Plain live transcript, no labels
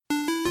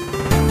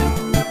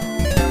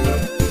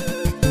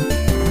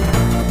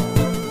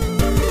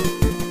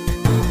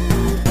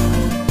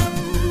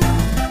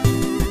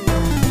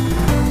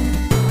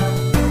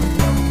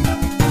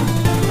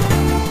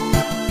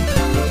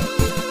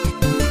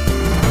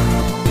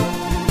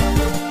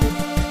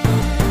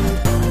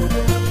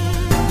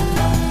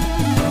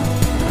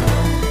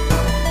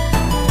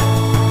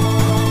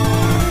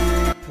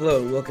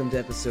Welcome to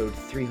episode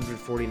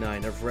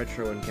 349 of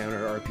Retro Encounter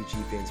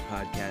RPG Fans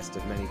Podcast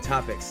of Many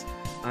Topics.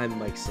 I'm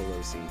Mike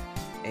Solosi,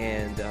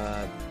 and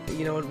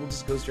you know what, we'll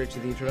just go straight to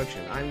the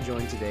introduction. I'm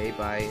joined today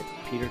by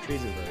Peter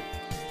Triesenberg.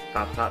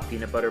 Pop, pop,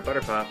 peanut butter,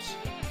 butter pops.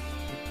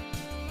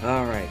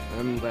 Alright,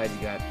 I'm glad you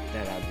got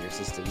that out of your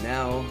system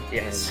now,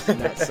 Yes. and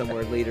not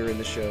somewhere later in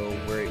the show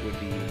where it would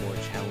be more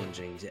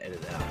challenging to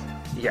edit out.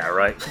 Yeah,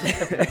 right.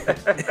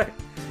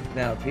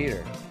 Now,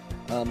 Peter,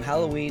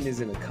 Halloween is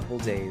in a couple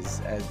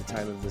days at the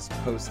time of this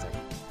posting,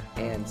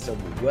 and so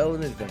well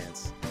in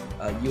advance,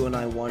 you and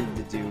I wanted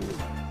to do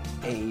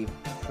a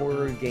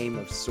horror game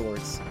of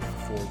sorts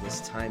for this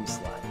time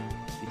slot,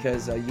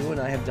 because you and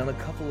I have done a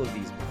couple of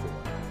these before.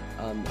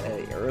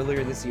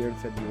 Earlier this year in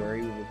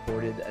February, we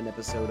recorded an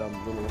episode on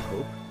Little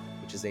Hope,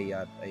 which is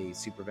a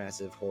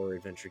supermassive horror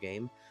adventure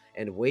game,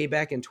 and way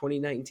back in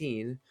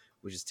 2019,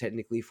 which is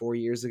technically 4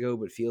 years ago,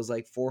 but feels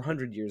like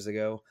 400 years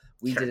ago,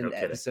 we did an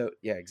episode.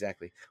 Yeah,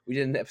 exactly. We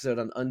did an episode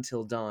on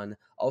Until Dawn,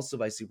 also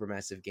by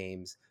Supermassive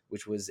Games,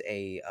 which was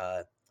a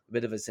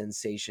bit of a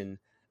sensation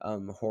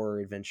horror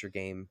adventure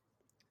game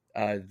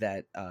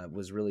that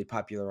was really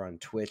popular on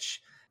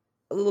Twitch.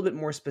 A little bit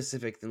more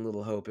specific than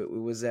Little Hope. It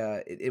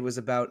was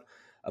about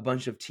a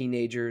bunch of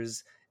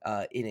teenagers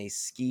in a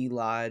ski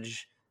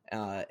lodge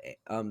that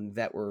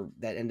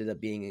ended up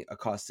being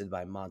accosted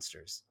by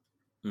monsters.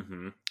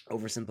 Mm-hmm.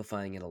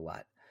 Oversimplifying it a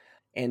lot.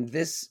 And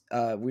this,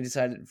 we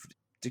decided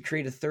to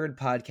create a third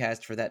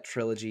podcast for that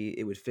trilogy.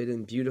 It would fit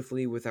in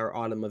beautifully with our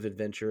Autumn of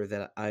Adventure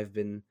that I've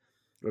been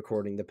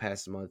recording the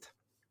past month.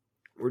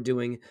 We're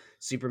doing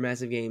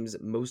Supermassive Games'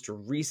 most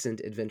recent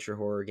adventure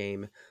horror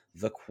game,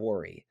 The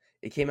Quarry.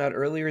 It came out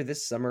earlier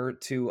this summer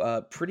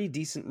to pretty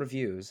decent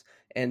reviews,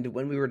 and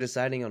when we were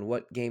deciding on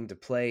what game to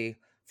play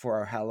for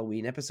our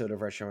Halloween episode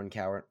of Retro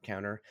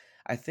Encounter,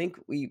 I think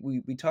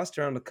we tossed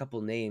around a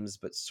couple names,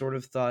 but sort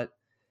of thought,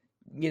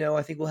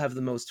 I think we'll have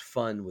the most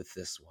fun with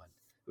this one.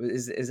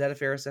 Is that a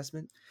fair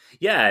assessment?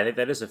 Yeah, I think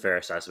that is a fair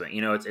assessment.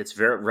 It's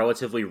very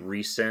relatively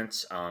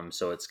recent,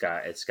 so it's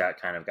got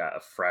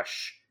a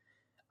fresh.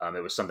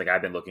 It was something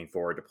I've been looking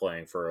forward to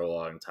playing for a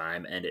long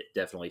time, and it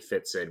definitely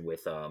fits in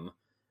with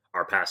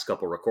our past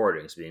couple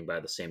recordings being by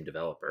the same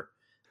developer.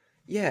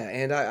 Yeah,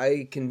 and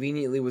I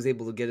conveniently was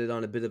able to get it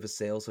on a bit of a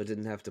sale, so I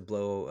didn't have to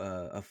blow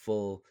a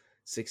full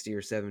 $60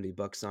 or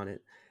 $70 on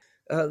it.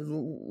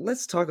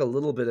 Let's talk a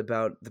little bit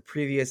about the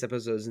previous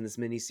episodes in this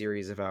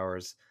mini-series of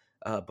ours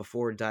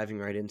before diving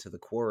right into The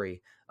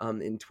Quarry.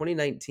 In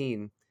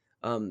 2019,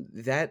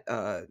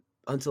 that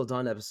Until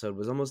Dawn episode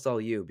was almost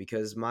all you,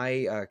 because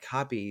my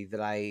copy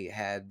that I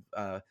had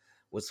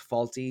was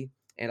faulty,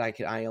 and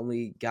I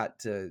only got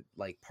to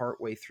like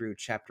partway through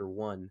chapter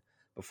 1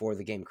 before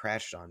the game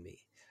crashed on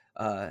me.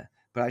 But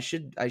I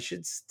should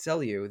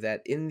tell you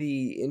that in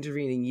the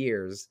intervening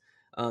years,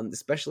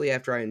 especially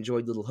after I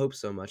enjoyed Little Hope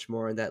so much,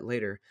 more on that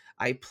later,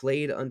 I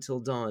played Until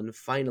Dawn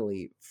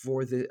finally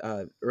for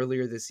the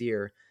earlier this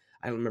year.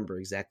 I don't remember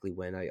exactly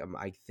when.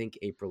 I think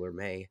April or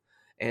May,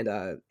 and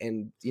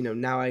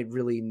now I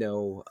really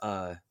know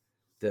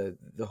the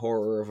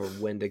horror of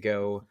a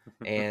Wendigo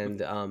and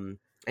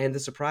the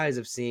surprise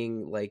of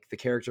seeing like the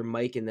character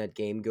Mike in that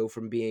game go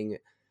from being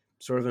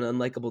sort of an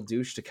unlikable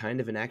douche to kind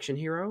of an action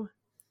hero.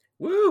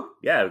 Woo!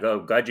 Yeah,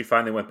 glad you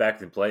finally went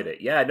back and played it.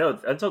 Yeah, no,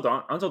 Until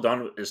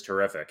Dawn is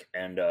terrific,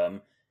 and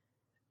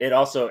it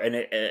also,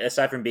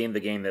 aside from being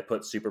the game that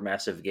put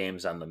Supermassive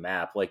Games on the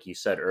map, like you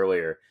said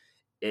earlier,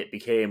 it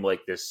became like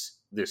this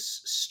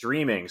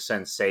streaming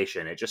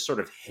sensation. It just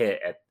sort of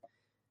hit at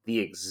the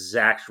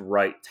exact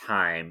right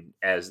time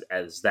as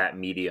that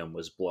medium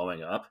was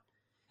blowing up,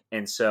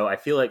 and so I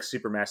feel like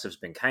Supermassive's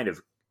been kind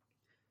of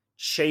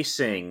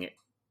chasing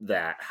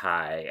that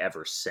high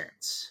ever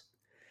since.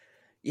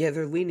 Yeah,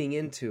 they're leaning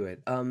into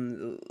it.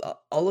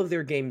 All of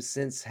their games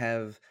since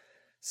have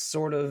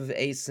sort of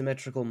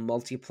asymmetrical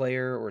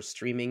multiplayer or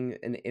streaming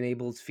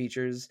enabled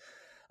features.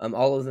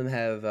 All of them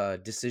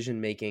have decision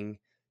making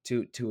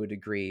to a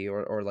degree,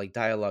 or like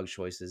dialogue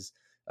choices.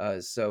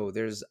 So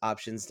there's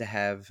options to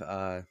have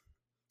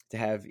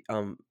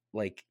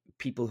like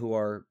people who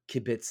are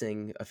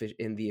kibitzing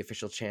in the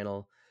official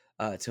channel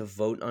to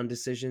vote on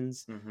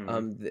decisions.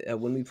 Mm-hmm.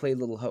 When we played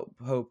Little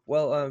Hope,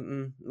 well,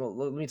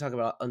 let me talk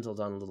about Until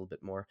Dawn a little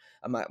bit more.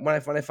 When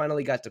I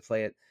finally got to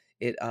play it,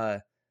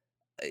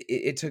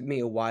 it took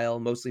me a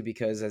while, mostly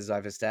because, as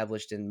I've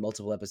established in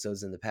multiple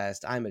episodes in the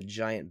past, I'm a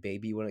giant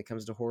baby when it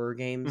comes to horror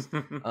games.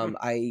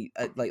 I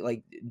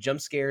like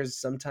jump scares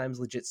sometimes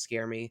legit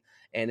scare me,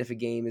 and if a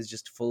game is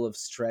just full of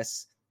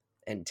stress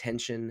and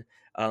tension,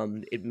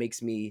 it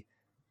makes me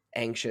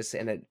anxious,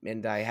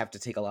 and I have to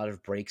take a lot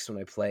of breaks when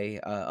I play.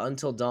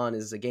 Until Dawn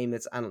is a game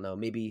that's, I don't know,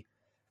 maybe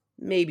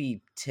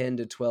 10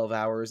 to 12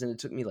 hours, and it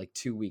took me like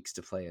 2 weeks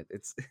to play it.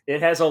 It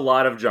has a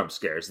lot of jump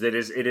scares. It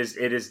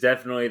is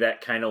definitely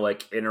that kind of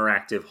like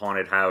interactive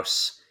haunted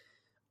house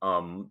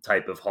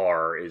type of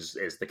horror is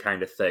the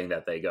kind of thing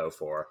that they go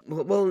for.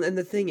 Well, and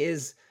the thing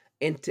is,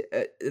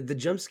 the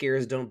jump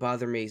scares don't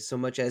bother me so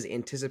much as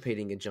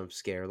anticipating a jump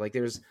scare. Like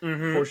there's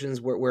portions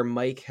where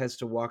Mike has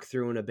to walk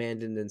through an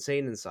abandoned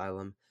insane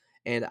asylum,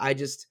 and I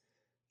just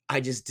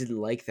didn't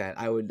like that.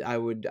 I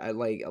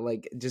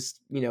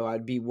just,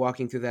 I'd be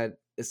walking through that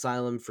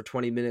asylum for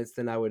 20 minutes,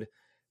 then I would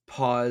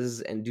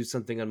pause and do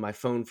something on my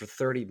phone for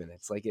 30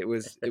 minutes. Like it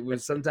was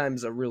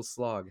sometimes a real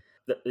slog.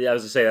 Yeah, I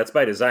was to say that's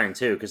by design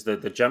too, because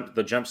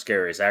the jump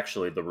scare is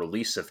actually the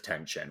release of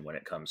tension when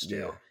it comes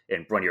to Yeah.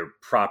 and when you're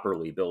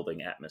properly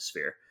building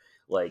atmosphere.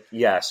 Like,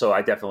 yeah, so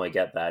I definitely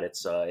get that.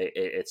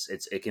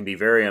 It can be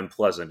very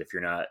unpleasant if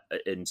you're not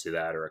into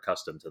that or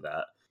accustomed to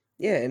that.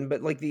 Yeah, and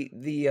but like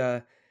the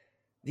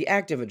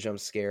act of a jump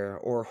scare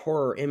or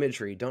horror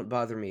imagery don't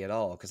bother me at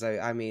all because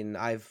I mean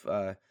I've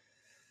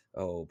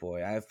oh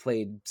boy, I've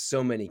played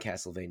so many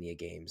Castlevania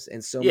games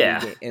and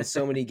Yeah.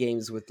 so many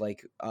games with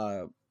like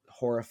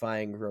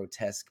horrifying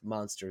grotesque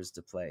monsters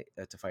to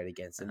fight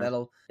against, and Uh-huh.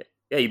 that'll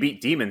Yeah, you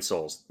beat Demon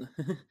Souls.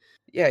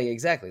 yeah,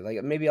 exactly.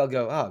 Like maybe I'll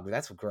go, oh,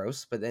 that's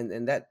gross, but then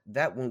and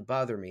that won't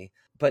bother me.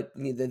 But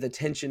the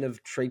tension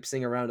of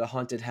traipsing around a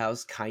haunted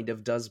house kind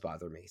of does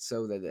bother me.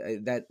 So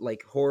that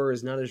like horror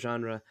is not a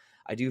genre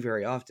I do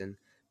very often,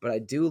 but I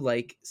do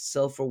like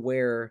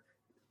self-aware,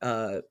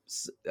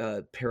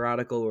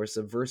 parodical or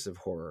subversive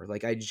horror.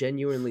 Like I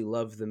genuinely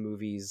love the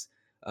movies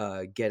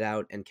Get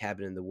Out and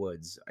Cabin in the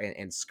Woods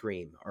and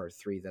Scream are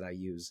three that I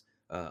use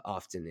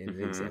often in an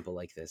Hmm. example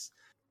like this.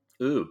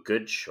 Ooh,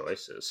 good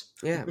choices.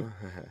 Yeah.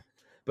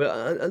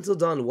 But Until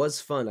Dawn was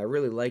fun. I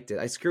really liked it.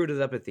 I screwed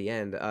it up at the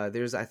end.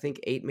 There's I think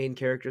 8 main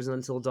characters in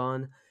Until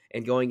Dawn,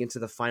 and going into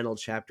the final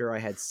chapter, I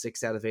had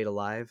 6 out of 8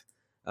 alive.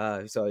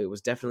 So it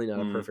was Mm. definitely not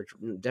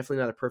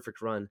a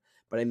perfect run.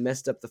 But I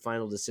messed up the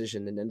final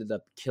decision and ended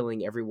up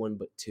killing everyone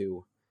but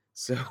two.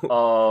 So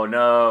Oh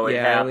no, it yeah,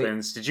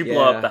 happens. Did you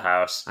blow up yeah, the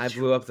house? I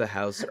blew up the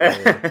house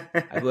early.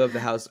 I blew up the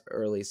house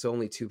early, so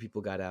only 2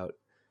 people got out.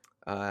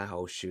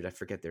 Oh shoot, I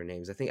forget their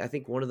names. I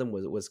think one of them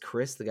was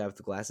Chris, the guy with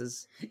the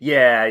glasses,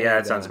 Yeah, yeah,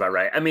 that and sounds about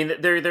right. I mean,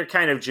 they're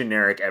kind of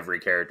generic every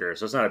character,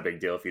 so it's not a big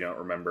deal if you don't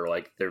remember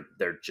like their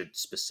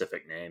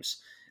specific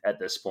names at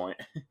this point.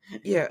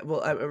 yeah,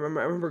 well, I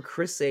remember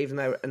Chris saved,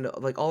 and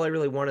like all I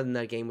really wanted in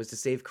that game was to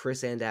save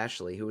Chris and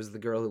Ashley, who was the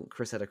girl who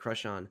Chris had a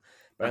crush on.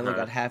 But I only Uh-huh.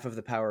 got half of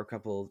the power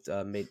couple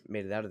made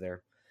it out of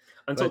there.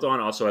 Until But Dawn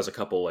also has a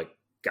couple like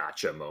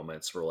gotcha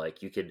moments where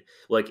like you could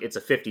like it's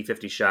a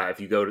 50-50 shot if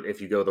you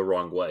go the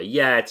wrong way.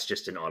 Yeah, it's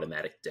just an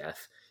automatic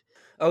death.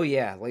 oh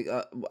yeah, like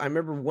I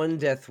remember one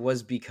death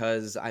was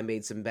because I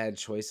made some bad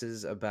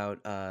choices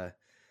about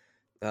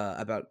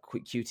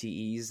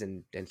QTEs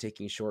and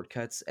taking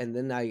shortcuts, and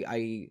then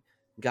I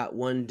got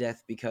one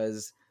death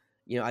because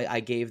I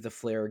gave the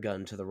flare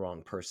gun to the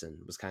wrong person.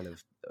 It was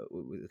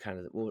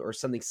well, or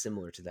something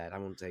similar to that. I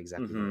won't say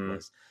exactly what it Hmm.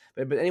 was,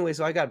 but anyway,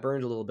 so I got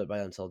burned a little bit by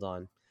Until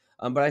Dawn.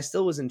 But I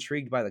still was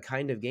intrigued by the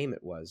kind of game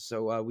it was.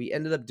 So we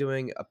ended up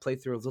doing a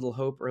playthrough of Little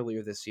Hope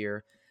earlier this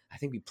year. I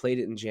think we played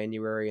it in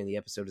January, and the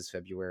episode is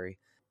February.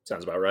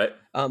 Sounds about right.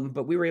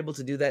 But we were able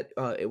to do that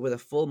with a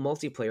full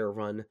multiplayer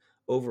run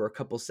over a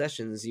couple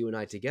sessions, you and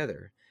I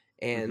together.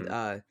 And Hmm.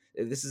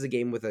 this is a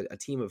game with a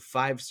team of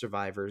 5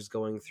 survivors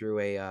going through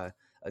a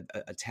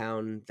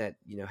town that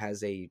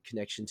has a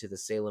connection to the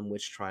Salem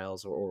witch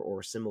trials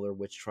or similar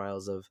witch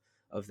trials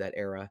of that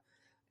era.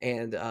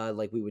 And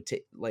like we would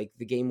take like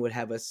the game would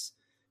have us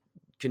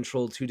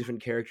control 2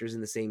 different characters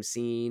in the same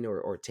scene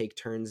or take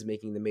turns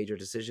making the major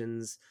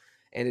decisions,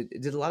 and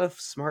it did a lot of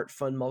smart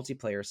fun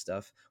multiplayer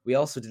stuff. We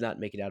also did not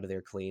make it out of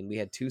there clean. We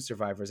had 2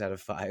 survivors out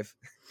of 5.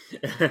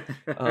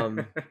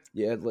 um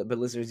yeah, but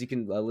listeners, you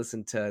can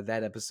listen to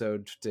that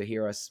episode to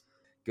hear us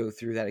go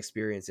through that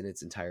experience in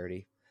its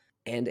entirety.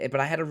 But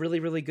I had a really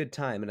really good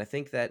time, and I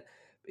think that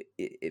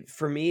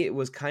for me it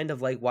was kind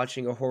of like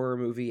watching a horror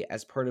movie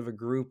as part of a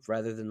group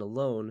rather than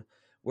alone,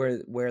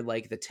 where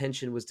like the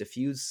tension was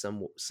diffused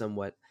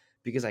somewhat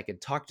because I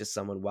could talk to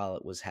someone while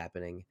it was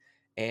happening,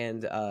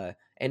 and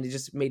it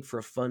just made for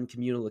a fun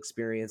communal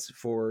experience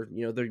for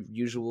the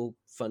usual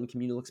fun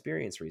communal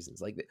experience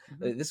reasons. Like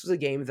Mhm. this was a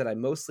game that I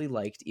mostly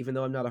liked, even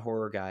though I'm not a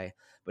horror guy,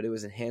 but it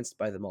was enhanced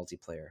by the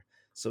multiplayer.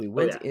 So we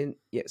Oh went yeah. in,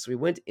 yeah. So we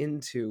went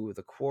into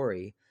the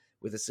quarry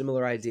with a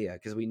similar idea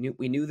because we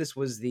knew this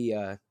was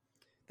the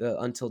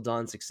Until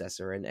Dawn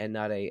successor, and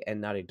not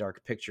a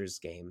Dark Pictures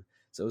game.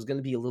 So it was going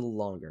to be a little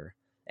longer,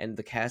 and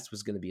the cast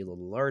was going to be a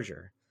little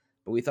larger.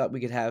 But we thought we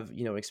could have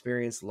an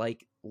experience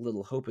like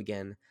Little Hope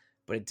again,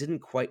 but it didn't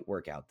quite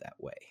work out that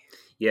way.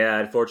 Yeah,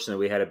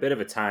 unfortunately, we had a bit of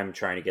a time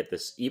trying to get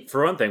this.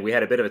 For one thing, we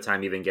had a bit of a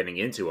time even getting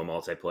into a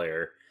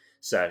multiplayer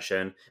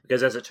session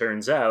because, as it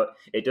turns out,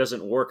 it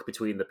doesn't work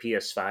between the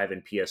PS5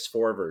 and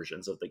PS4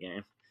 versions of the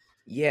game.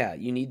 Yeah,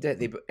 you need that.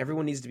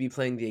 Everyone needs to be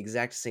playing the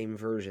exact same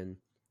version.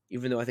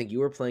 Even though I think you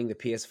were playing the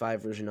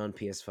PS5 version on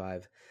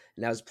PS5,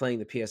 and I was playing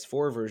the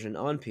PS4 version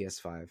on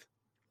PS5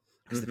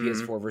 because the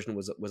Hmm. PS4 version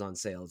was on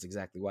sale. It's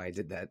exactly why I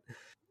did that.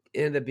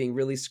 It ended up being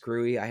really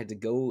screwy. I had to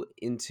go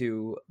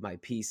into my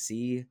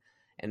PC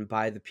and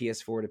buy the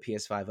PS4 to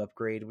PS5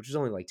 upgrade, which was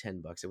only like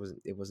 $10.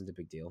 It wasn't a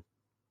big deal.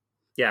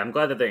 Yeah, I'm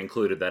glad that they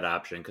included that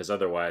option because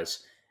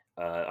otherwise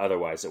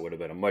it would have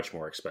been a much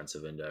more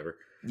expensive endeavor.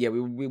 Yeah,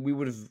 we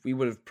would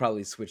have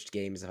probably switched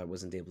games if I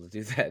wasn't able to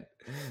do that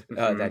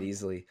that Hmm.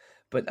 easily.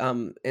 But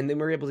and then we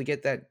were able to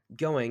get that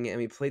going, and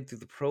we played through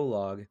the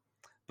prologue.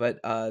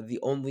 But the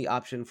only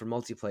option for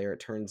multiplayer, it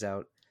turns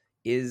out,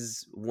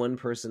 is one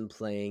person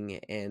playing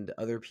and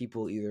other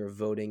people either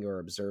voting or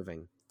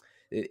observing.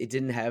 It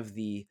didn't have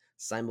the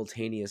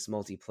simultaneous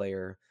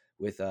multiplayer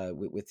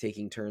with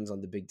taking turns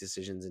on the big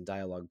decisions and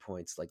dialogue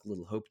points like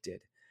Little Hope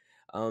did.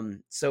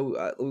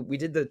 So we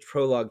did the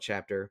prologue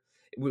chapter,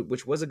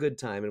 which was a good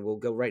time, and we'll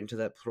go right into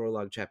that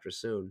prologue chapter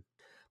soon.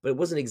 But it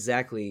wasn't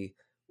exactly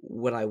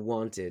what I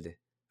wanted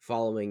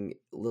following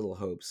Little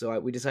Hope. So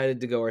we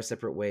decided to go our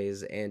separate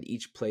ways and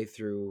each play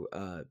through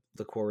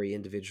the quarry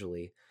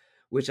individually,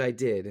 which I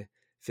did,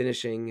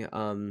 finishing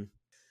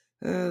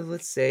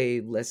let's say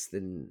less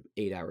than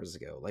 8 hours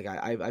ago. Like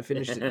I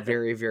finished it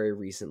very very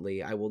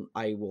recently. I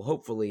will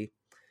hopefully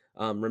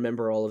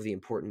remember all of the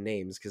important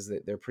names because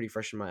they're pretty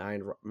fresh in my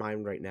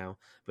mind right now.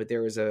 But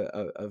there is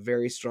a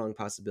very strong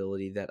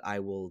possibility that I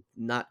will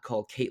not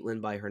call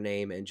Caitlin by her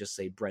name and just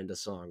say Brenda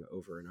Song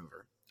over and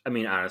over. I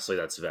mean, honestly,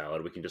 that's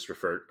valid. We can just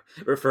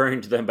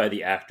referring to them by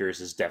the actors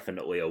is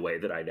definitely a way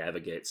that I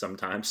navigate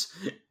sometimes.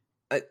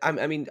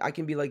 I mean, I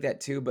can be like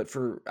that too, but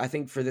I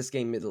think for this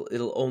game,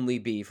 it'll only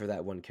be for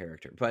that one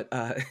character. But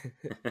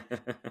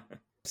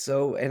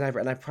so, and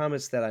I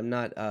promise that I'm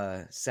not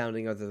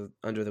sounding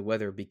under the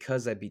weather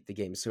because I beat the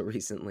game so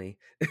recently.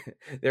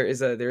 there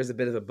is a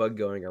bit of a bug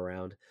going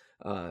around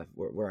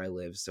where I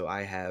live, so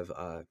I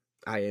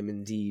am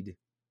indeed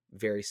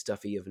very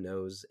stuffy of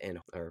nose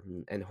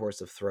and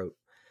hoarse of throat.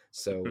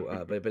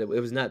 So, but it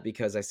was not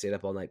because I stayed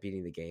up all night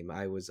beating the game.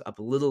 I was up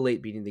a little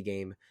late beating the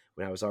game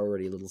when I was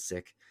already a little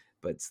sick.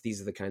 But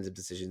these are the kinds of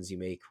decisions you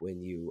make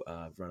when you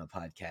run a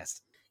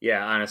podcast.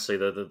 Yeah, honestly,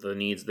 the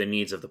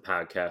needs of the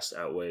podcast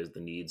outweighs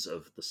the needs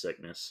of the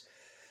sickness.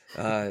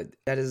 That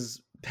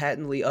is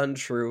patently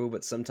untrue,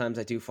 but sometimes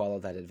I do follow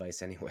that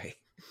advice anyway.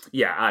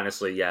 Yeah,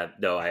 honestly, yeah,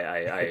 no,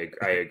 I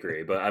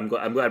agree, but I'm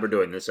glad we're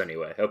doing this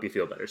anyway. Hope you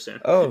feel better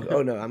soon. Oh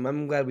no,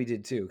 I'm glad we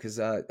did too. Because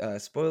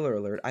spoiler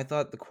alert, I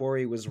thought the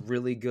quarry was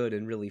really good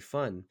and really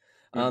fun.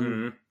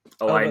 Mm-hmm.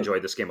 I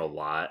enjoyed this game a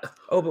lot.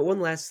 Oh, but one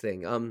last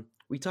thing.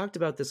 We talked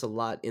about this a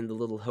lot in the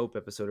Little Hope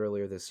episode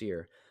earlier this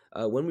year.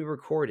 When we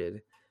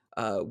recorded,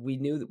 we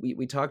knew that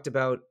we talked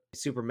about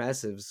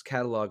Supermassive's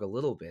catalog a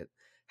little bit,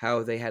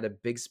 how they had a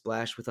big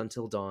splash with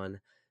Until Dawn,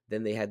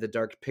 then they had the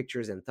Dark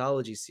Pictures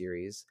anthology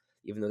series,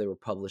 even though they were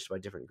published by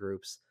different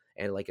groups,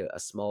 and like a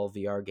small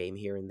VR game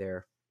here and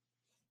there.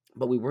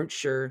 But we weren't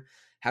sure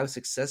how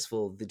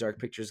successful the Dark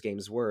Pictures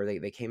games were.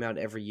 They came out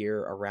every year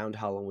around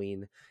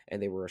Halloween, and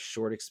they were a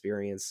short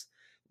experience,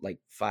 like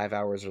 5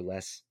 hours or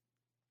less.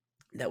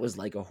 That was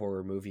like a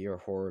horror movie or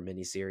horror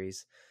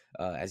miniseries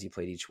as you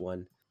played each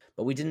one.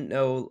 But we didn't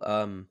know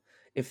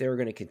if they were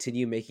going to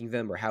continue making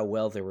them or how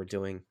well they were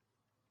doing.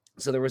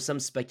 So there was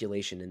some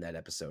speculation in that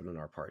episode on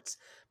our parts.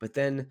 But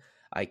then,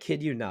 I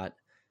kid you not,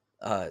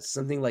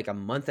 something like a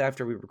month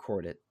after we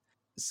recorded,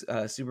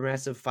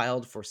 Supermassive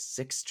filed for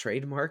 6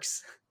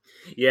 trademarks.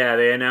 Yeah,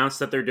 they announced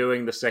that they're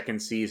doing the second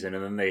season,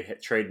 and then they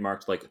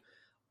trademarked like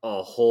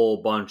a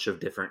whole bunch of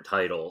different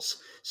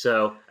titles.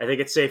 So I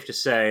think it's safe to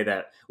say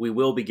that we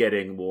will be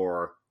getting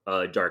more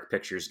Dark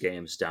Pictures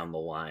games down the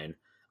line,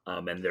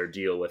 and their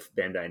deal with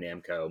Bandai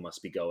Namco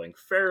must be going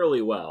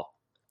fairly well.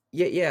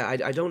 Yeah.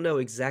 I don't know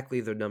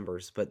exactly their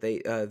numbers, but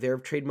their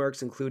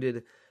trademarks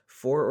included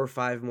 4 or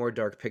 5 more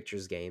Dark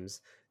Pictures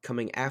games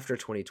coming after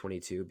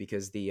 2022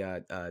 because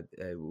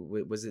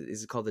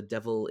is it called The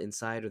Devil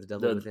Inside or The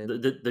Devil Within?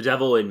 The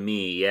Devil in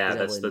Me, yeah,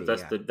 that's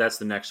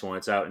the next one.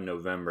 It's out in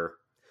November.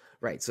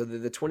 Right. So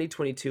the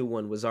 2022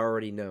 one was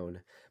already known,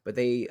 but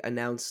they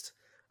announced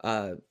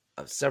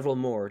several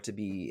more to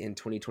be in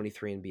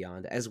 2023 and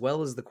beyond, as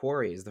well as The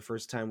Quarry is the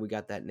first time we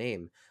got that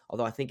name.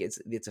 Although I think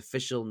its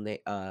official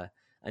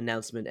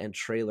announcement and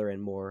trailer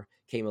and more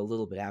came a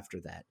little bit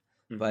after that.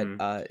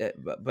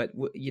 Mm-hmm. But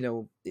you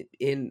know,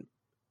 in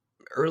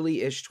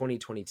early-ish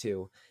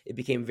 2022, it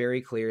became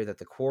very clear that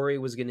The Quarry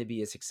was going to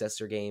be a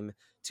successor game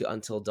to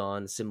Until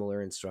Dawn,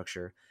 similar in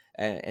structure,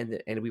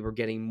 and we were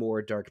getting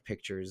more Dark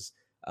Pictures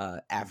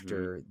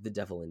after Mm-hmm. The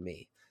Devil in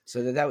Me.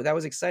 So that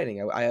was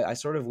exciting. I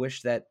sort of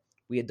wish that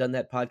we had done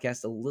that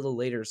podcast a little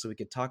later so we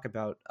could talk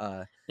about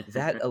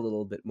that a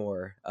little bit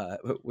more, a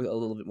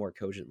little bit more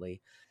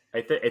cogently.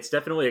 It's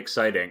definitely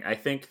exciting. I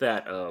think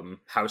that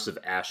House of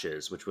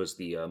Ashes, which was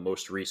the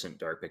most recent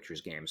Dark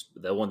Pictures games,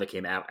 the one that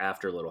came out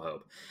after Little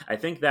Hope, I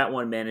think that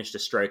one managed to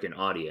strike an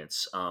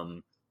audience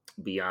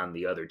beyond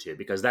the other two,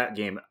 because that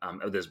game,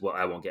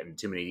 I won't get into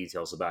too many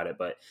details about it,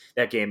 but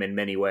that game in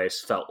many ways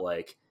felt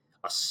like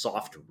a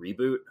soft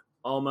reboot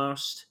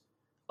almost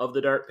of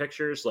the Dark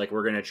Pictures. Like,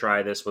 we're going to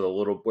try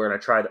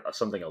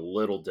something a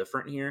little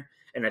different here,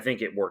 and I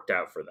think it worked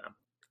out for them.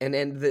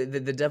 And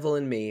the Devil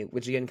in Me,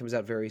 which again comes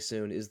out very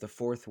soon, is the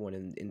 4th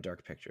one in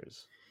Dark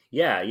Pictures.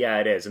 Yeah,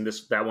 it is, and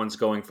that one's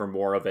going for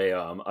more of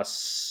a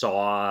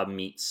Saw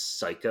meets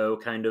Psycho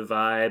kind of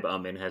vibe,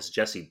 and has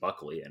Jessie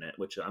Buckley in it,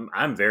 which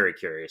I'm very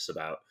curious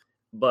about.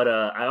 But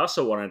I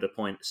also wanted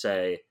to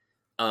say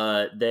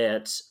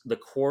that The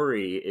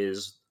Quarry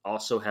is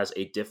also has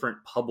a different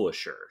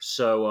publisher.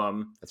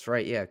 So That's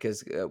right, yeah,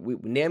 because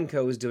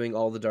Namco is doing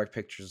all the Dark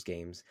Pictures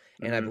games,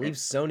 and I believe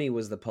Sony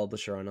was the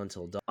publisher on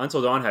Until Dawn.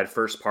 Until Dawn had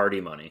first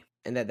party money.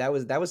 And that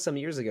was some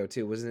years ago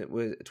too, wasn't it?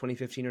 Was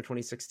 2015 or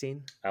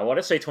 2016? I want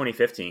to say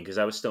 2015 because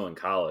I was still in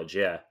college.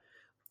 Yeah,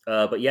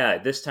 but yeah,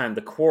 this time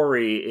the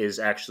Quarry is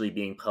actually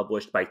being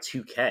published by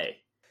 2K.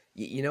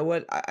 You know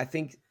what? I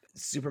think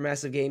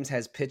Supermassive Games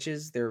has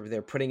pitches.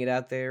 They're putting it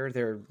out there.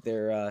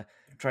 They're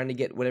trying to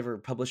get whatever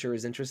publisher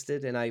is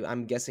interested, and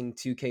I'm guessing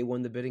 2K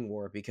won the bidding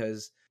war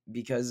because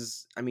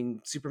I mean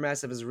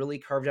Supermassive has really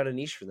carved out a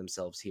niche for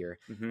themselves here.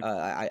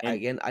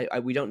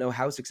 Mm-hmm. We don't know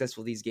how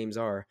successful these games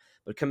are,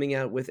 but coming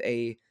out with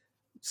a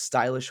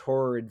stylish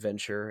horror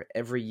adventure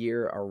every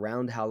year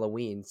around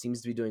Halloween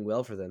seems to be doing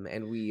well for them.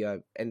 And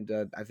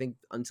I think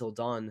Until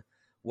Dawn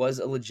was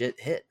a legit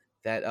hit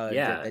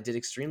that did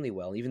extremely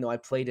well. Even though I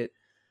played it,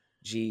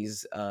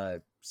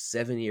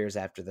 7 years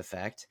after the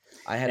fact,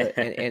 I had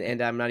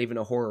and I'm not even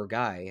a horror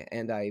guy,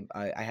 and I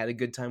had a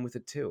good time with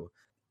it too.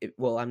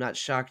 I'm not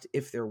shocked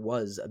if there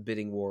was a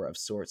bidding war of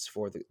sorts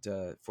for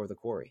the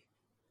Quarry.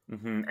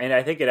 Mm-hmm. And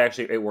I think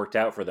it worked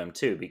out for them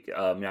too,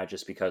 not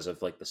just because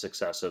of like the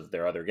success of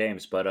their other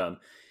games, but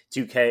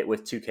 2K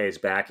with 2K's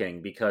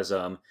backing, because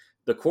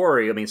the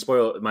Quarry. I mean,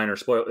 minor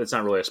spoil. It's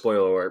not really a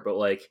spoiler alert, but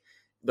like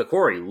the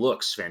Quarry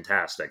looks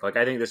fantastic. Like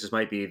I think this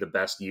might be the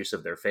best use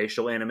of their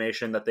facial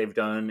animation that they've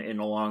done in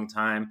a long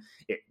time.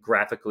 It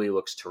graphically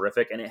looks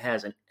terrific, and it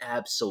has an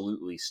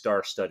absolutely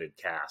star-studded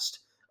cast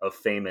of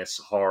famous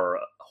horror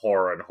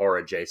and horror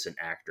adjacent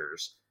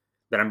actors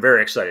that I'm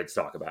very excited to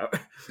talk about.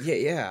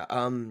 Yeah.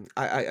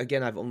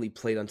 I've only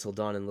played Until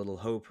Dawn and Little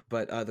Hope,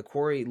 but the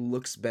Quarry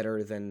looks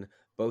better than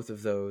both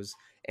of those,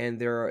 and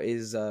there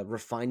is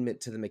refinement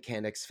to the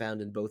mechanics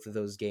found in both of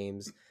those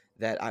games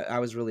that I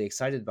was really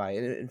excited by.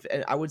 And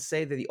I would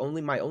say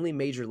that my only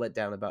major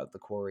letdown about the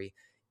Quarry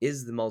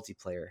is the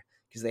multiplayer,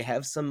 because they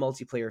have some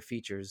multiplayer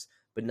features,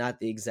 but not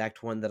the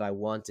exact one that I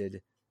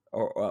wanted,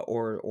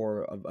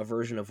 or a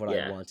version of what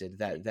I wanted.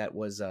 That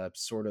was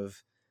sort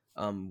of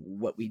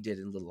what we did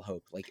in Little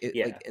Hope.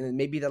 And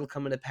maybe that'll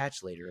come in a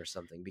patch later or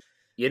something.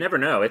 You never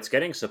know. It's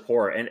getting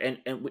support, and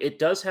it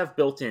does have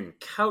built-in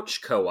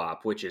couch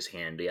co-op, which is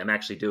handy. I'm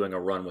actually doing a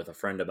run with a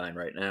friend of mine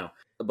right now,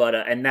 but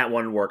and that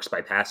one works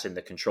by passing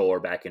the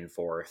controller back and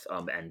forth,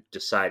 and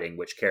deciding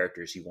which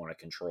characters you want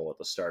to control at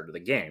the start of the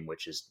game,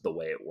 which is the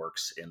way it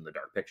works in the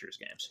Dark Pictures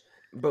games.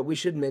 But we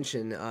should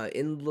mention,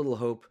 in Little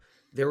Hope,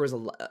 there was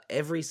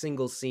every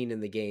single scene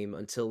in the game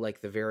until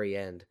like the very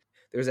end.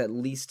 There's at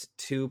least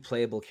 2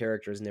 playable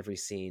characters in every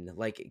scene.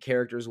 Like,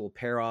 characters will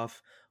pair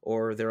off,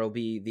 or there will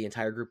be the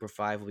entire group of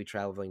 5 will be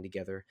traveling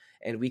together,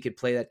 and we could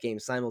play that game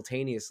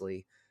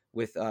simultaneously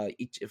with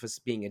each of us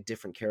being a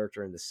different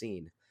character in the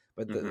scene.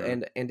 But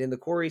and in the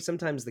Quarry,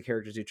 sometimes the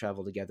characters do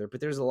travel together,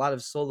 but there's a lot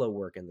of solo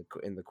work in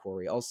the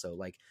Quarry also.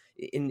 Like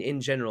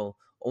in general,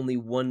 only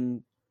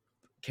one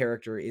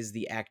character is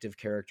the active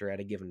character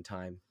at a given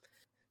time.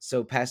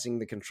 So passing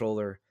the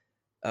controller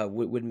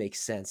would make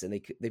sense,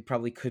 and they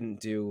probably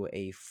couldn't do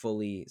a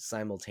fully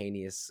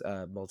simultaneous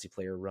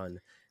multiplayer run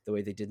the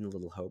way they did in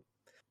Little Hope.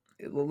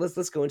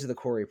 Let's go into the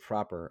Quarry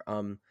proper.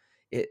 I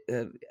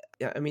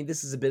mean,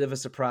 this is a bit of a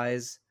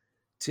surprise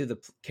to the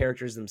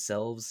characters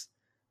themselves,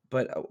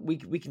 but we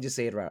can just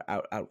say it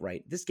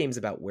outright. This game's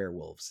about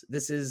werewolves.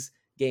 This is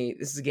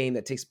a game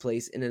that takes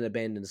place in an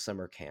abandoned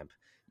summer camp.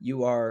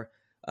 You are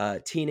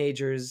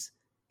teenagers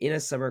in a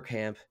summer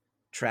camp,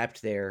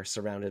 trapped there,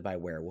 surrounded by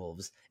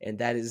werewolves, and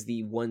that is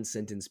the one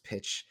sentence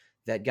pitch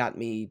that got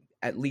me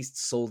at least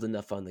sold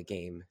enough on the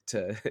game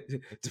to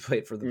play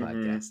it for the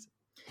podcast.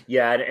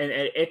 Yeah, and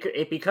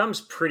it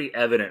becomes pretty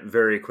evident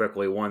very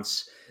quickly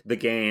once the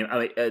game.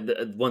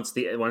 Once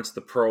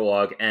the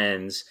prologue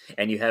ends,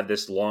 and you have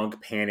this long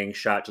panning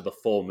shot to the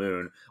full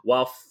moon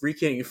while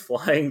freaking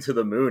Flying to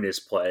the Moon is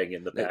playing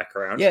in the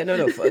background. Yeah,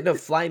 no,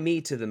 Fly Me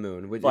to the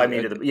Moon. Fly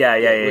Me to the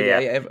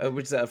yeah.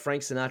 Which is a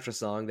Frank Sinatra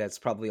song that's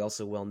probably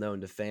also well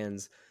known to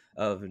fans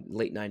of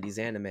late '90s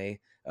anime.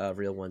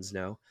 Real ones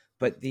know,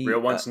 but the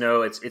real ones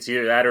know it's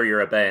either that or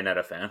you're a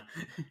Bayonetta fan.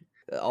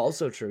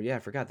 Also true. Yeah, I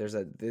forgot. There's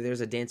a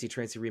Dancy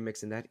Trancy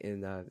remix in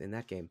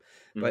that game,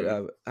 but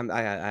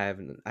I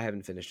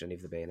haven't finished any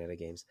of the Bayonetta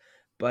games.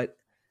 But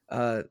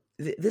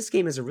this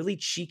game is a really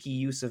cheeky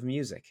use of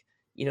music.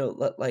 You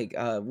know, like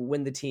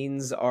when the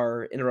teens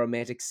are in a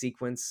romantic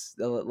sequence,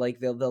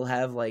 they'll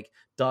have like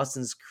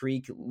Dawson's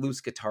Creek loose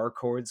guitar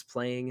chords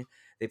playing.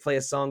 They play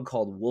a song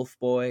called Wolf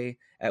Boy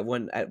at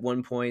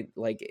one point,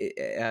 like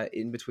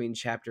in between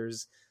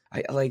chapters.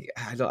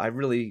 I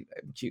really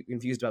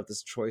confused about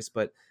this choice,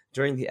 but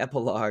during the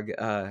epilogue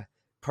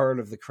part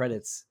of the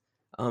credits,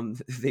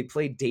 they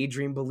played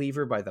 "Daydream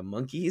Believer" by the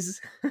Monkees.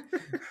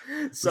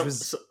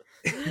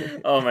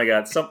 Oh my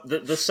god!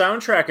 The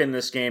soundtrack in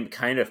this game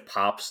kind of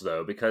pops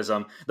though, because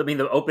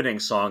the opening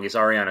song is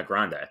Ariana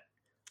Grande.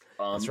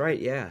 That's right.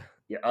 Yeah.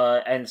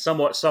 Yeah, and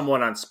someone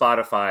on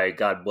Spotify,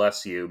 God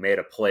bless you, made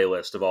a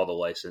playlist of all the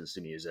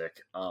licensed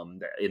music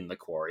in the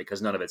Quarry,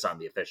 because none of it's on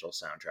the official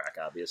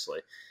soundtrack, obviously.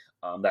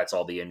 That's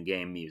all the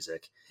in-game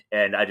music,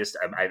 and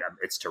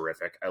it's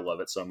terrific. I love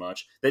it so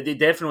much. They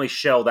definitely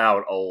shelled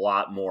out a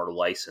lot more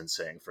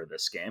licensing for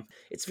this game.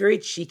 It's very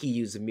cheeky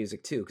use of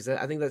music too, because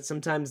I think that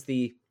sometimes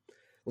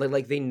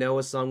like they know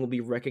a song will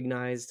be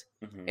recognized,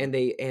 Hmm. and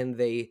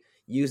they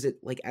use it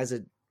like as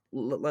a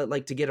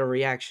like to get a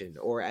reaction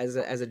or as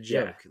a Yeah.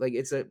 joke. Like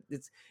it's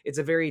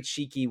a very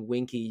cheeky,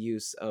 winky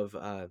use of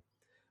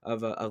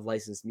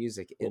licensed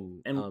music Well,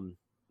 and uh,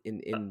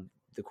 in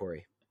the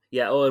Quarry.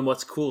 yeah. Oh, and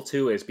what's cool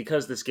too is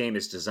because this game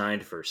is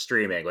designed for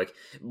streaming, like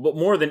but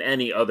more than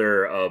any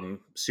other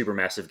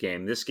supermassive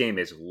game, this game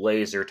is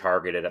laser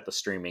targeted at the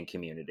streaming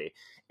community.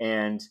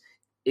 And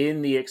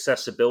in the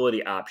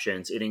accessibility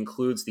options, it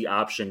includes the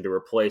option to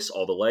replace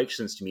all the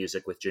licensed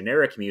music with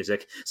generic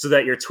music, so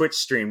that your Twitch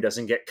stream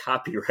doesn't get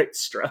copyright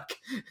struck.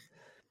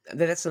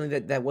 That's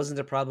something that wasn't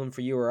a problem for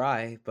you or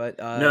I, but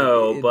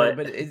No,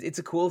 it's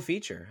a cool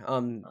feature.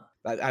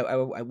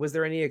 Was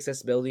there any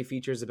accessibility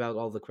features about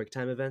all the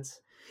QuickTime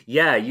events?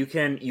 yeah, you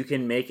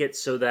can make it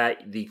so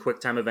that the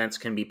QuickTime events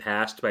can be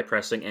passed by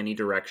pressing any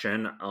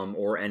direction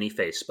or any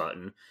face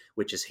button,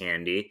 which is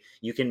handy.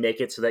 You can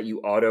make it so that you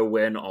auto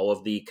win all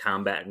of the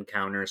combat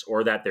encounters,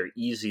 or that they're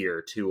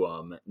easier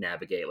to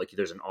navigate. Like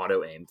there's an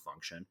auto aim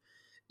function.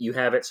 You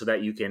have it so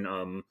that you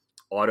can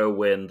auto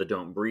win the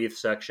don't breathe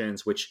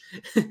sections, which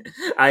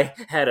I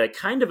had a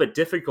kind of a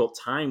difficult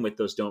time with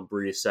those don't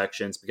breathe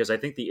sections, because I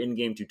think the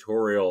in-game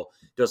tutorial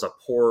does a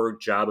poor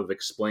job of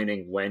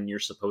explaining when you're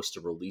supposed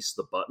to release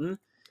the button.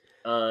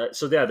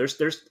 So yeah,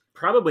 there's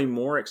probably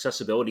more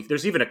accessibility.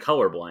 There's even a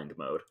colorblind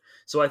mode.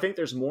 So I think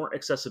there's more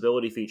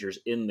accessibility features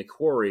in the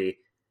Quarry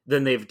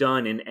than they've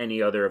done in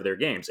any other of their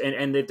games.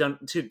 And they've done,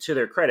 to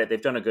their credit,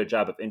 they've done a good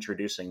job of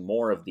introducing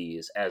more of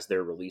these as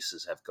their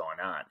releases have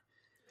gone on.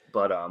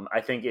 But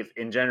I think if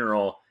in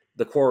general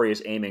the Quarry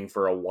is aiming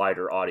for a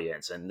wider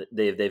audience, and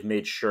they've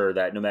made sure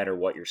that no matter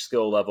what your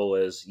skill level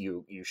is,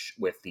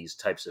 with these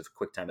types of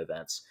QuickTime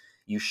events,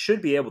 you should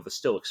be able to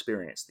still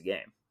experience the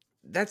game.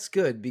 That's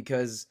good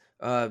because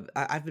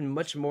I've been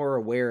much more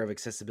aware of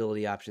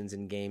accessibility options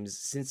in games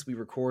since we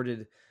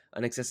recorded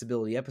an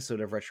accessibility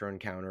episode of Retro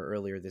Encounter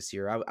earlier this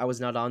year. I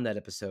was not on that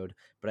episode,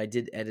 but I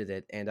did edit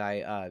it, and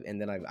and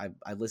then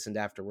I listened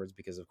afterwards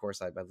because of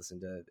course I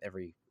listened to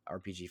every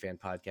RPG fan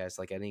podcast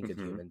like any good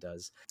Hmm. human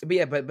does. But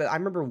yeah, but I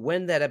remember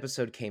when that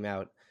episode came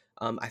out.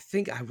 I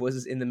think I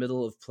was in the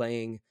middle of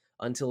playing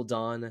Until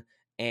Dawn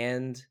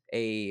and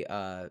a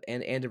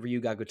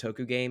Ryuga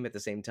Gotoku game at the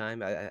same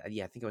time. I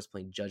think I was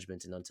playing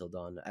Judgment and Until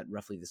Dawn at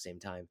roughly the same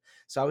time.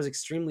 So I was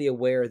extremely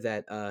aware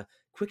that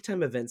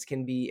QuickTime events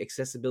can be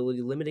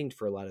accessibility limiting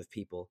for a lot of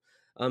people.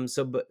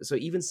 So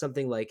even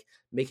something like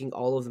making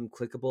all of them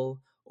clickable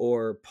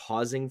or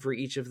pausing for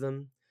each of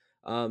them,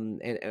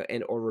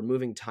 and or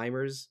removing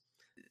timers,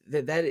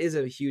 that is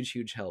a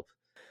huge help.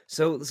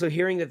 So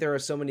hearing that there are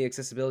so many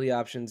accessibility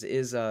options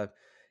is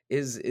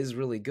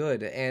really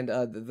good. And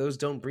those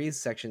don't breathe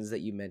sections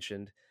that you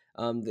mentioned,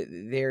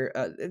 they're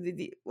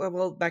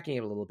well, backing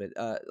it a little bit,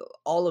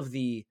 all of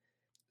the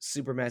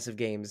supermassive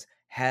games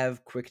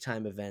have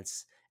QuickTime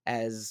events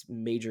as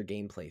major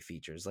gameplay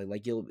features.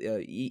 Like you'll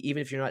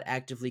even if you're not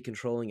actively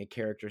controlling a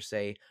character,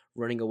 say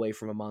running away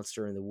from a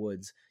monster in the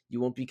woods, you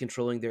won't be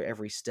controlling their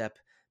every step,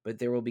 but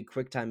there will be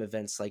QuickTime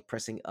events like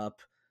pressing up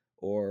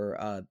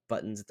or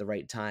buttons at the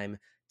right time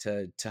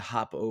to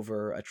hop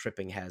over a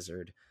tripping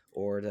hazard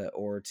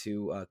or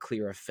to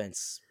clear a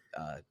fence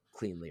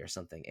cleanly or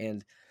something.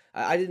 And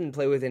I didn't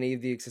play with any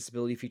of the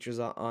accessibility features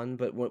on,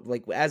 but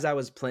like as I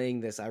was playing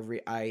this, I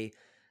realized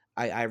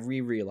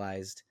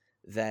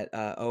that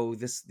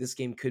this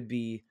game could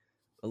be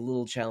a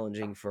little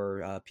challenging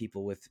for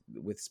people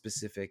with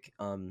specific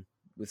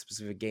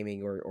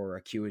gaming or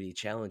acuity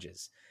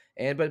challenges.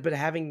 And but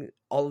having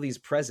all of these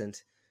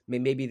present,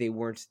 maybe they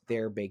weren't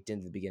there baked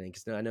into the beginning,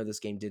 because I know this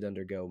game did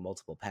undergo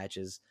multiple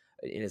patches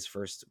in its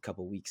first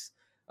couple weeks.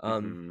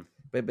 Um,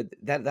 Hmm. but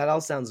that all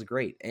sounds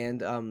great.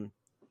 And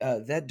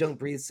that don't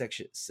breathe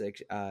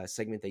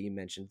segment that you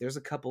mentioned, there's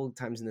a couple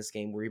times in this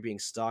game where you're being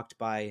stalked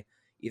by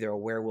either a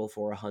werewolf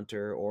or a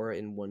hunter, or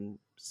in one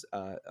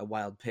a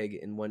wild pig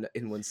in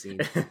one scene,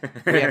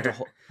 and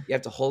you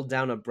have to hold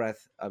down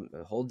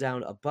hold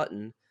down a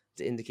button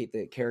to indicate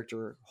the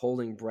character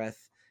holding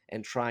breath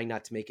and trying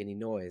not to make any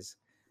noise,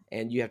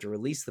 and you have to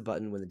release the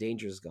button when the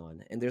danger is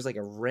gone. And there's like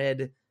a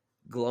red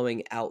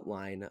glowing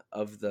outline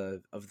of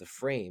the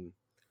frame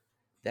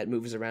that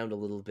moves around a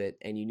little bit,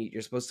 and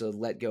you're supposed to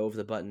let go of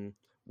the button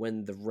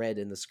when the red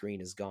in the screen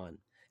is gone,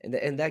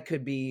 and that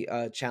could be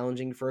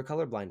challenging for a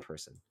colorblind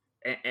person.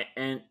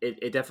 And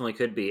it definitely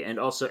could be, and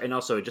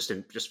also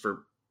just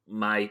for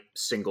my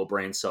single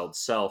brain celled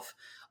self,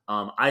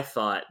 I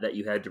thought that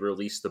you had to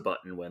release the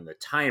button when the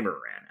timer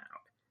ran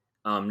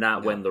out,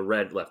 not when No, the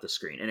red left the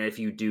screen. And if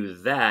you do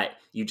that,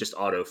 you just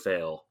auto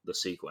fail the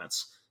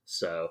sequence.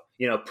 So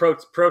pro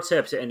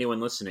tip to anyone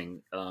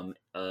listening: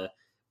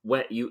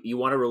 what you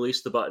want to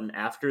release the button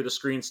after the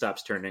screen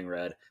stops turning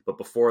red, but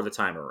before the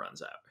timer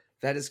runs out.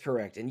 that is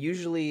correct. And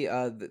usually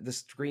the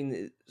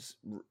screen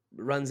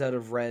runs out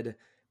of red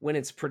when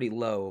it's pretty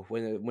low,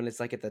 when it's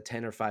like at the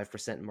 10 or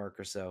 5% mark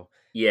or so.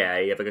 Yeah,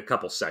 you have like a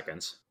couple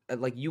seconds.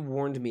 Like you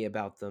warned me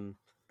about them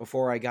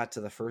before I got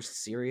to the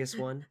first serious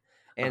one,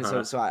 Uh and so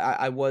huh. so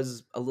I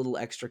was a little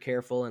extra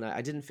careful, and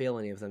I didn't fail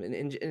any of them,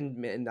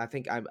 and I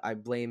think I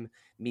blame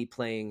me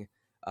playing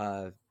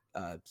uh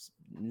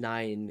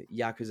 9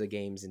 Yakuza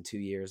games in 2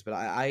 years, but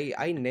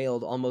I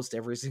nailed almost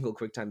every single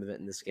quick time event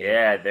in this game.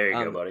 Yeah, there you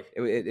go, Um, buddy.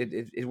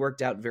 it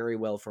worked out very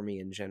well for me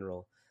in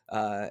general,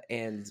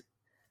 and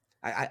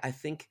I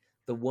think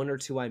the one or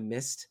two I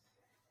missed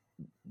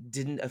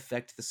didn't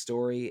affect the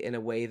story in a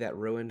way that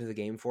ruined the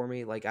game for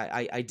me. Like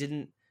I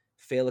didn't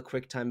fail a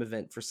quick time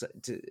event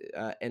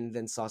and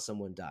then saw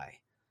someone die,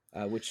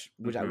 which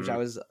I Hmm.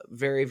 was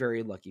very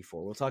very lucky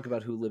for. We'll talk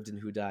about who lived and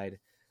who died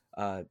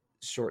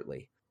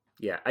shortly.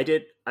 Yeah, I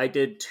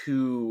did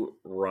 2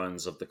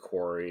 runs of the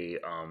quarry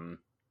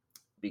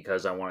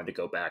because I wanted to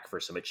go back for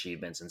some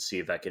achievements and see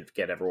if I could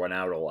get everyone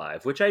out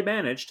alive, which I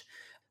managed.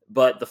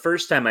 But the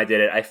first time I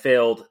did it, I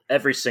failed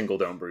every single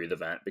Don't Breathe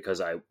event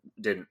because I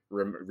didn't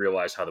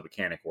realize how the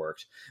mechanic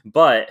worked.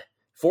 But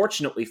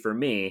fortunately for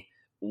me,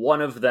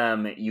 one of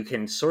them you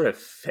can sort of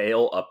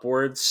fail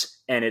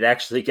upwards, and it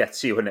actually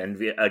gets you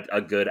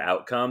a good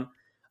outcome.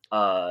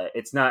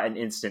 It's not an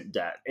instant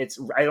death.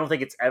 I don't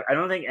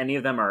think any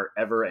of them are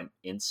ever an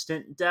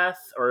instant death,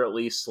 or at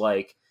least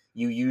like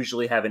you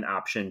usually have an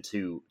option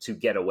to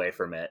get away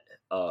from it.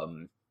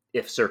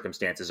 If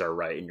circumstances are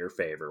right in your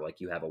favor, like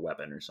you have a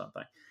weapon or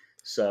something.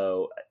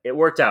 So it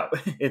worked out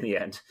in the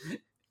end.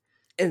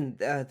 And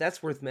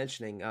that's worth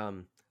mentioning.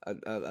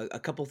 A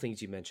couple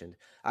things you mentioned.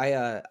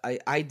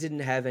 I didn't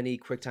have any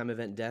quick time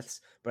event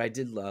deaths, but I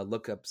did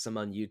look up some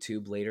on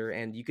YouTube later,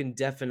 and you can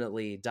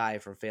definitely die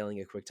from failing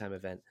a quick time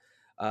event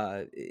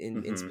Hmm.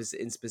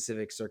 in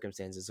specific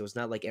circumstances. So it's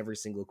not like every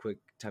single quick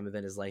time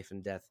event is life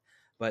and death,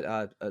 but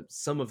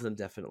some of them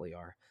definitely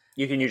are.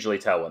 You can usually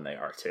tell when they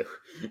are too.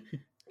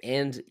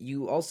 And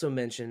you also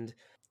mentioned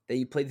that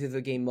you played through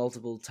the game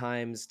multiple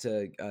times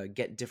to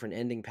get different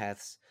ending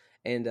paths,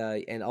 and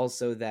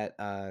also that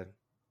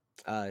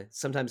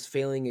sometimes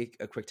failing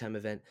a quick time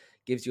event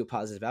gives you a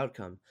positive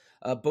outcome.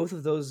 Both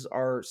of those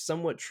are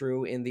somewhat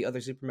true in the other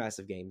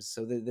Supermassive games,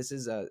 so this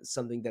is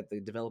something that the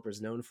developer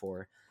is known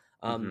for.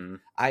 Um, Hmm.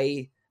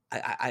 I,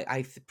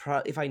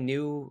 if I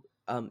knew,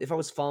 if I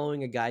was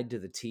following a guide to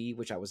the T,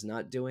 which I was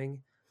not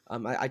doing,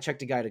 I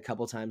checked a guide a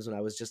couple times when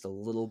I was just a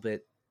little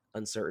bit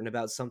uncertain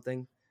about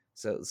something.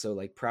 So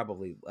like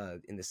probably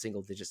in the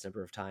single digits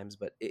number of times.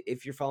 But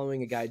if you're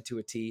following a guide to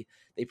a T,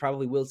 they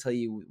probably will tell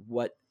you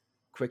what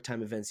quick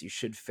time events you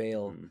should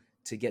fail Hmm.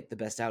 to get the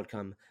best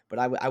outcome. But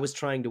I was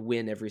trying to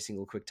win every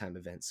single quick time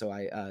event, so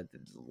I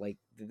like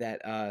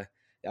that.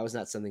 That was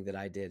not something that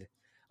I did.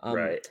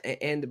 Right.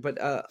 And but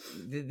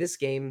this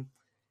game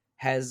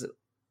has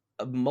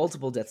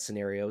multiple death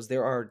scenarios.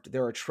 There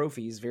are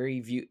trophies,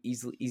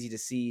 easy to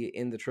see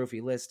in the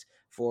trophy list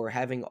for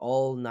having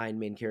all 9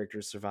 main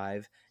characters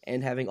survive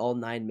and having all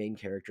 9 main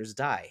characters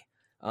die.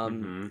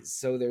 Hmm.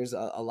 So there's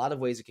a lot of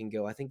ways it can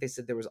go. I think they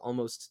said there was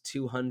almost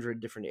 200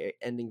 different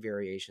ending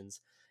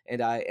variations,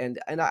 and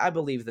I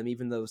believe them,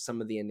 even though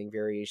some of the ending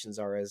variations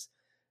are as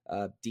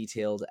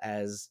detailed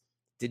as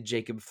did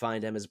Jacob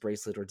find Emma's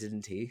bracelet or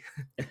didn't he?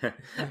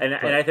 And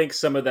But I think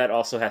some of that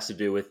also has to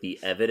do with the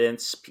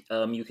evidence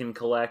you can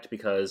collect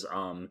because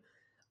on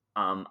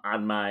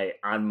my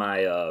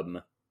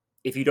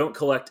if you don't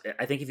collect,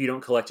 I think if you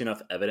don't collect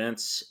enough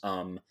evidence,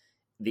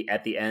 the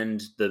at the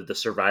end the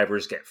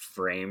survivors get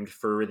framed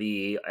for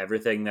the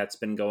everything that's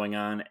been going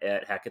on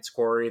at Hackett's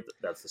Quarry.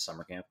 That's the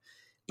summer camp.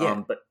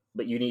 yeah,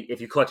 But you need, if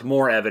you collect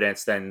more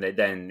evidence,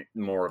 then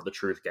more of the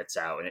truth gets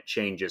out, and it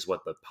changes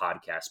what the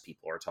podcast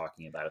people are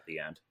talking about at the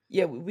end.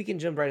 yeah, we can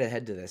jump right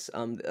ahead to this.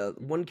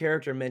 One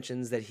character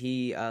mentions that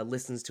he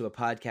listens to a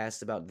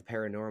podcast about the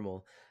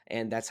paranormal,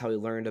 and that's how he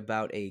learned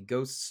about a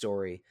ghost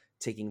story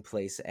taking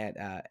place at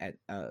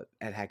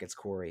Hackett's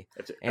Quarry.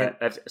 And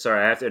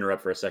Sorry, I have to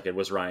interrupt for a second.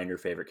 Was Ryan your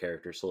favorite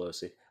character,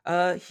 Solosi?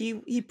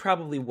 he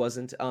probably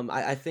wasn't.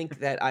 I think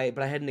that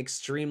but I had an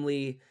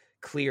extremely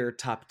clear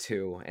top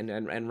two,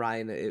 and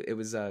Ryan. It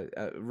was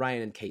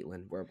Ryan and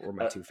Caitlin were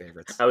my Uh, two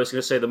favorites. I was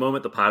going to say the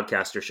moment the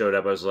podcaster showed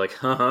up, I was like,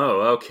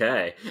 "Oh,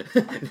 okay,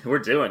 we're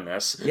doing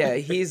this." Yeah,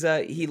 he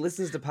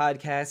listens to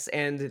podcasts,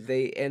 and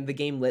the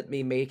game let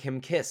me make him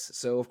kiss.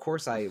 So of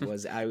course I and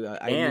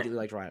immediately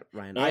liked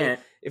Ryan. I and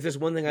If there's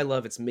one thing I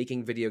love, it's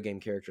making video game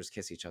characters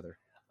kiss each other.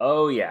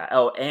 oh yeah,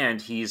 oh,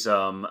 and he's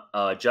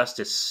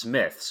Justice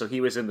Smith, so he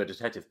was in the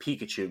Detective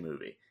Pikachu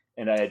movie,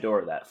 and I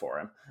adore that for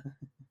him.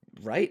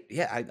 Right?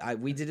 Yeah, I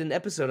we did an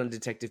episode on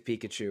Detective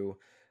Pikachu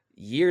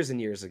years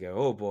and years ago.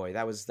 Oh boy,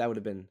 that would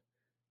have been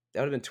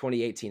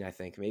 2018, I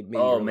think, maybe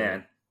Oh earlier.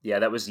 man, yeah,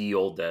 that was the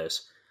old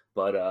days.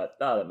 But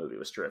that movie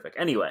was terrific.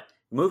 Anyway,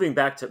 moving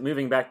back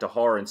to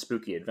horror and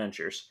spooky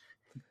adventures.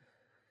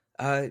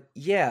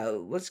 Yeah,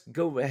 let's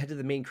go ahead to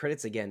the main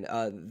credits again.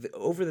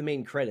 Over the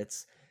main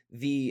credits,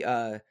 the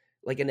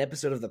like an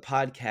episode of the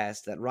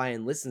podcast that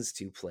Ryan listens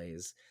to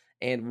plays,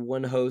 and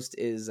one host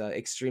is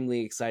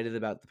extremely excited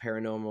about the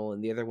paranormal,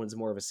 and the other one's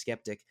more of a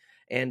skeptic.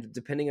 And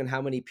depending on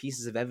how many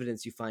pieces of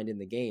evidence you find in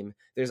the game,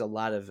 there's a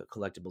lot of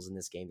collectibles in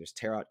this game. There's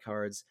tarot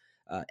cards,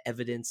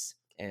 evidence,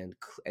 and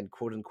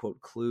quote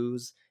unquote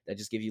clues that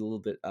just give you a little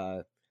bit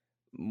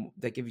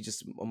that give you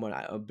just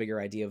a bigger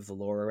idea of the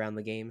lore around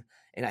the game.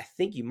 And I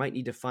think you might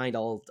need to find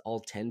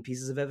all 10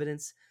 pieces of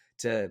evidence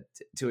to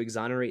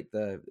exonerate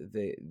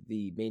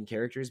the main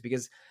characters,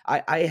 because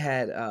I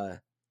had a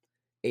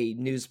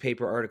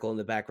newspaper article in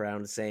the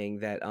background saying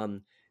that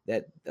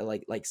that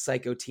like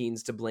psycho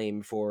teens to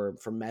blame for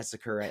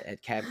massacre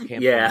at Camp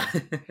Yeah.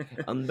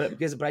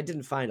 but I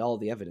didn't find all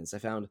the evidence. I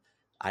found,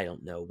 I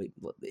don't know,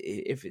 but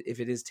if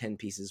it is 10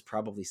 pieces,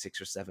 probably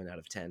 6 or 7 out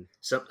of 10.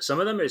 Some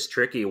of them is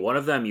tricky. One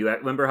of them, you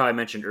remember how I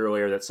mentioned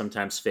earlier that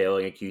sometimes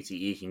failing a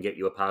QTE can get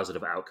you a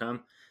positive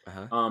outcome.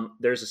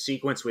 There's a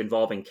sequence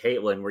involving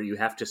Caitlin where you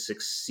have to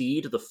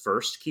succeed the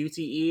first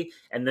QTE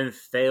and then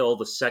fail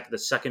the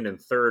second and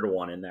third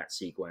one in that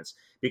sequence,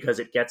 because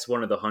it gets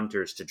one of the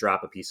hunters to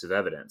drop a piece of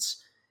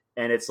evidence.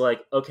 And it's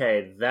like,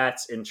 okay,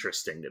 that's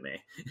interesting to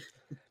me.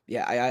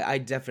 Yeah, I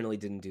definitely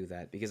didn't do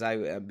that, because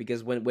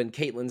when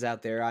Caitlin's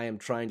out there, I am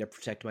trying to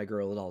protect my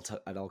girl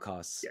at all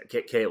costs.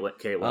 Yeah,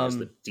 Caitlin is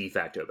the de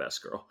facto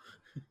best girl.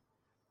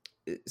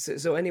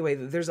 So anyway,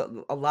 there's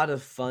a lot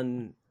of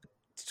fun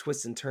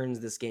twists and turns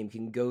this game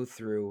can go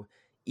through,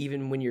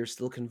 even when you're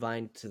still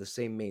confined to the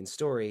same main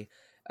story,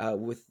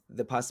 with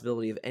the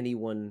possibility of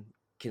anyone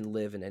can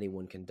live and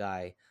anyone can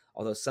die.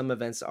 Although some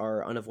events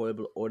are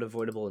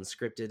unavoidable and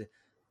scripted,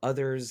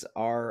 others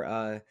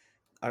are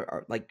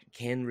like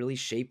can really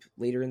shape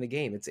later in the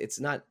game. It's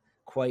not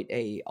quite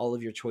all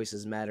of your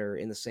choices matter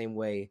in the same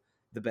way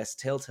the best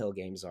Telltale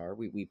games are.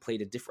 We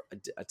played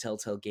a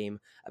Telltale game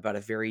about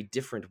a very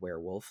different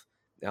werewolf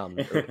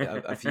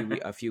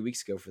a few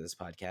weeks ago for this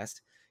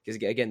podcast,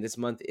 because again, this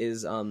month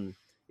is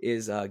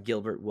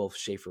Gilbert Wolf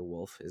Schaefer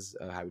Wolf is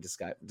how we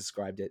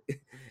described it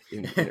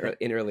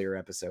in earlier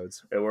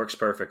episodes. It works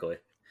perfectly.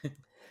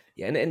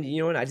 Yeah, and you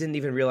know what? I didn't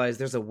even realize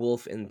there's a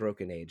wolf in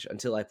Broken Age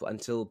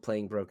until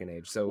playing Broken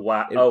Age. So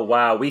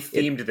wow, we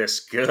themed this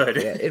good.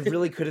 Yeah, it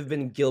really could have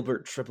been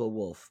Gilbert Triple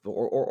Wolf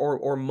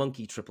or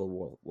Monkey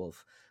Triple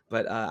Wolf,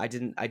 but I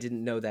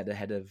didn't know that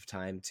ahead of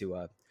time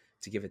to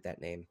give it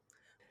that name.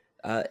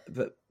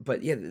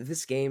 But yeah,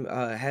 this game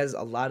has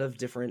a lot of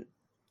different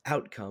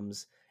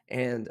outcomes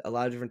and a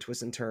lot of different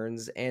twists and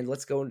turns. And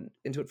let's go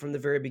into it from the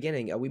very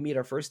beginning. We meet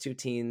our first two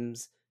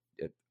teams,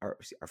 our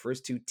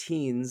first two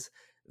teens,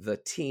 the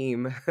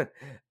team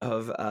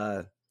of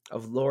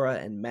Laura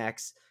and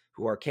Max,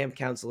 who are camp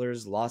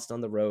counselors lost on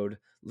the road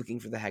looking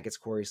for the Hackett's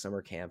Quarry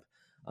summer camp.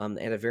 And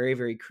a very,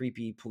 very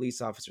creepy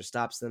police officer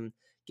stops them,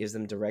 gives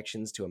them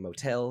directions to a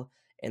motel,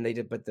 and they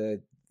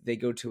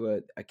go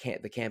to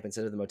the camp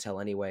instead of the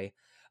motel anyway.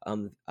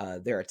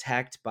 They're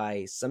attacked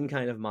by some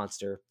kind of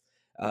monster,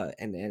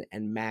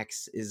 and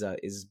Max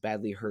is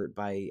badly hurt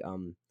by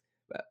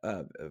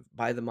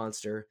the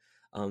monster.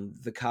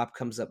 The cop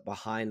comes up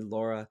behind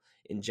Laura,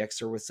 injects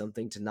her with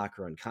something to knock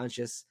her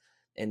unconscious,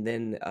 and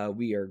then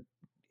we are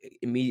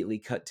immediately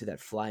cut to that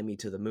 "Fly Me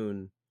to the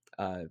Moon"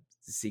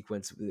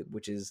 sequence,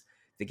 which is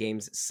the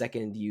game's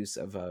second use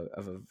of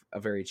a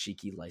very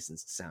cheeky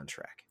licensed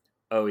soundtrack.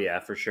 Oh yeah,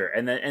 for sure.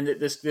 And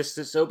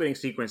this opening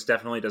sequence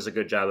definitely does a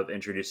good job of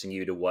introducing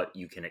you to what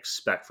you can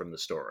expect from the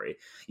story.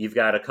 You've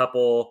got a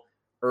couple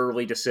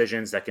early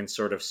decisions that can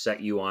sort of set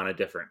you on a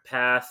different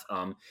path,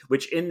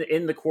 which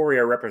in the quarry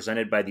are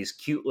represented by these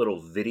cute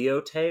little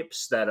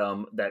videotapes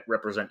that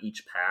represent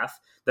each path,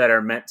 that are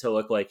meant to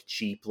look like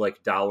cheap,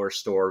 like dollar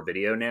store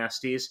video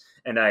nasties,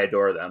 and I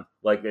adore them.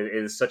 Like, it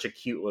is such a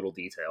cute little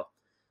detail.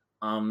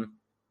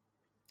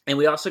 And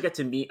we also get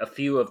to meet a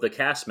few of the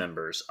cast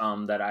members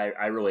that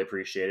I really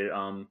appreciated.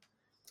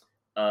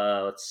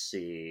 Let's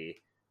see.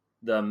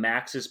 The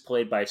Max is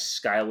played by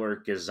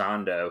Skylar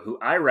Gisondo, who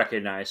I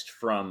recognized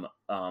from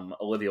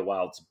Olivia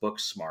Wilde's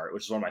Booksmart,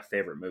 which is one of my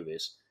favorite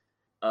movies.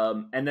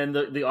 And then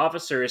the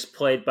officer is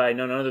played by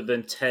none other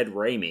than Ted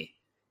Raimi,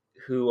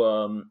 who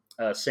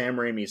Sam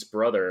Raimi's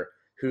brother,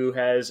 who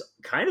has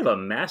kind of a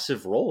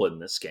massive role in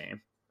this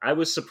game. I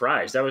was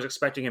surprised. I was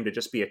expecting him to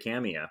just be a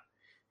cameo.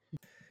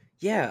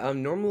 Yeah,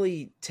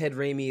 normally Ted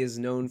Raimi is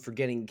known for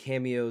getting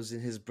cameos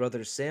in his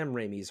brother Sam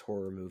Raimi's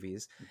horror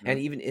movies, and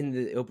even in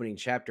the opening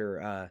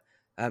chapter,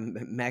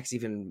 Max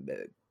even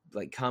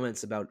like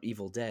comments about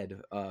Evil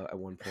Dead at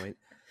one point.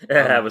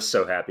 I was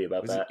so happy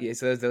about that. Yeah,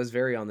 so that was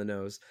very on the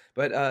nose.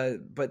 But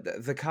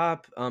the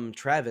cop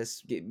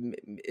Travis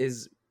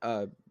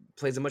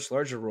plays a much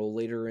larger role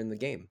later in the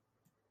game.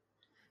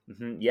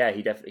 Mm-hmm. Yeah,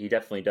 he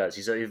definitely does.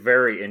 He's a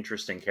very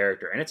interesting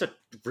character, and it's a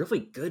really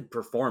good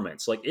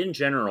performance. Like, in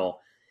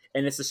general.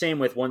 And it's the same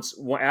with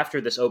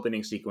after this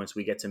opening sequence,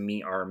 we get to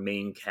meet our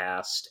main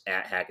cast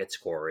at Hackett's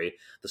Quarry.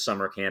 The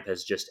summer camp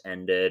has just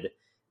ended,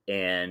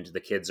 and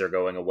the kids are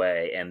going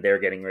away, and they're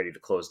getting ready to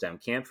close down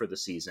camp for the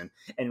season.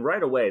 And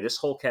right away, this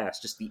whole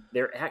cast, just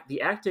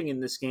the acting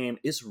in this game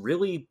is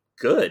really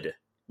good.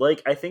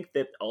 Like, I think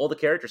that all the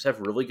characters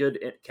have really good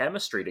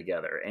chemistry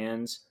together,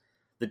 and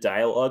the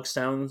dialogue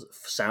sounds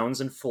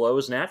and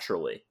flows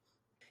naturally.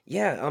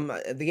 Yeah,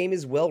 the game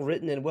is well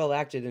written and well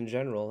acted in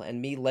general,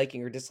 and me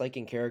liking or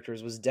disliking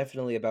characters was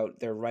definitely about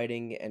their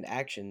writing and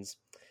actions,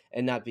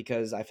 and not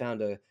because I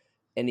found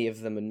any of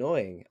them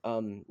annoying.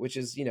 Which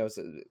is,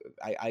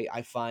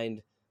 I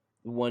find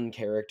one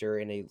character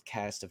in a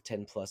cast of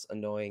 10 plus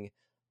annoying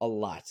a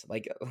lot.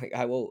 Like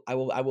I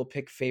will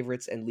pick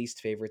favorites and least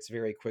favorites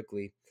very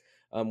quickly,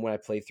 when I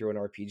play through an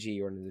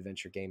RPG or an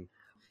adventure game.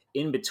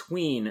 In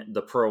between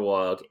the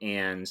prologue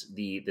and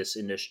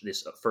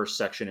this first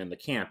section in the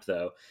camp,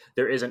 though,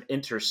 there is an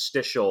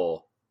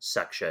interstitial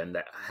section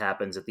that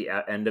happens at the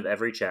end of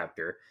every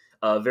chapter,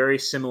 very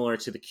similar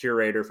to the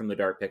curator from the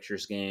Dark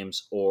Pictures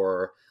games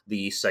or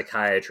the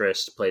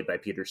psychiatrist played by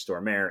Peter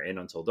Stormare in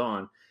Until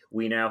Dawn.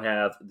 We now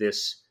have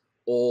this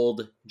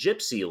old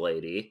gypsy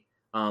lady,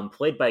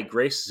 played by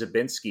Grace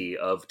Zabinski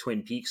of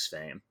Twin Peaks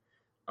fame,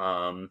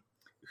 um,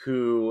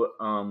 who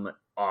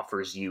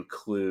offers you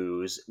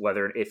clues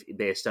whether if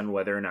based on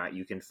whether or not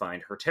you can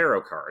find her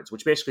tarot cards,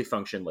 which basically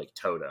function like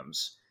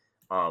totems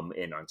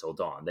in Until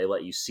Dawn. They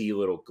let you see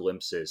little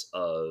glimpses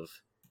of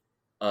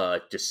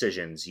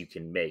decisions you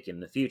can make in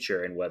the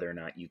future and whether or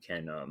not you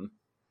can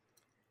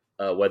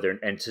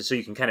so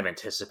you can kind of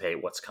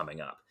anticipate what's coming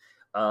up.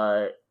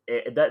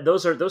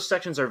 Those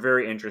sections are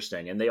very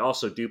interesting, and they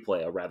also do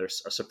play a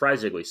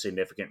surprisingly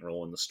significant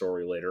role in the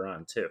story later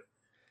on too.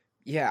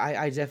 Yeah,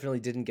 I definitely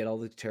didn't get all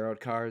the tarot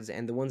cards,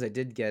 and the ones I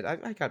did get,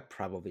 I got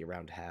probably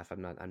around half.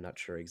 I'm not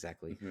sure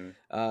exactly,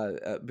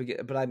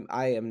 Mm-hmm. but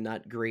I am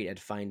not great at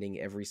finding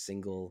every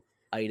single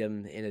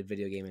item in a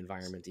video game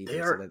environment They either.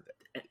 So are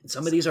that,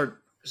 some of these are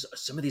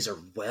some of these are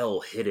well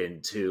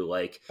hidden too.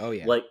 oh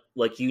yeah,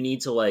 Like you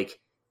need to like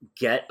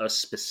get a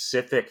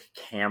specific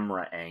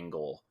camera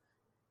angle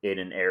in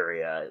an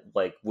area,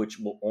 like which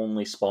will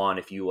only spawn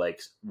if you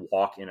like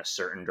walk in a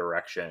certain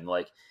direction.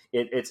 Like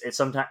it's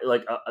sometimes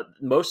like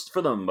most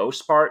for the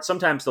most part,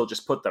 sometimes they'll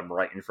just put them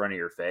right in front of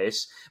your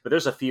face, but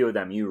there's a few of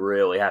them you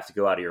really have to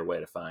go out of your way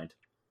to find.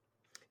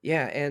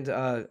 yeah, and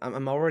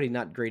I'm already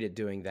not great at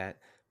doing that.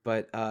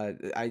 But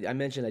I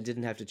mentioned I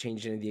didn't have to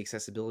change any of the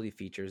accessibility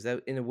features.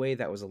 That in a way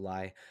that was a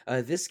lie.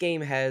 This game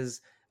has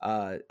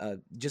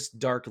just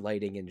dark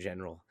lighting in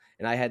general,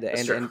 and I had to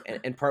That's true.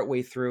 and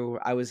partway through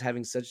I was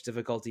having such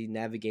difficulty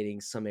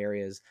navigating some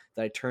areas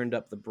that I turned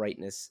up the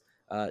brightness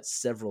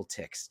several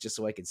ticks just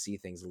so I could see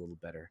things a little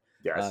better.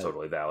 Yeah, it's Uh,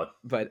 totally valid.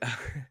 but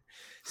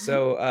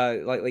so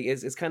like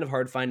it's kind of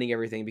hard finding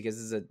everything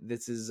because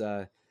this is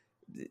a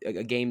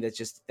game that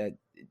just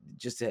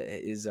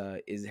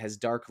has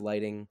dark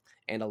lighting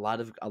and a lot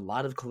of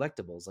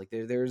collectibles. Like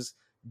there's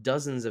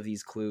dozens of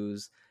these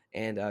clues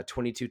and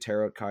 22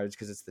 tarot cards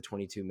because it's the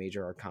 22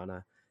 major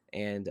arcana,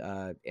 and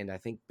I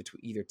think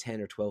between either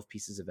 10 or 12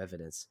 pieces of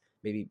evidence,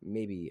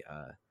 maybe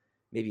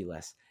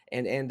less.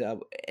 And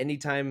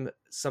anytime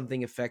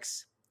something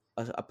affects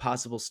a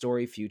possible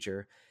story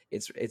future,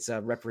 it's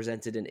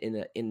represented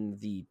in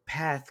the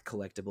path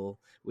collectible,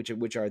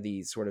 which are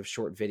the sort of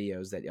short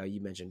videos that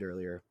you mentioned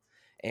earlier.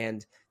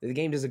 And the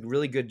game does a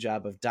really good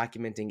job of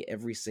documenting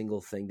every single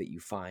thing that you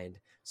find,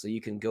 so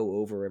you can go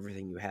over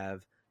everything you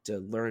have to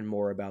learn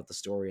more about the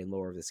story and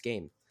lore of this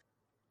game.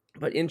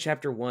 But in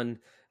chapter one,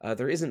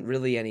 there isn't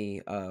really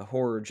any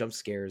horror jump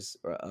scares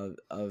of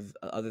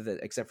other than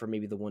except for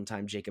maybe the one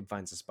time Jacob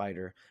finds a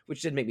spider,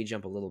 which did make me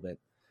jump a little bit.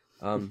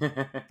 Um,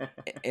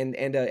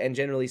 and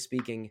generally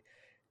speaking,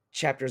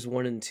 chapters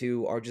one and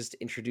two are just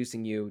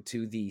introducing you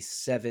to the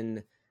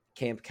seven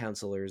camp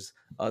counselors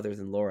other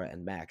than Laura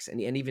and Max,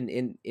 and even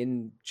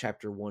in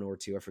chapter one or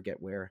two, I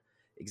forget where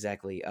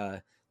exactly.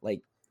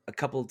 Like a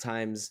couple of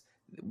times,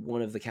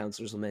 one of the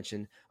counselors will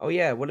mention, "Oh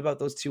yeah, what about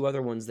those two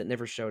other ones that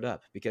never showed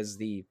up?" Because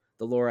the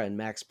Laura and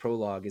Max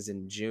prologue is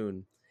in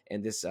June,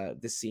 and this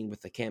scene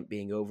with the camp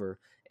being over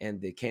and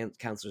the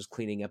counselors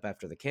cleaning up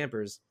after the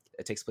campers,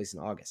 it takes place in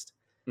August.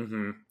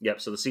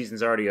 Yep. So the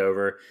season's already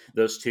over.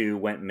 Those two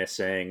went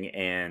missing,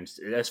 and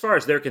as far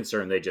as they're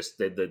concerned, they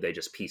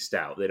just pieced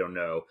out. They don't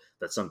know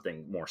that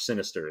something more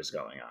sinister is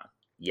going on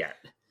yet.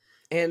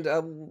 And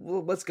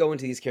let's go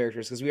into these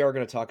characters because we are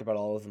going to talk about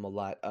all of them a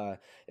lot.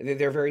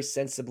 They're very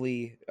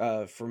sensibly,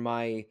 for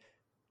my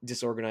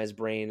disorganized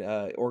brain,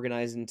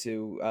 organized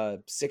into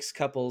six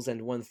couples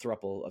and one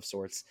thruple of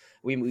sorts.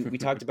 We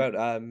talked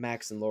about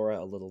Max and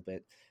Laura a little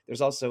bit.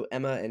 There's also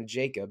Emma and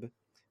Jacob,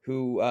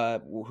 who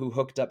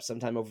hooked up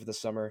sometime over the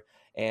summer,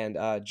 and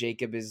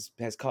Jacob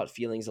has caught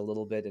feelings a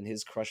little bit, and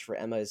his crush for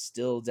Emma is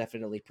still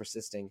definitely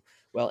persisting.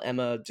 Well,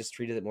 Emma just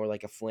treated it more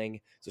like a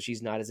fling, so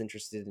she's not as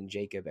interested in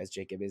Jacob as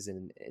Jacob is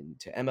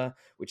into Emma,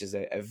 which is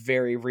a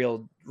very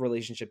real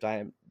relationship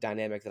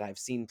dynamic that I've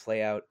seen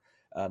play out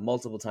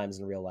multiple times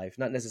in real life,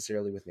 not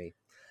necessarily with me.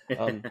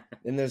 Um,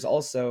 then there's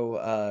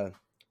also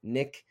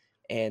Nick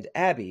and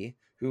Abby,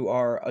 who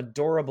are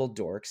adorable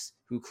dorks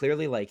who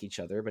clearly like each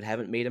other but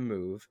haven't made a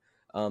move,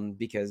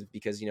 because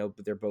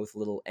they're both a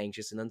little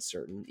anxious and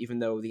uncertain, even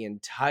though the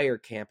entire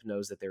camp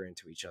knows that they're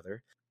into each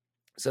other.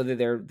 So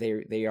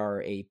they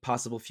are a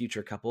possible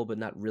future couple, but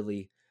not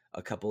really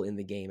a couple in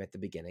the game at the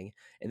beginning.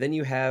 And then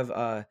you have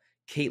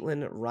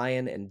Caitlin,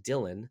 Ryan, and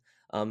Dylan.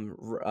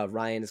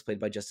 Ryan is played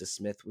by Justice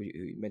Smith, who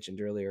you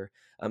mentioned earlier.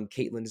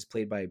 Caitlin is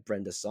played by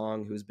Brenda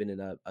Song, who's been in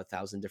a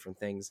thousand different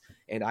things.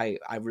 And I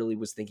really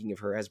was thinking of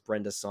her as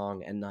Brenda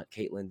Song and not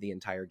Caitlin the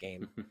entire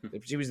game.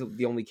 She was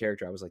the only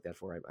character I was like that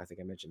for. I think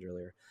I mentioned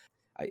earlier.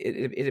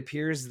 It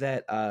appears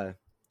that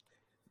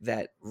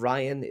that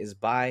Ryan is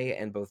bi,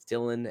 and both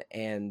Dylan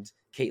and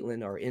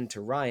Caitlin are into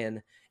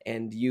Ryan,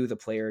 and you, the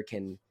player,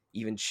 can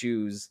even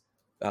choose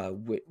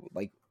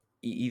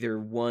either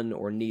one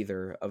or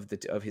neither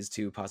of his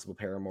two possible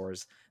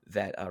paramours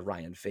that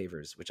Ryan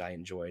favors, which I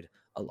enjoyed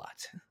a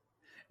lot.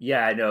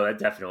 Yeah, I know,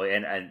 definitely.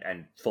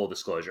 And full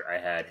disclosure, I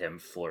had him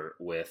flirt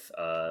with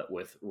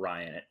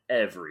Ryan at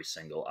every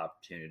single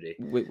opportunity.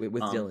 With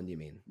Dylan, you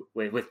mean?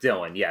 With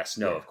Dylan, yes,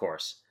 no, Yeah. of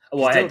course.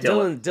 Well, I had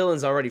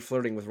Dylan's already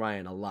flirting with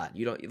Ryan a lot.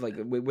 You don't like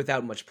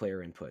without much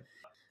player input.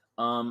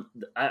 I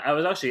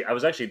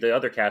was actually the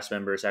other cast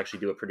members actually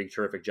do a pretty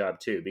terrific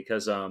job too,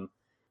 because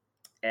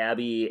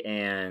Abby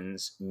and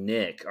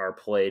Nick are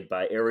played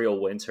by Ariel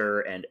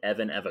Winter and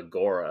Evan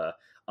Evagora.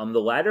 The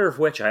latter of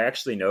which I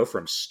actually know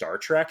from Star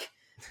Trek.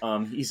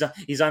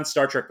 He's on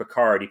Star Trek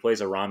Picard. He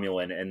plays a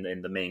Romulan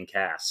in the main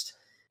cast.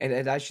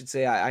 And I should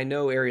say I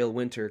know Ariel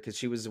Winter because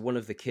she was one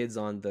of the kids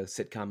on the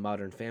sitcom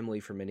Modern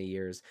Family for many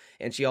years,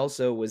 and she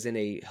also was in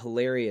a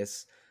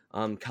hilarious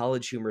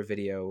college humor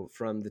video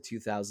from the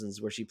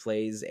 2000s where she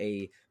plays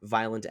a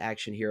violent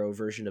action hero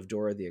version of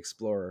Dora the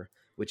Explorer,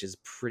 which is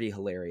pretty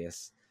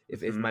hilarious.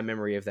 If my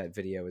memory of that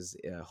video is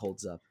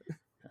holds up.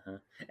 Uh-huh.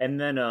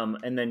 And then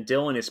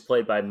Dylan is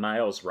played by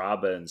Miles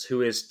Robbins,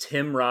 who is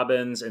Tim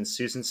Robbins and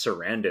Susan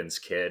Sarandon's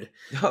kid.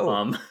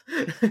 Oh.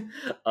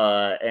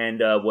 And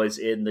was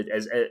in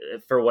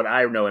for what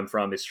I know him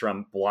from is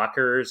from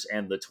Blockers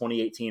and the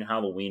 2018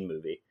 Halloween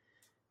movie.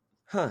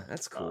 Huh,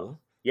 that's cool.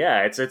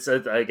 Yeah, it's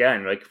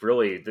again, like,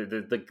 really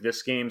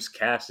this game's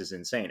cast is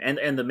insane,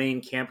 and the main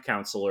camp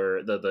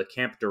counselor, the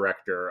camp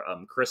director,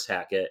 Chris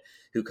Hackett,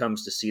 who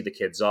comes to see the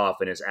kids off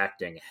and is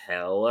acting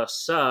hella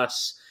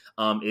sus,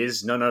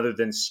 is none other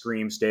than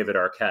Scream's David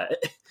Arquette.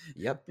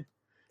 Yep,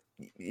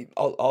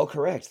 all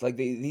correct. Like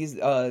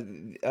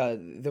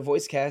the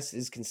voice cast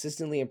is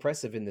consistently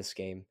impressive in this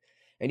game,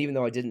 and even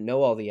though I didn't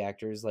know all the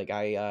actors, like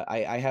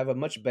I have a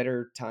much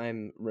better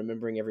time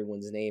remembering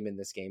everyone's name in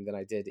this game than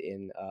I did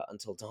in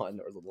Until Dawn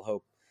or Little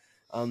Hope.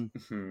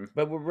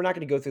 But we're not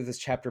going to go through this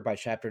chapter by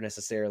chapter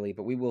necessarily,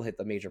 but we will hit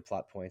the major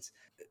plot points.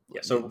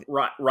 Yeah, so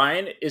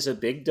Ryan is a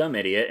big dumb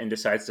idiot and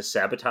decides to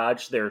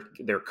sabotage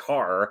their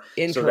car.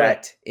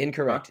 Incorrect.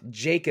 Huh?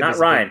 Jacob, not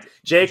Ryan.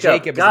 Jacob.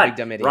 Jacob God, is a big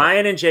dumb idiot.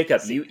 Ryan and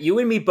Jacob. You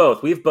and me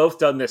both. We've both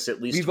done this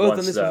at least. We've both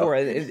done this though. before.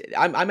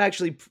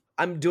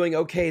 I'm doing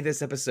okay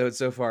this episode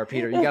so far,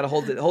 Peter. You got to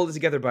hold it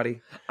together,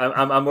 buddy.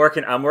 I'm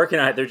working on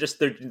it.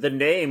 They're the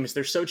names.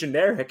 They're so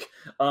generic.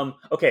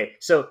 Okay,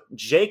 so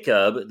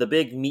Jacob, the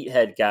big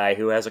meathead guy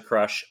who has a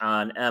crush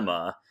on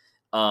Emma,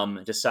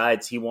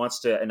 decides he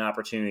wants an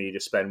opportunity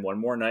to spend one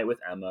more night with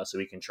Emma, so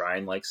he can try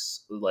and like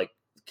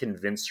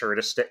convince her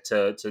to stick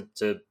to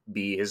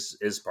be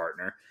his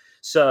partner.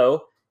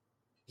 So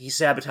he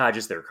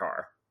sabotages their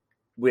car,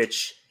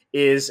 which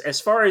is, as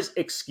far as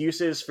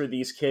excuses for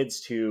these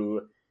kids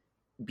to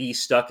be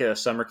stuck at a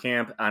summer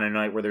camp on a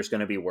night where there's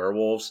going to be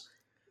werewolves,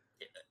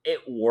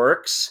 it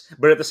works.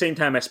 But at the same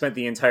time, I spent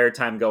the entire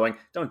time going,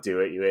 "Don't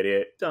do it, you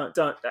idiot! Don't!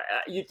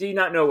 You do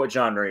not know what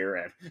genre you're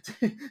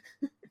in."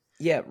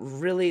 Yeah,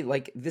 really,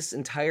 like, this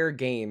entire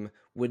game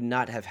would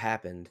not have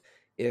happened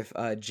if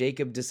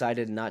Jacob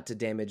decided not to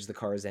damage the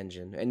car's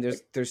engine. And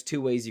there's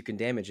two ways you can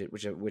damage it,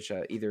 which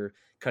either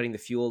cutting the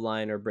fuel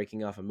line or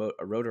breaking off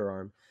a rotor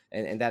arm,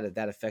 and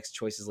that affects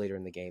choices later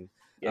in the game.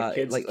 Yeah,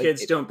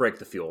 kids don't break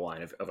the fuel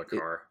line of a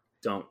car.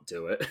 Don't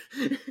do it.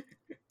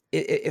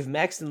 If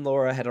Max and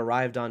Laura had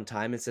arrived on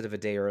time instead of a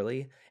day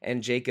early,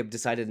 and Jacob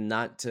decided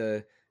not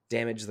to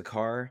damage the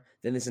car,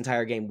 then this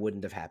entire game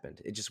wouldn't have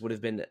happened. It just would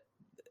have been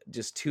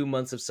just 2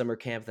 months of summer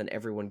camp, then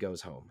everyone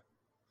goes home.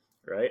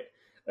 Right.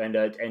 And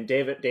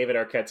David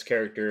Arquette's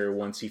character,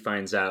 once he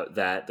finds out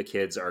that the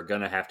kids are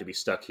gonna have to be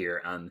stuck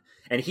here,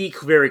 and he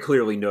very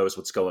clearly knows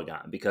what's going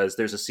on, because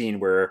there's a scene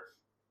where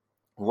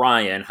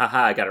Ryan,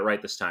 I got it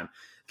right this time,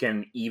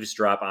 can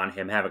eavesdrop on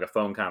him having a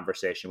phone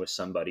conversation with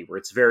somebody where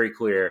it's very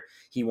clear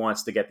he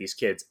wants to get these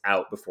kids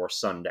out before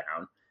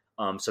sundown.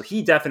 So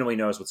he definitely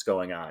knows what's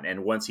going on.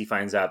 And once he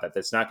finds out that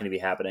that's not going to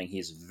be happening,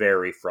 he's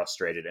very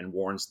frustrated and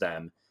warns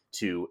them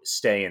to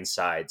stay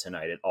inside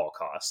tonight at all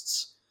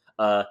costs.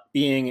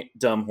 Being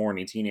dumb,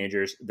 horny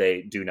teenagers,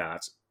 they do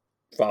not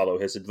follow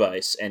his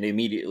advice and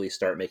immediately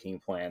start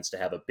making plans to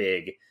have a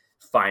big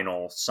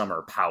final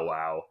summer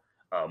powwow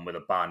with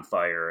a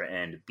bonfire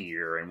and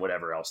beer and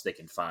whatever else they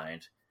can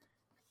find.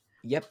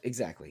 Yep,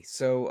 exactly.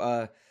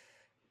 So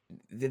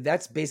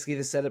that's basically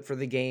the setup for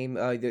the game.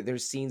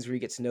 There's scenes where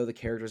you get to know the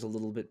characters a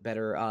little bit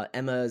better.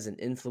 Emma is an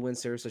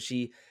influencer, so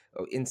she,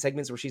 in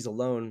segments where she's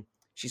alone,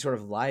 she sort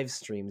of live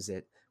streams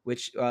it,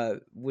 which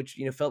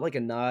felt like a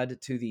nod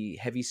to the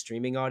heavy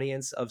streaming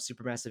audience of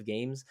Supermassive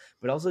Games,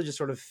 but also just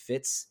sort of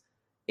fits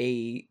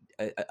a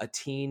a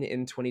teen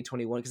in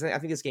 2021, because I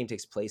think this game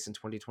takes place in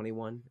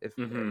 2021, if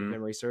Hmm.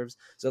 memory serves.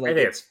 So I like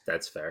think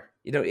that's fair.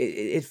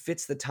 it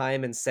fits the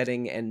time and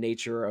setting and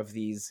nature of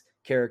these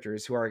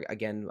characters, who are,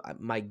 again,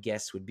 my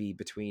guess would be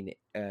between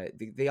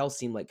they all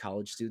seem like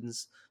college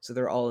students, so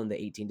they're all in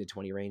the 18 to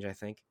 20 range, I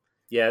think.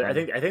 Yeah, I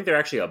um think they're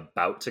actually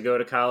about to go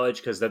to college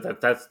because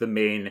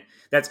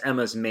that's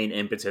Emma's main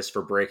impetus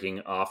for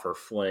breaking off her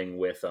fling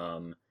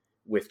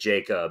with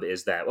Jacob,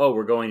 is that, oh,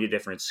 we're going to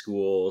different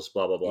schools,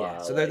 blah blah yeah,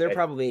 blah. so they're Like,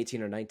 probably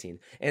 18 or 19,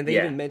 and they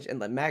yeah, even mentioned,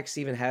 like, Max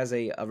even has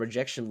a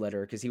rejection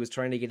letter because he was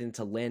trying to get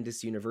into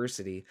Landis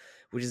University,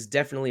 which is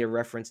definitely a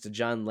reference to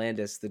John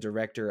Landis, the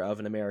director of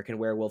An American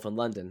Werewolf in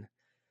London.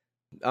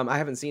 I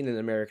haven't seen An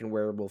American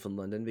Werewolf in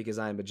London because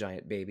I'm a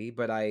giant baby,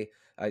 but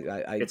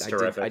it's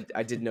terrific.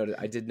 I did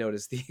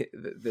notice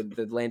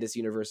the Landis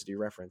University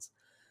reference.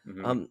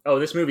 Hmm. Um, Oh,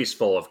 this movie's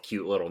full of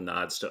cute little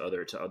nods to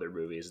other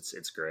movies.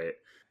 It's great.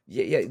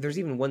 yeah. There's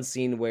even one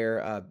scene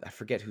where I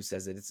forget who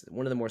says it. It's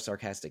one of the more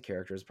sarcastic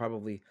characters,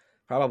 probably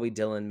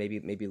Dylan,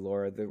 maybe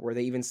Laura, where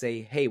they even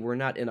say, "Hey, we're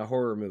not in a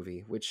horror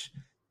movie," which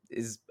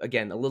is,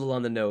 again, a little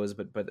on the nose,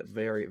 but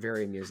very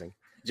very amusing.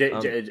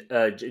 Um,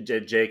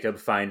 Jacob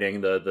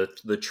finding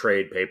the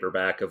trade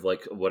paperback of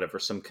like whatever,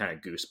 some kind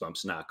of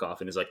Goosebumps knockoff,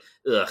 and is like,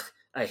 ugh,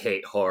 I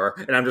hate horror,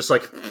 and I'm just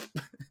like,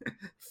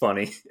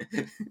 funny.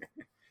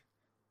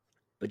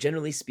 but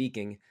generally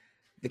speaking,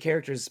 the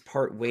characters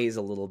part ways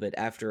a little bit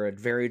after a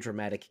very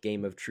dramatic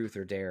game of truth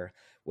or dare,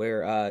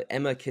 where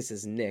Emma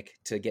kisses Nick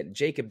to get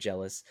Jacob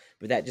jealous,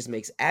 but that just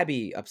makes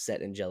Abby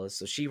upset and jealous,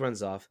 so she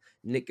runs off.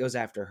 Nick goes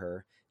after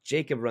her.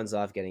 Jacob runs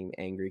off getting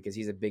angry because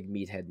he's a big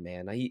meathead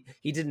man. He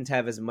didn't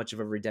have as much of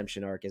a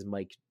redemption arc as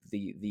Mike,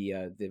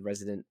 the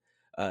resident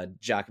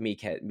jock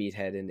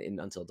meathead in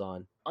Until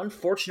Dawn.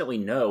 Unfortunately,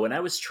 no. And I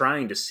was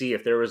trying to see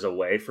if there was a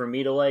way for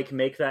me to like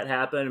make that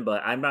happen,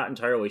 but I'm not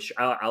entirely sure.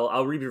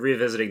 I'll be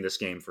revisiting this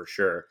game for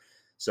sure.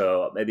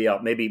 So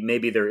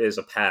maybe there is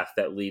a path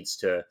that leads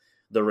to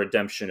the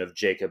redemption of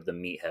Jacob the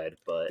meathead.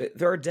 But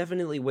There are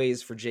definitely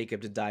ways for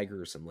Jacob to die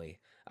gruesomely.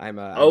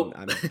 oh,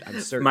 I'm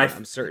certain. my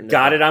I'm certain of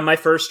got it that. on my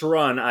first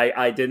run.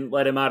 I didn't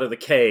let him out of the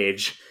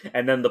cage,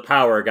 and then the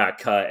power got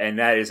cut, and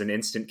that is an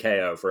instant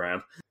KO for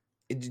him.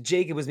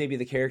 Jacob was maybe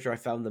the character I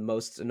found the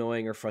most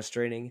annoying or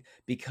frustrating,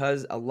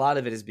 because a lot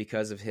of it is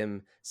because of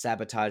him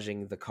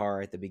sabotaging the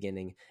car at the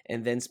beginning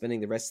and then spending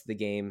the rest of the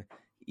game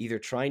either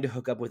trying to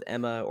hook up with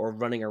Emma or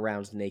running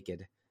around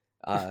naked.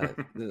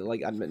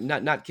 Like, I'm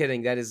not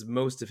kidding. That is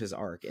most of his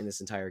arc in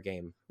this entire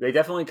game. They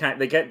definitely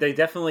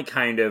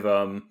kind of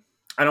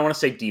I don't want to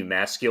say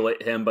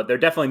demasculate him, but they're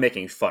definitely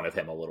making fun of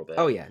him a little bit.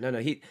 Oh yeah, no,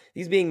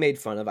 he's being made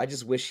fun of. I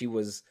just wish he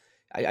was.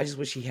 I just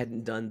wish he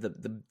hadn't done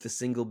the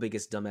single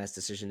biggest dumbass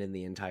decision in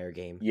the entire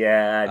game.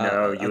 Yeah,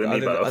 no, you and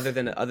me both.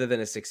 Other than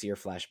a 6 year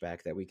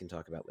flashback that we can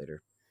talk about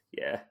later.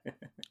 Yeah.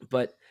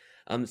 But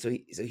so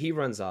he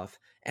runs off.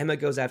 Emma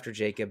goes after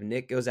Jacob.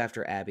 Nick goes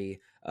after Abby.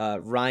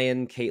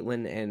 Ryan,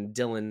 Caitlin, and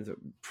Dylan,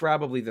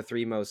 probably the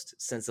three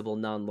most sensible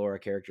non-Laura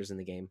characters in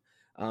the game,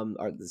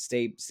 are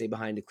stay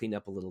behind to clean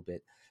up a little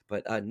bit.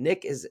 But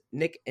Nick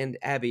and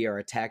Abby are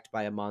attacked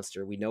by a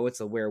monster. We know it's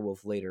a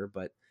werewolf later,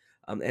 but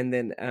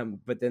then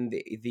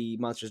the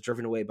monster is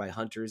driven away by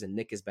hunters, and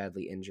Nick is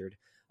badly injured.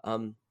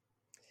 Um,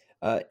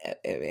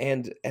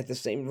 and at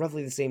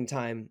roughly the same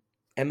time,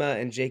 Emma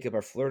and Jacob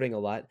are flirting a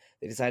lot.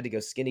 They decide to go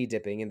skinny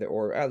dipping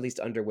or at least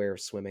underwear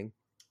swimming.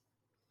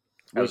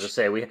 I was Which, just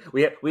say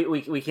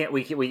we can't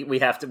we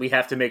have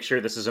to make sure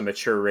this is a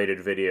mature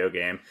rated video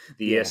game.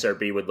 The yeah,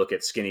 ESRB would look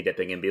at skinny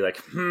dipping and be like,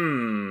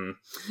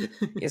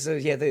 yeah. So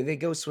yeah, they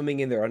go swimming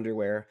in their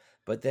underwear.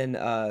 But then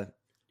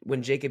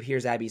when Jacob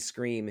hears Abby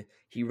scream,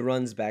 he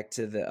runs back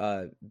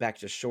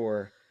to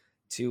shore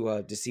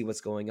to see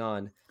what's going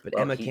on. But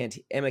well,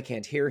 he Emma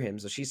can't hear him,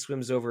 so she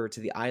swims over to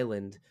the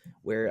island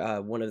where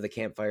one of the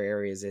campfire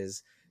areas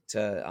is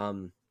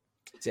to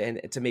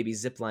maybe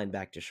zip line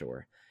back to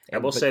shore. I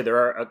will And but say there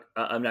are.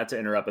 I'm not to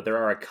interrupt, but there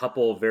are a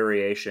couple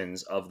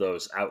variations of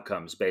those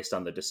outcomes based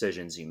on the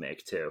decisions you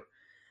make too.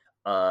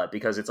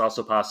 Because it's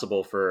also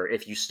possible for,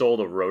 if you stole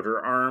the rotor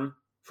arm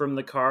from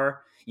the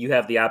car, you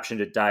have the option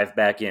to dive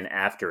back in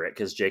after it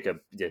because Jacob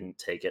didn't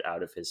take it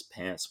out of his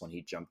pants when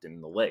he jumped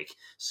in the lake.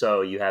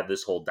 So you have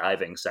this whole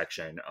diving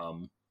section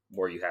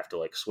where you have to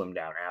like swim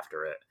down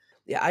after it.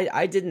 yeah,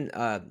 I didn't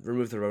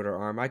remove the rotor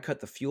arm. I cut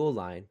the fuel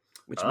line,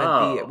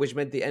 Oh, which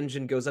meant the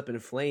engine goes up in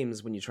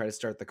flames when you try to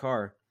start the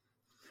car.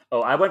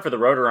 oh, I went for the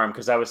rotor arm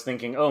because I was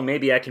thinking, oh,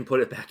 maybe I can put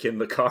it back in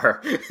the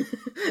car.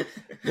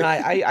 No,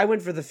 I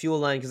went for the fuel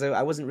line because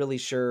I wasn't really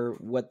sure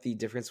what the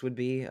difference would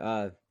be.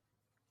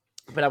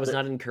 But I was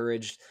not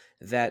encouraged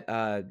that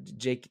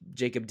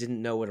Jacob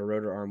didn't know what a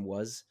rotor arm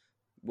was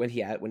when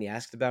he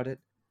asked about it.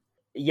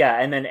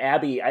 Yeah, and then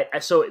Abby.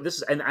 So this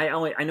is, and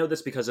I know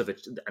this because of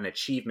an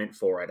achievement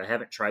for it. I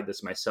haven't tried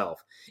this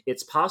myself.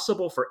 It's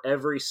possible for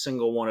every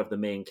single one of the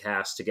main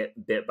cast to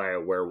get bit by a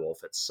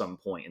werewolf at some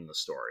point in the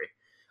story.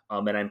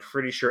 And I'm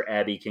pretty sure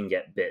Abby can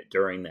get bit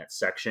during that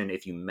section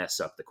if you mess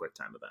up the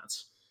QuickTime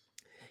events.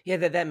 Yeah,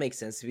 that makes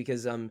sense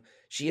because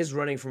she is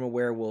running from a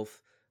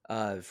werewolf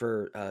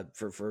for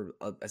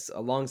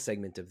a long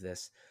segment of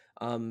this.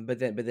 But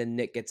then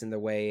Nick gets in the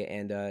way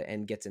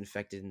and gets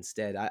infected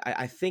instead.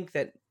 I think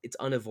that it's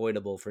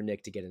unavoidable for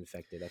Nick to get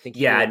infected. I think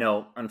he Yeah, I will.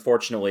 know.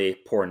 Unfortunately,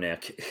 poor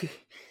Nick.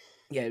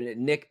 Yeah,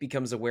 Nick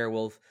becomes a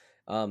werewolf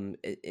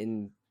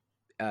in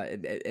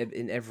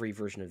every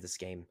version of this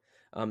game.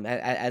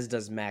 As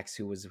does Max,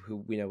 who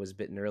we know was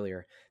bitten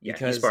earlier. Yeah,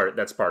 Because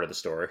that's part of the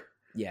story.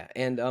 yeah,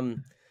 and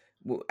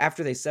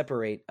after they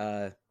separate,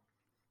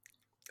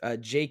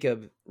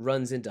 Jacob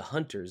runs into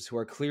hunters who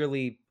are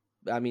clearly.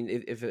 I mean,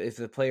 if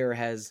the player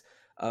has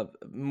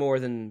more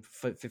than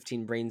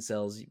 15 brain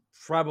cells, you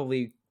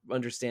probably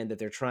understand that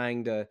they're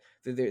trying to.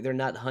 They're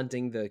not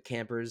hunting the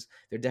campers.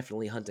 They're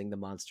definitely hunting the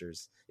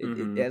monsters.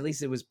 Hmm. At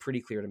least it was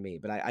pretty clear to me.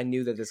 But I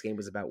knew that this game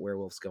was about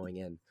werewolves going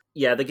in.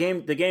 Yeah, the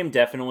game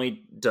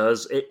definitely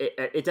does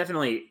it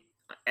definitely,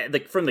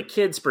 like, from the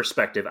kids'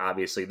 perspective,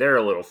 obviously they're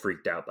a little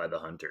freaked out by the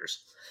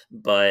hunters,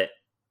 but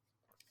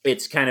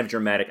it's kind of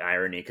dramatic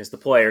irony because the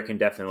player can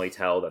definitely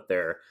tell that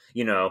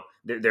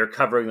they're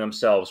covering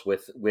themselves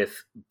with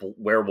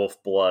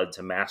werewolf blood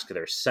to mask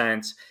their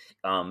scent.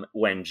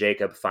 When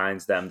Jacob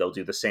finds them, they'll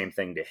do the same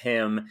thing to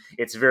him.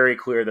 It's very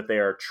clear that they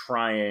are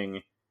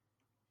trying.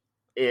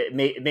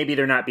 Maybe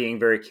they're not being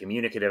very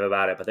communicative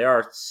about it, but they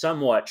are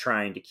somewhat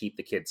trying to keep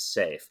the kids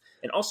safe.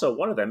 And also,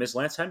 one of them is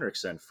Lance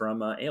Henriksen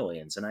from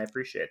Aliens, and I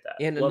appreciate that.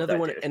 And Love another that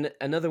one, dude. and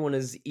another one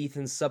is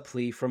Ethan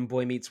Suplee from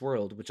Boy Meets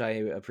World, which I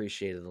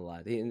appreciated a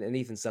lot. And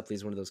Ethan Suplee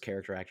is one of those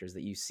character actors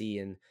that you see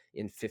in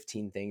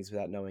 15 things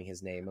without knowing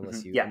his name,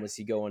 Mhm. unless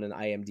you go on an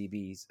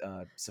IMDb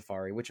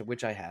safari,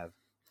 which I have.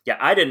 Yeah,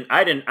 I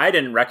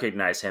didn't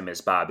recognize him as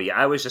Bobby.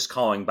 I was just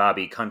calling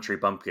Bobby Country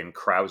Bumpkin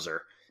Krauser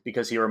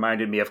because he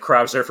reminded me of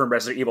Krauser from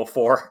Resident Evil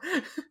 4.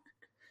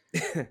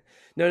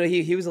 No,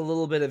 he was a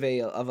little bit of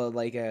a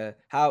like a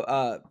how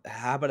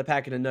about a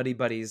packet of Nutty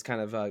Buddies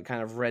kind of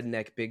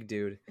redneck big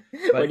dude,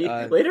 When but you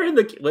later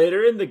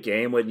in the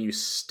game, when you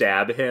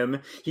stab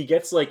him, he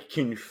gets like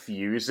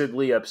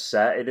confusedly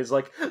upset and is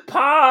like,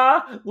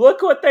 "Pa,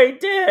 look what they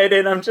did!"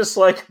 And I'm just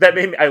like, that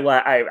made me.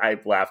 I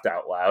laughed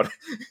out loud.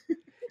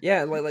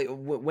 yeah,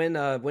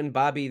 when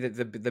Bobby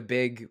the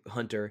big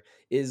hunter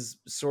is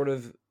sort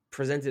of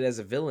presented as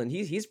a villain,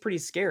 he's pretty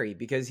scary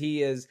because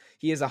he is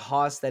a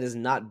hoss that is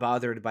not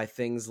bothered by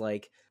things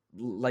like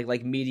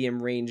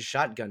medium range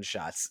shotgun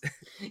shots.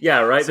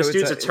 Yeah, right. So This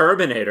it's dude's a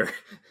Terminator.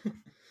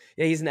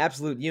 yeah, he's an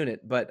absolute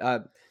unit, but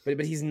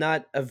he's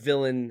not a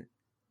villain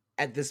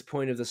at this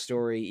point of the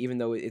story, even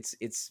though it's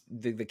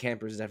the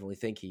campers definitely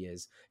think he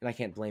is, and I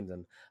can't blame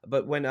them.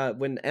 But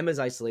when Emma's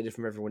isolated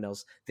from everyone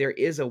else, there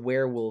is a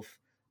werewolf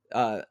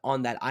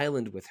on that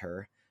island with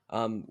her,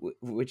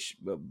 which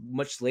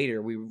much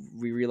later we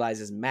realize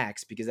is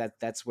Max, because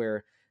that's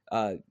where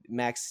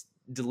Max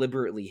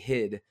deliberately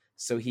hid.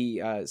 So he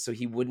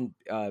wouldn't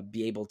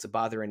be able to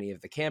bother any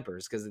of the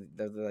campers, because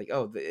they're like,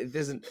 oh, it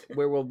isn't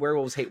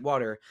werewolves hate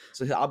water,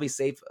 so I'll be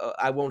safe.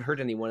 I won't hurt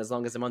anyone as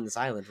long as I'm on this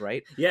island,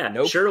 right? Yeah,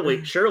 Nope.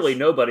 surely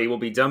nobody will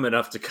be dumb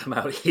enough to come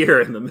out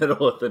here in the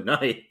middle of the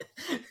night.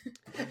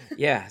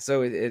 Yeah.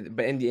 So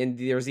and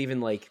there's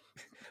even like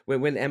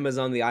when Emma's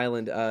on the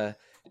island,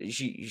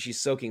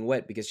 she's soaking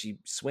wet because she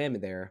swam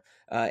in there,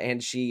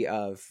 and she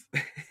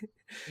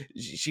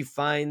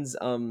finds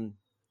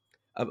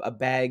a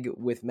bag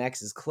with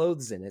Max's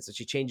clothes in it, so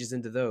she changes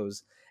into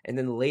those. And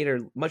then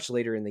later, much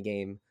later in the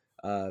game,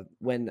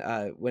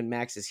 when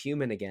Max is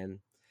human again,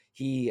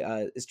 he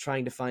is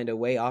trying to find a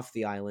way off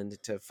the island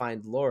to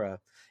find Laura,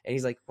 and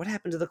he's like, "What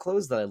happened to the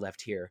clothes that I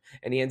left here?"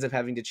 And he ends up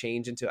having to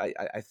change into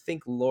I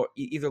think Laura,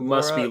 either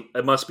Laura.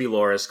 It must be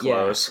Laura's Yeah,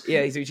 clothes.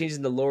 yeah. So he changes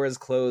into Laura's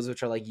clothes,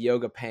 which are like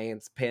yoga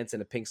pants,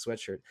 and a pink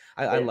sweatshirt.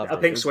 I loved A it.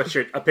 It pink was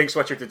sweatshirt, a pink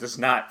sweatshirt that does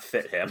not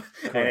fit him.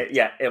 And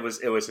correct. it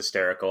was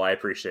hysterical. I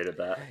appreciated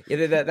that.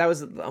 Yeah, that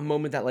was a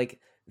moment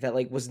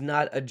that was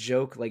not a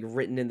joke like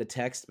written in the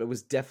text, but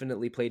was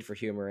definitely played for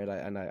humor,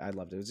 and I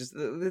loved it. It was just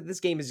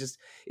this game is just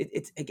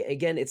it's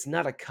again, it's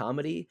not a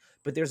comedy,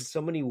 but there's so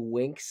many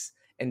winks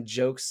and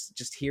jokes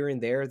just here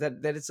and there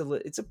that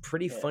it's a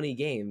pretty Yeah. funny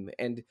game,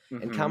 and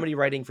Hmm. comedy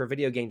writing for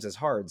video games is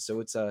hard,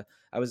 so it's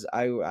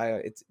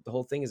it's the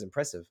whole thing is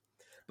impressive.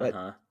 Uh But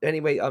huh.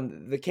 anyway,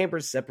 the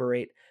campers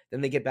separate,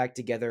 then they get back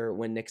together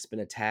when Nick's been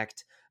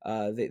attacked.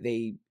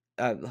 They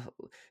uh,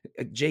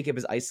 Jacob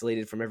is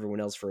isolated from everyone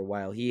else for a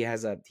while. He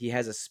has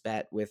a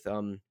spat with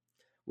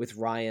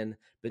Ryan,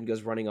 then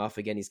goes running off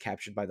again. He's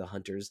captured by the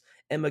hunters.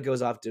 Emma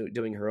goes off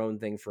doing her own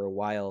thing for a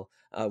while.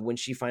 When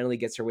she finally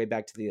gets her way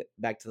back to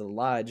the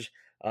lodge,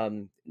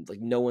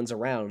 like no one's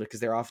around because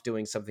they're off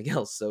doing something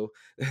else. So,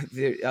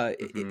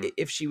 Hmm.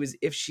 if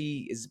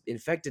she is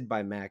infected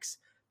by Max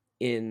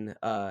in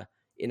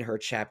her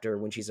chapter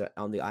when she's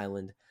on the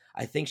island,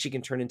 I think she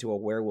can turn into a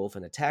werewolf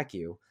and attack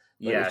you.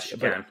 But Yeah, she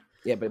but can.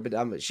 yeah,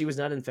 but she was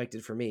not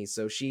infected for me,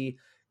 so she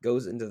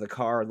goes into the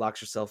car, locks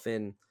herself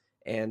in,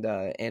 and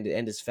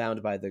is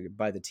found by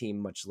the team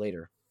much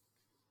later.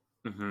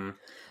 Hmm.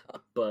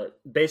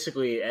 But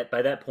basically,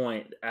 by that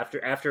point,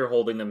 after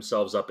holding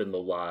themselves up in the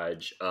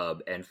lodge,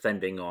 and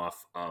fending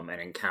off an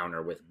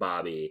encounter with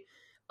Bobby,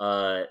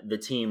 the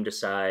team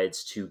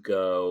decides to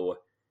go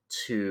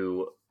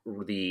to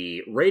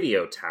the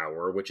radio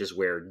tower, which is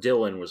where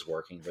Dylan was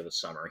working for the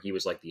summer. He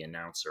was like the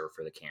announcer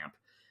for the camp,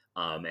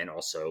 and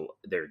also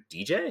their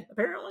DJ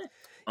apparently.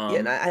 Yeah,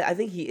 and I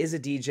think he is a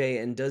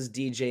DJ and does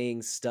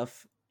DJing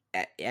stuff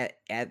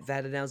at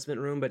that announcement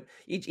room. But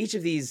each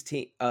of these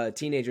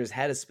teenagers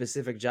had a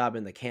specific job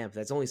in the camp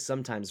that's only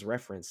sometimes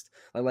referenced.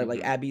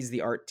 Like Abby's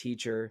the art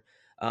teacher.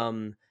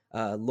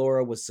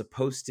 Laura was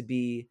supposed to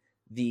be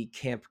the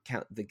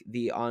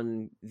the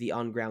on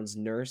grounds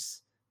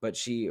nurse, but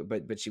she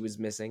was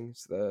missing.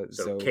 So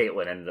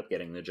Caitlin ended up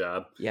getting the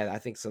job. Yeah, I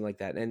think something like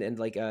that. And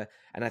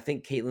I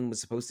think Caitlin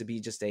was supposed to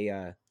be just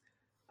a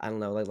I don't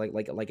know,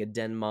 like a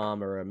den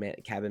mom or a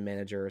cabin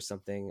manager or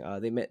something.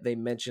 They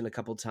mentioned a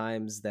couple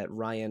times that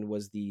Ryan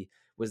was the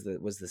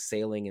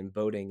sailing and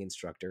boating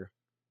instructor.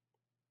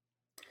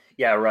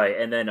 Yeah, right.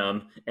 And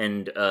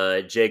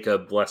then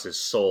Jacob, bless his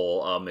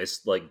soul,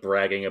 is like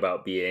bragging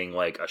about being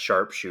like a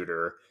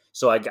sharpshooter.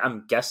 So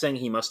I'm guessing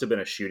he must have been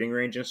a shooting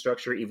range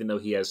instructor, even though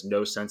he has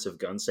no sense of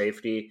gun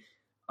safety,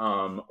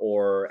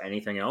 or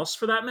anything else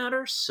for that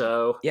matter.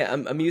 So yeah,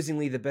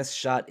 amusingly, the best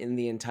shot in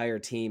the entire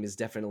team is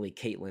definitely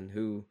Caitlin,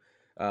 who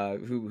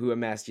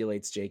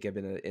emasculates Jacob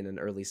in an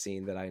early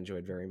scene that I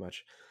enjoyed very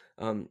much.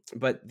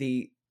 But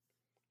the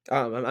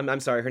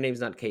I'm sorry, her name's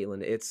not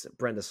Caitlin, it's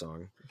Brenda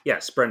Song.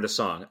 Yes, Brenda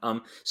Song.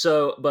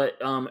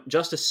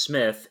 Justice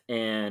Smith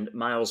and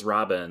Miles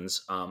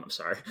Robbins, I'm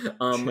sorry,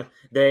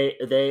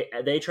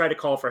 they try to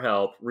call for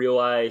help,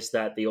 realize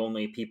that the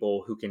only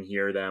people who can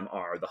hear them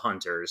are the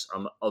hunters.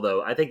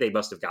 Although I think they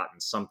must have gotten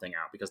something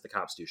out because the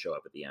cops do show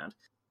up at the end.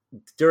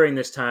 During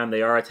this time,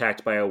 they are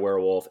attacked by a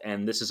werewolf,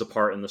 and this is a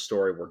part in the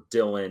story where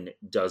Dylan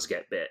does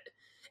get bit,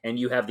 and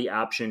you have the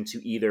option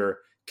to either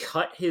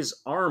cut his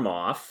arm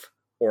off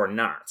or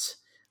not.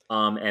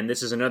 And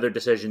this is another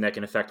decision that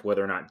can affect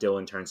whether or not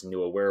Dylan turns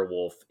into a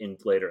werewolf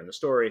later in the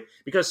story.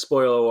 Because,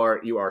 spoiler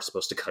alert, you are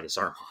supposed to cut his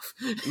arm off.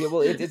 Yeah,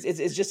 well,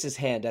 it's just his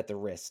hand at the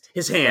wrist.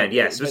 His hand,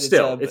 yes, but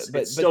still,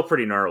 it's still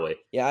pretty gnarly.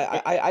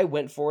 Yeah, I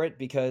went for it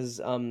because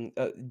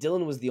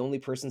Dylan was the only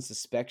person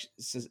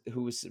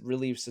who was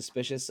really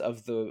suspicious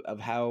of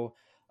how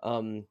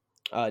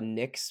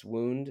Nick's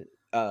wound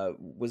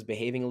was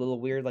behaving a little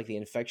weird, like the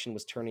infection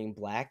was turning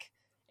black.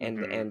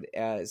 And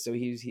so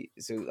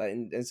so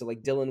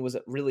like Dylan was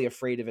really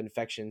afraid of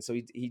infection, so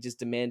he just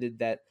demanded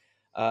that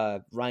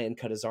Ryan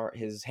cut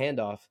his hand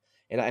off,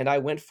 and I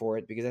went for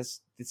it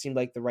because it seemed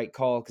like the right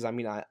call. Because I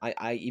mean,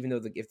 I even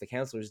though if the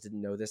counselors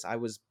didn't know this, I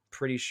was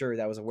pretty sure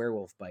that was a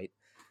werewolf bite.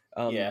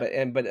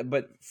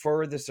 But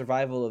for the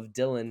survival of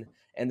Dylan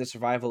and the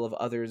survival of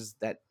others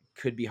that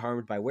could be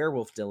harmed by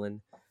werewolf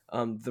Dylan,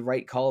 the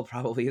right call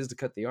probably is to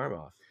cut the arm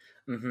off.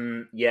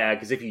 Yeah,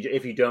 because if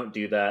you don't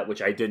do that,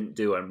 which I didn't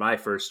do on my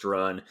first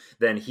run,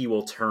 then he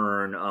will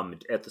turn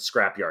at the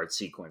scrapyard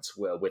sequence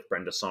with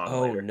Brenda Song.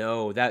 Oh later.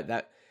 No,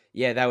 that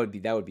would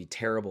be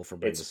terrible for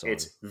Brenda Song.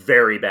 It's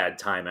very bad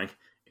timing.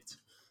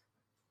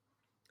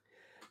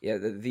 Yeah,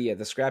 the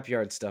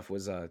scrapyard stuff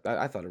was I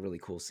thought a really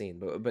cool scene,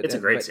 but it's a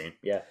great scene.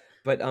 Yeah.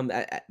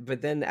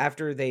 But then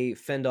after they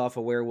fend off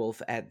a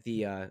werewolf at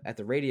the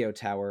radio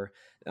tower,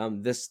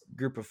 this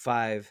group of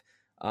 5,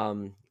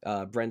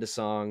 Brenda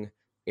Song,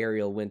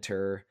 Ariel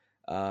Winter,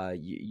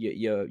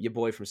 your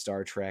boy from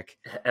Star Trek,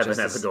 Evan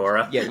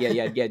Epidora,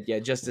 yeah,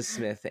 Justice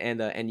Smith,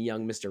 and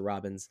young Mr.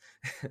 Robbins,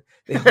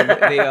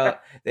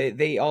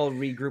 they all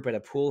regroup at a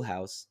pool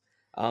house,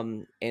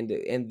 and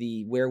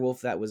the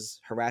werewolf that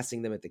was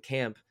harassing them at the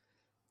camp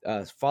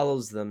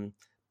follows them,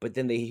 but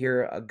then they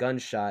hear a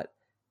gunshot,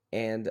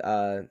 and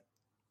then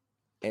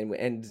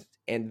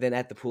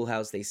at the pool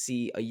house they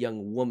see a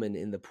young woman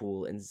in the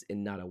pool and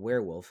not a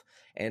werewolf,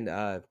 and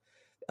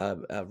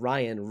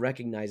Ryan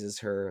recognizes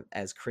her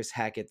as Chris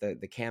Hackett,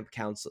 the camp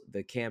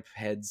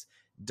head's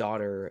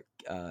daughter,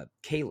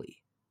 Kaylee,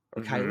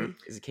 or Kylie.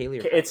 Is it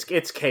Kaylee? Or it's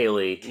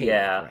Kaylee.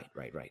 Yeah,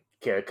 right.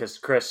 Yeah, because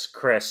Chris,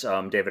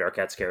 David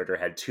Arquette's character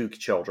had 2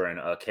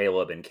 children,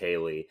 Caleb and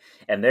Kaylee,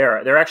 and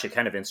they're actually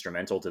kind of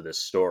instrumental to this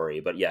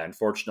story. But yeah,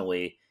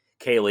 unfortunately,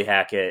 Kaylee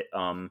Hackett,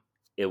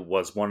 it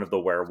was one of the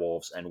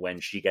werewolves, and when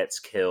she gets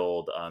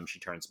killed, she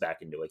turns back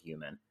into a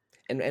human.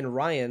 And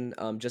Ryan,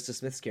 Justice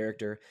Smith's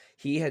character,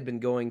 he had been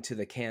going to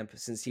the camp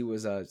since he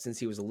was a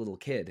little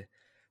kid,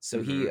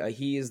 so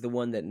he is the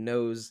one that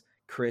knows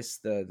Chris,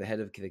 the head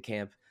of the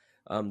camp,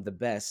 the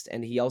best,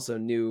 and he also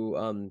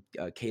knew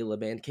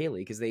Caleb and Kaylee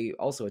because they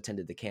also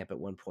attended the camp at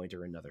one point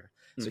or another.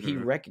 So he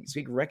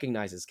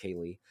recognizes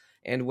Kaylee,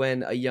 and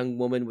when a young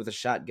woman with a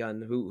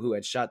shotgun who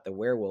had shot the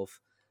werewolf,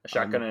 a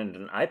shotgun and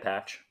an eye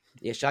patch,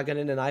 shotgun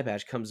and an eye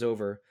patch comes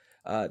over,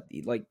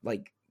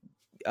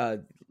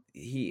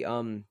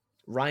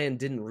 Ryan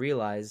didn't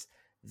realize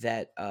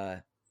that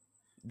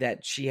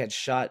she had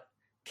shot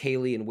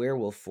Kaylee in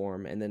werewolf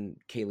form, and then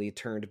Kaylee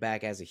turned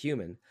back as a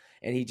human,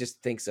 and he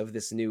just thinks of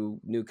this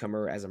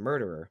newcomer as a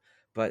murderer.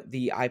 But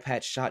the eye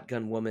patch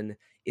shotgun woman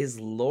is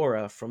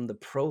Laura from the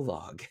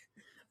prologue.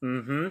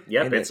 Mm-hmm.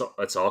 Yep, And then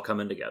it's all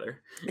coming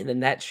together. and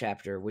then that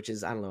chapter, which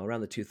is, I don't know,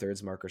 around the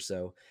 2/3 mark or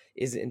so,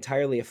 is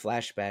entirely a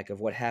flashback of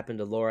what happened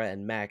to Laura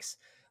and Max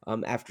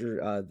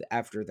after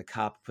the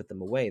cop put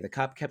them away. The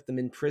cop kept them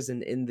in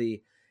prison in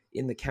the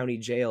county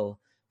jail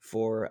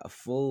for a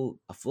full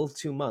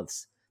 2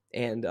 months.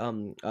 And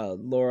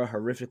Laura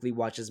horrifically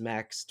watches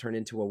Max turn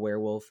into a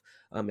werewolf,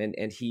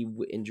 and he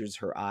injures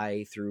her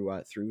eye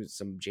through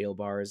some jail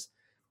bars.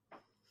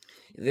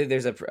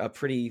 There's a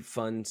pretty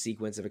fun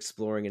sequence of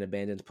exploring an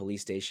abandoned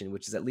police station,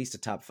 which is at least a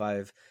top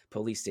five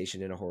police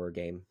station in a horror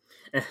game.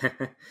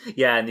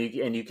 Yeah,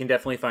 and you can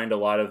definitely find a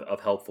lot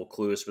of helpful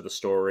clues for the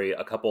story.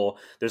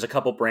 There's a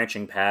couple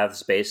branching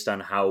paths based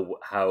on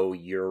how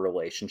your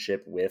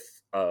relationship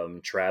with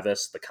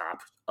Travis the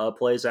cop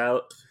plays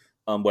out,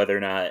 whether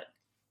or not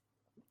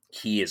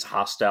he is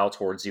hostile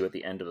towards you at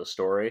the end of the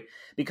story.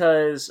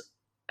 Because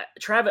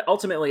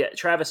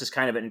Travis is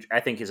kind of I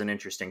think is an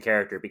interesting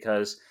character,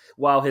 because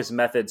while his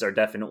methods are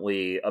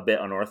definitely a bit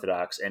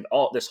unorthodox, and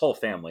all this whole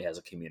family has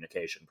a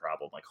communication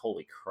problem, like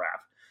holy crap.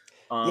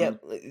 Yeah, Um,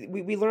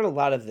 we learn a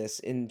lot of this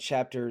in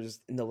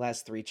the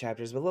last three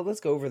chapters, but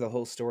let's go over the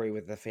whole story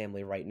with the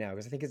family right now,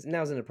 because I think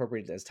now's an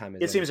appropriate as time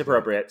as It any seems to do it.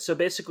 appropriate. So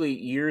basically,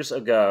 years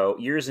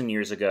and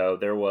years ago,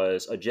 there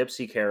was a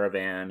gypsy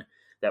caravan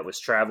that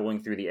was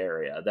traveling through the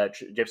area. That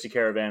gypsy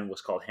caravan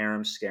was called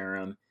Harem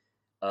Scarum.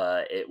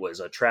 It was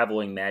a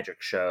traveling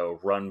magic show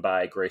run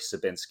by Grace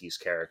Sabinski's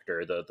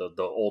character, the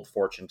old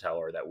fortune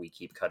teller that we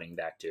keep cutting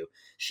back to.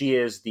 She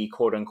is the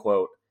quote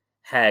unquote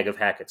hag of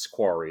Hackett's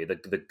Quarry,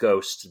 the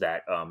ghost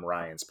that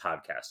Ryan's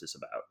podcast is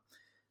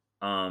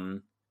about.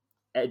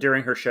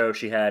 During her show,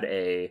 she had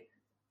a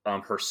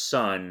her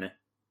son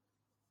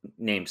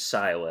named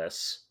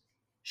Silas.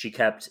 She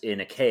kept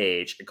in a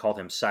cage and called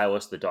him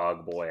Silas the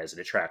dog boy as an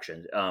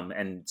attraction.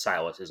 And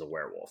Silas is a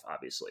werewolf,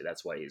 obviously.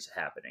 That's why he's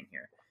happening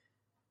here.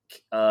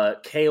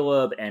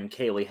 Caleb and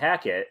Kaylee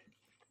Hackett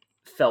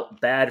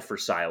felt bad for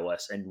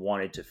Silas and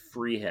wanted to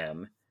free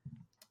him.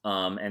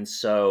 And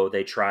so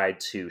they tried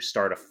to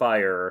start a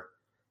fire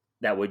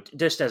that would,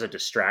 just as a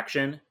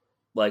distraction.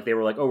 Like they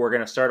were like, oh, we're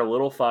going to start a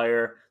little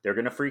fire. They're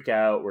going to freak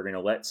out. We're going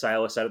to let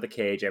Silas out of the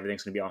cage.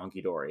 Everything's going to be all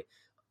hunky dory.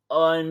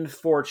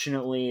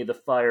 Unfortunately, the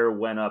fire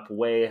went up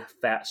way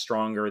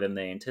stronger than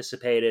they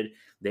anticipated.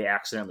 They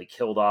accidentally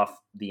killed off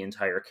the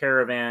entire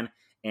caravan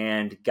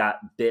and got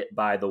bit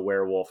by the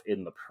werewolf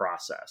in the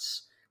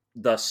process,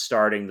 thus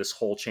starting this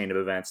whole chain of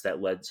events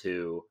that led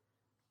to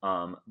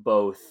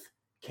both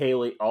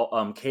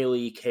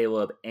Kaylee,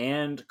 Caleb,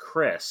 and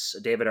Chris,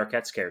 David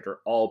Arquette's character,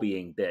 all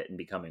being bit and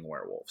becoming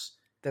werewolves.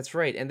 That's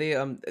right, and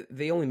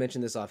they only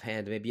mention this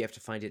offhand. Maybe you have to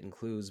find it in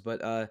clues,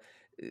 but I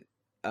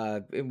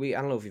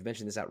don't know if you've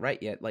mentioned this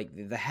outright yet. Like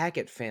the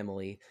Hackett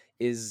family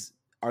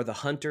are the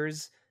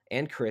Hunters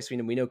and Chris. We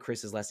know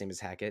Chris's last name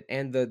is Hackett,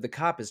 and the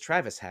cop is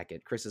Travis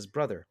Hackett, Chris's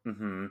brother.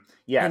 Mm-hmm.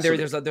 Yeah, And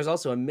there's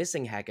also a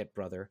missing Hackett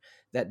brother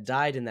that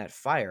died in that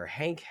fire,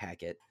 Hank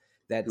Hackett.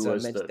 That's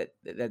meant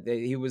that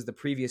he was the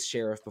previous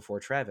sheriff before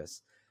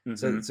Travis.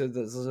 Mm-hmm. So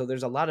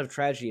there's a lot of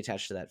tragedy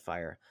attached to that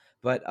fire.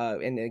 But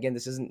and again,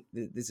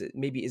 this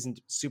maybe isn't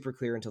super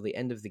clear until the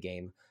end of the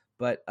game.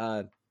 But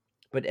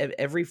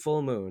every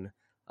full moon,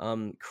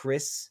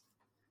 Chris,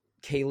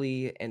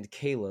 Kaylee, and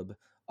Caleb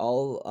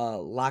all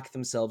lock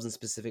themselves in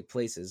specific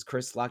places.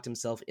 Chris locked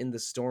himself in the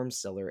storm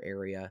cellar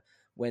area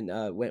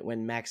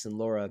when Max and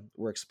Laura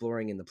were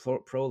exploring in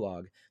the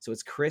prologue. So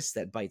it's Chris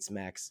that bites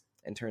Max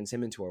and turns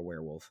him into a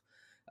werewolf.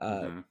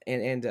 And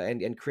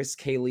Chris,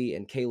 Kaylee,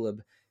 and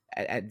Caleb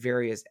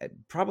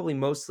probably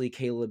mostly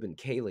Caleb and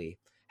Kaylee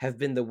have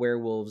been the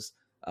werewolves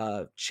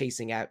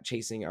chasing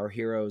our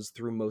heroes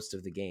through most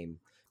of the game,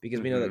 because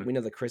we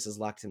know that Chris has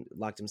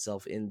locked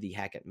himself in the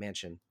Hackett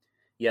mansion.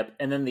 Yep,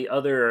 and then the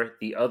other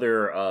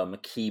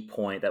key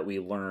point that we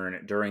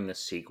learn during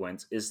this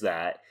sequence is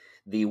that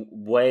the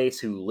way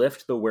to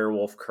lift the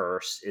werewolf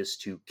curse is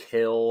to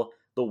kill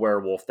the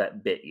werewolf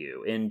that bit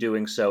you. In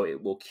doing so,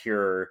 it will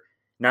cure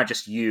not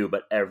just you,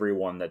 but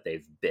everyone that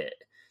they've bit.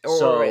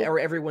 Or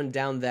everyone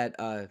down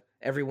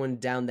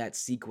that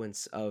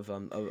sequence of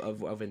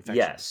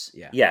infections.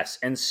 Yes.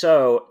 And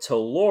so to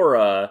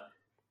Laura,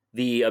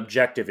 the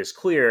objective is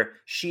clear.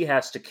 She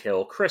has to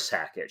kill Chris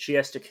Hackett. She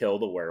has to kill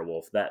the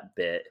werewolf that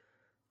bit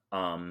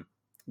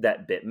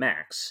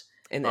Max.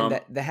 And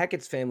that the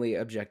Hackett's family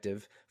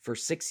objective for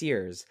 6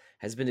 years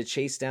has been to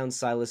chase down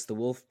Silas the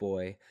Wolf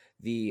Boy,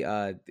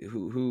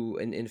 who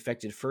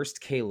infected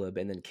first Caleb,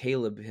 and then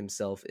Caleb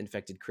himself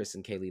infected Chris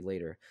and Kaylee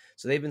later.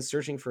 So they've been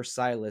searching for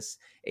Silas,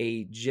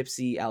 a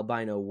gypsy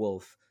albino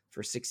wolf,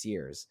 for 6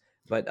 years.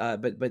 But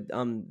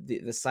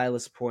the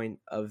Silas point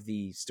of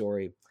the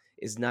story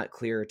is not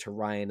clear to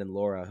Ryan and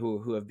Laura,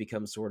 who have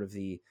become sort of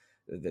the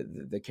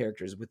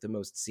characters with the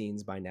most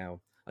scenes by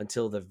now,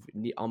 until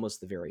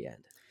almost the very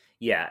end.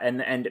 Yeah,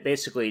 and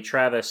basically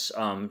Travis,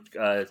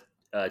 Ted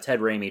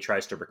Raimi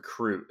tries to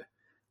recruit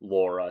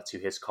Laura to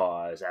his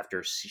cause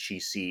after she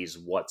sees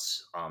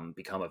what's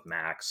become of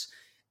Max.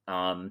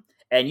 And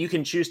you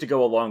can choose to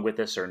go along with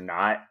this or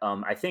not.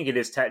 I think it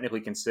is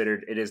technically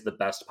considered it is the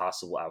best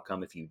possible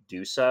outcome if you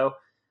do so.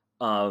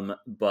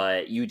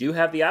 But you do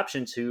have the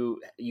option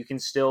to, you can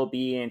still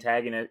be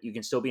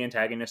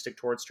antagonistic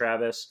towards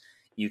Travis.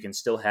 You can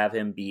still have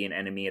him be an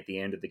enemy at the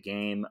end of the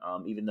game,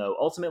 even though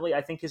ultimately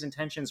I think his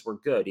intentions were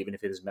good, even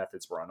if his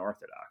methods were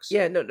unorthodox.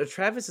 Yeah, no,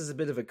 Travis is a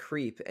bit of a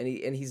creep, and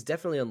he's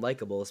definitely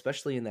unlikable,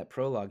 especially in that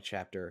prologue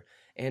chapter.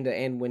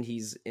 And when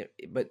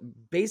but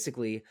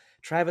basically,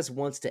 Travis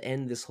wants to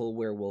end this whole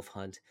werewolf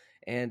hunt,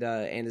 and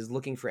is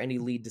looking for any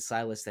lead to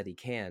Silas that he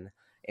can.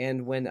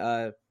 And when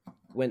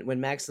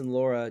Max and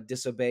Laura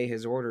disobey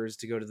his orders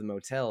to go to the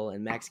motel,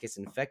 and Max gets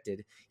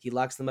infected, he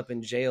locks them up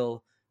in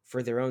jail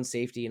for their own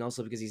safety, and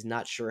also because he's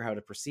not sure how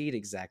to proceed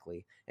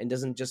exactly, and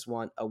doesn't just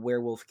want a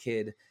werewolf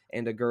kid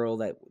and a girl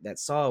that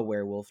saw a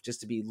werewolf just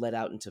to be let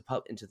out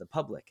into the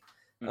public.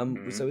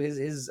 Mm-hmm. So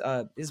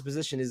his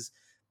position is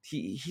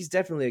he's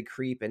definitely a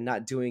creep and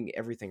not doing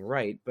everything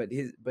right, but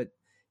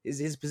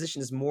his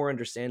position is more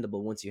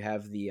understandable once you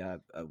have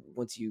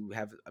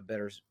a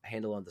better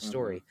handle on the Mm-hmm.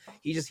 story.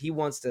 He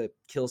wants to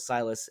kill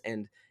Silas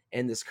and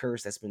end this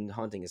curse that's been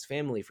haunting his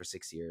family for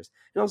 6 years,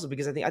 and also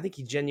because I think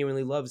he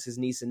genuinely loves his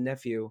niece and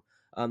nephew,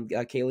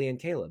 Kaylee and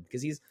Caleb,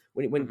 because he's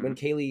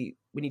Mm-hmm.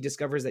 when he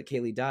discovers that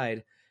Kaylee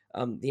died,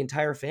 the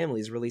entire family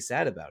is really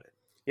sad about it.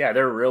 Yeah,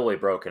 they're really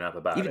broken up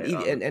about Even, it.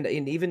 even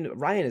and even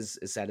Ryan is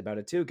sad about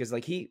it too, because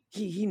like he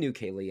knew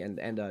Kaylee and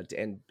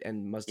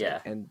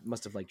Yeah,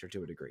 must have liked her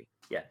to a degree.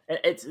 yeah.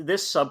 It's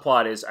this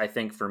subplot is, I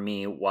think, for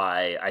me,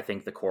 why I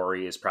think the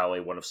Quarry is probably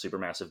one of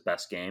Supermassive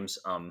best games.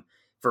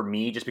 For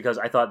me, just because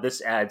I thought this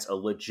adds a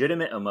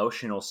legitimate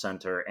emotional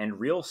center and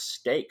real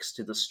stakes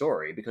to the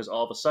story, because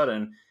all of a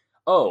sudden,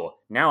 oh,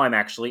 now I'm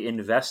actually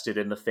invested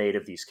in the fate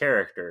of these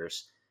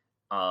characters.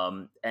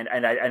 And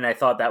I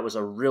thought that was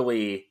a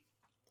really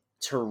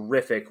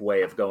terrific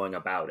way of going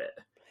about it.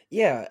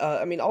 Yeah,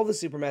 I mean, all the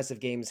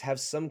supermassive games have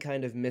some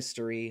kind of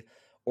mystery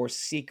or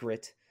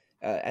secret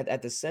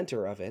at the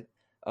center of it.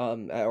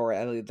 Or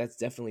at least that's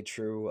definitely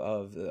true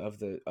of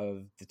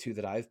the two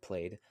that I've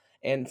played.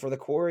 And for the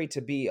Quarry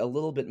to be a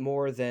little bit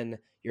more than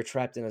you're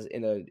trapped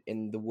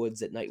in the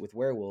woods at night with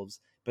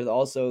werewolves, but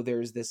also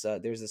there's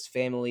this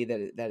family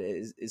that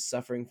is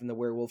suffering from the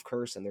werewolf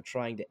curse, and they're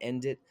trying to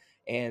end it,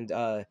 and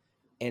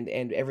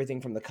and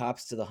everything from the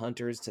cops to the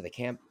hunters to the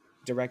camp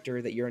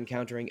director that you're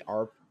encountering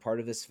are part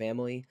of this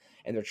family,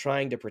 and they're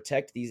trying to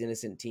protect these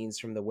innocent teens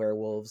from the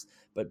werewolves,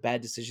 but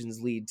bad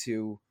decisions lead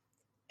to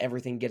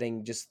everything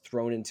getting just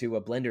thrown into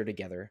a blender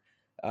together,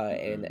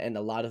 Mm-hmm. and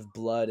a lot of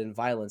blood and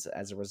violence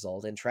as a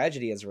result, and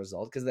tragedy as a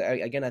result, because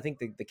again I think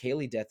the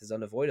Kaylee death is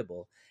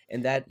unavoidable,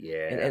 and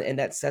Yeah.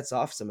 that sets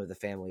off some of the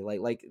family,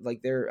 like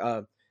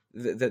they're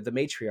the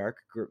matriarch,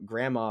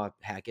 Grandma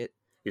Hackett.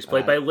 He's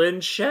played uh, by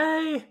Lynn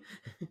Shay.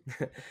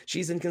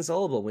 she's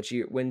inconsolable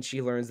when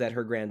she learns that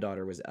her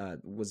granddaughter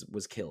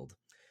was killed,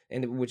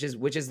 and which is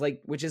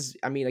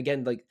I mean,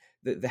 again, like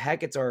the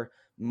Hacketts are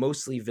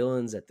mostly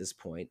villains at this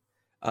point,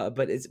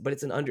 but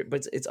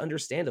it's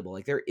understandable.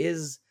 Like there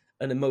is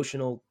an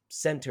emotional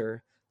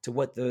center to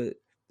what the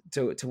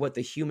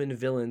human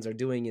villains are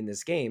doing in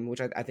this game,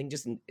 which I think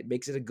just it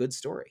makes it a good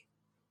story.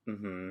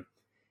 Mm-hmm.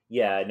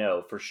 Yeah,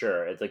 no, for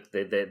sure. It's like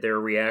their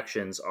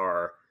reactions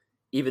are,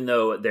 even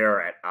though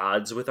they're at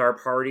odds with our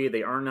party,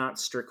 they are not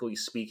strictly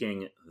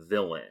speaking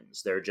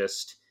villains. They're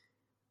just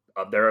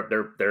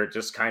they're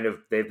just kind of,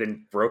 they've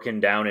been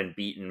broken down and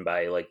beaten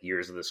by like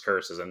years of this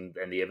curses, and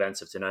the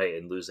events of tonight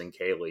and losing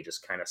Kaylee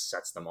just kind of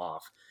sets them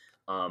off.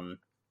 Um,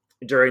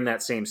 During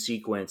that same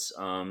sequence,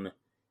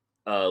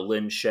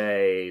 Lynn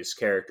Shay's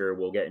character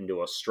will get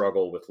into a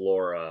struggle with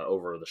Laura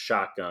over the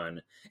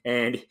shotgun,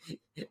 and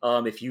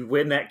if you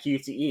win that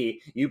QTE,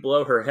 you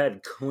blow her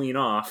head clean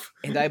off.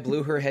 And I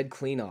blew her head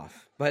clean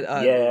off. But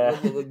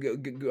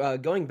Yeah.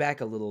 going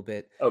back a little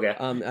bit,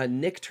 Okay.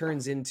 Nick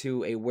turns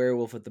into a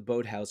werewolf at the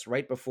boathouse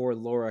right before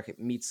Laura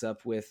meets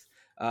up with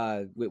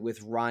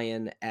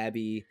Ryan,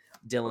 Abby,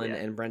 Oh Dylan, yeah.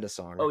 and Brenda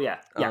Song. Oh yeah.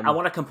 Yeah. I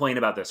want to complain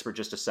about this for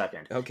just a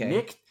second.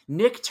 Okay.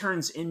 Nick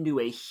turns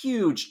into a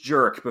huge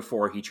jerk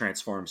before he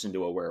transforms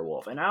into a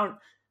werewolf, and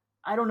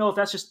I don't know if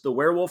that's just the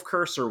werewolf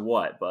curse or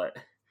what, but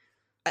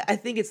I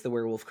think it's the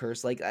werewolf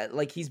curse.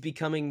 Like he's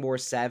becoming more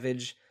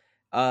savage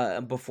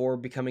before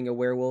becoming a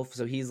werewolf.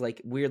 So he's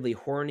like weirdly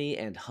horny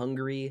and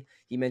hungry.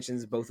 He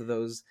mentions both of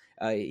those.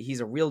 He's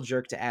a real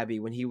jerk to Abby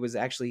when he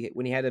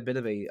had a bit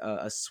of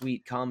a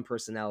sweet, calm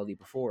personality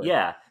before.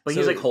 yeah, but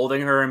he's So like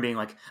holding her and being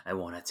like, "I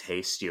want to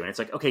taste you," and it's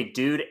like, okay,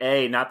 dude,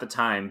 A, not the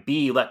time.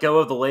 B, let go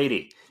of the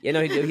lady.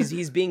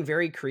 he's being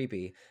very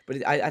creepy.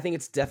 But I think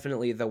it's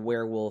definitely the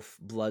werewolf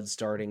blood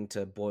starting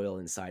to boil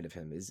inside of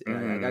him.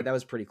 Hmm. That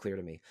was pretty clear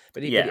to me.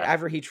 But Yeah.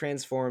 after he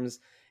transforms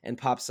and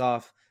pops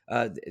off,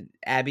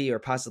 Abby, or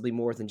possibly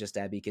more than just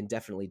Abby, can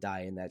definitely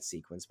die in that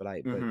sequence. Hmm.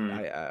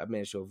 I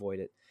managed to avoid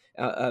it.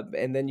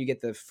 And then you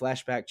get the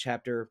flashback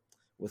chapter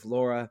with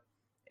Laura,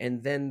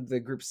 and then the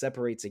group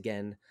separates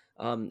again.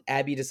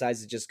 Abby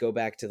decides to just go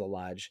back to the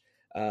lodge.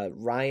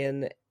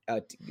 Ryan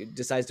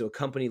decides to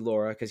accompany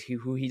Laura because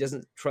who he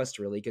doesn't trust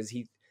really, because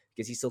he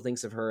still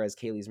thinks of her as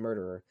Kaylee's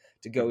murderer,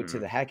 to go to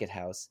Hmm. the Hackett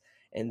house,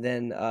 and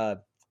then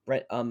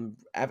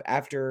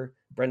after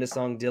Brenda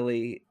Song,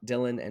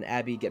 Dylan, and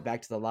Abby get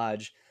back to the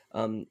lodge,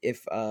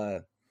 if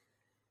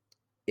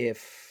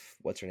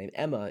what's her name,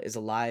 Emma, is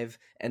alive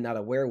and not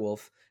a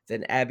werewolf,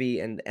 then Abby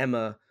and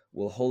Emma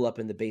will hole up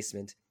in the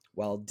basement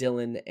while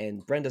Dylan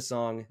and Brenda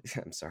Song,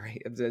 I'm sorry,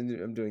 I'm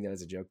doing that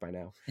as a joke by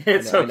now.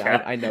 It's okay.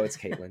 I know it's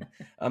Caitlin.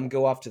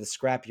 Go off to the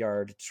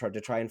scrapyard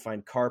to try and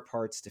find car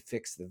parts to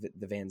fix the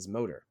van's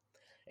motor.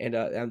 And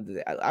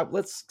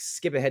let's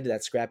skip ahead to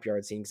that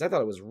scrapyard scene because I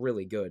thought it was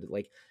really good.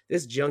 Like,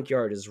 this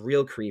junkyard is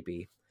real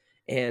creepy,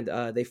 and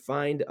they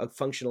find a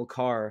functional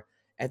car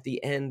at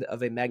the end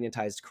of a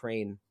magnetized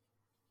crane,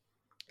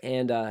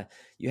 and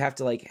you have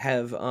to like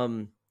have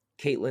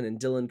Caitlin and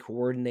Dylan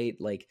coordinate.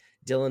 Like,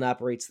 Dylan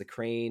operates the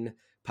crane,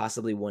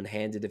 possibly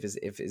one-handed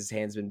if his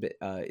hand's been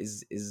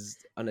is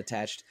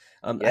unattached.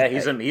 Yeah,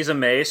 he's a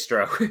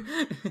maestro.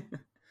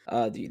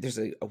 There's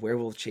a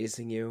werewolf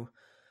chasing you,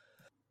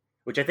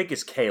 which I think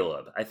is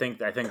Caleb. I think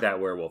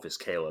that werewolf is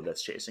Caleb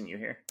that's chasing you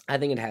here. I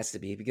think it has to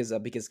be because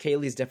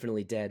Kaylee's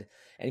definitely dead,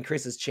 and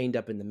Chris is chained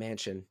up in the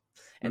mansion,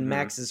 and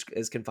Max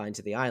is confined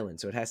to the island,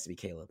 so it has to be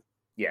Caleb.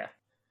 Yeah.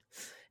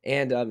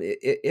 And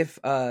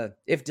if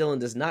Dylan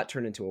does not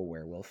turn into a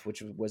werewolf,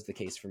 which was the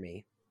case for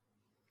me,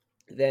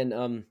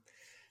 then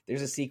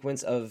there's a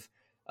sequence of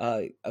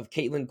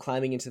Caitlin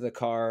climbing into the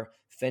car,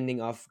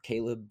 fending off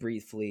Caleb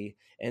briefly,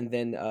 and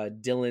then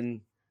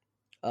Dylan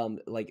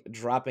like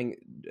dropping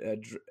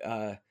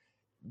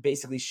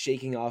basically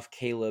shaking off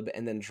Caleb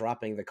and then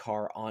dropping the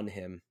car on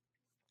him,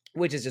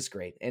 which is just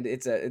great. And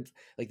it's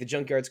like the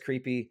junkyard's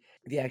creepy,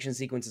 the action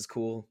sequence is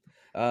cool.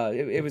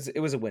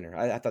 It was a winner.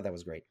 I thought that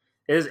was great.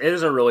 It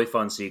is a really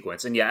fun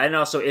sequence. And yeah, and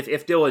also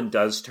if Dylan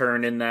does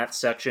turn in that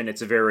section,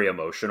 it's very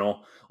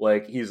emotional.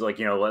 Like, he's like,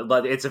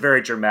 it's a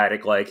very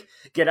dramatic, like,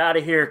 get out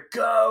of here,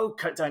 go,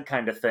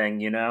 kind of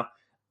thing, and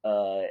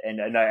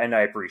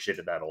I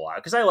appreciated that a lot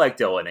because I like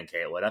Dylan and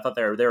Caitlin. I thought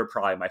they were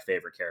probably my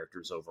favorite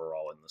characters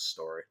overall in the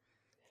story.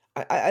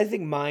 I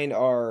think mine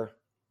are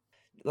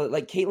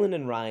like Caitlin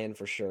and Ryan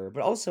for sure,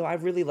 but also I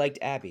really liked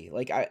Abby.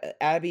 Like,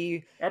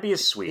 Abby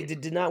is sweet.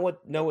 Did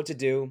not know what to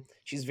do.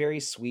 She's very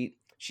sweet.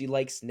 She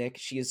likes Nick.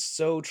 She is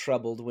so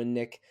troubled when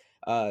Nick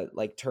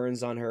like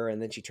turns on her,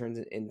 and then she turns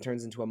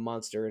into a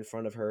monster in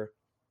front of her.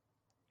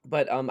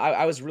 But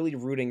I was really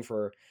rooting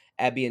for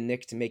Abby and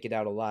Nick to make it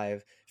out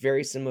alive,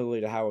 very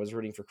similarly to how I was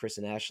rooting for Chris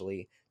and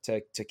Ashley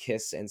to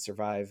kiss and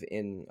survive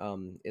in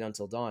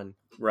Until Dawn.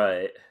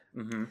 Right.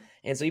 Mm-hmm.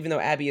 And so even though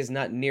Abby is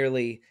not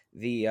nearly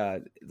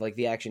the like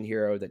the action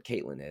hero that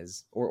Caitlin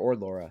is, or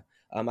Laura,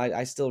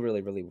 I still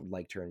really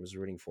liked her and was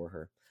rooting for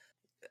her.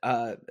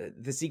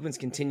 The sequence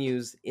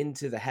continues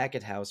into the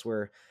Hackett house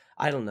where,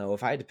 I don't know,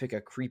 if I had to pick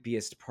a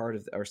creepiest part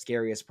of or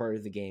scariest part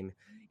of the game,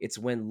 it's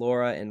when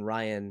Laura and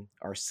Ryan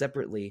are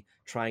separately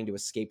trying to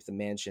escape the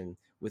mansion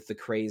with the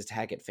crazed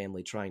Hackett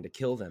family trying to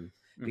kill them.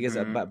 Because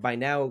by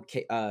now,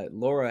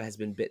 Laura has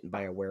been bitten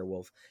by a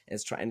werewolf and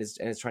is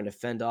trying to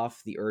fend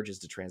off the urges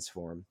to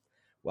transform,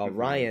 while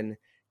Ryan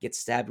gets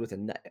stabbed with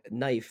a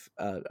knife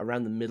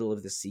around the middle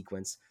of the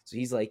sequence. So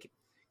he's like,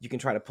 you can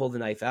try to pull the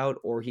knife out,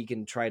 or he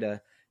can try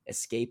to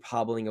escape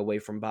hobbling away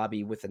from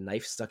Bobby with a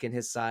knife stuck in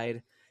his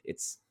side.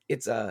 It's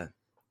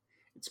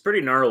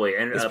pretty gnarly,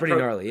 and it's pretty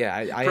gnarly. Yeah,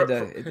 I had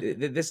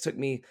to. This took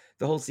me.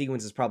 The whole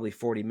sequence is probably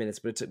 40 minutes,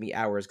 but it took me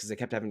hours because I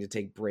kept having to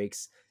take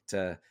breaks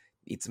to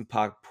eat some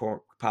popcorn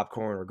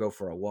or go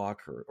for a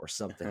walk or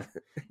something.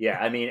 Yeah,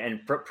 I mean, and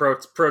pro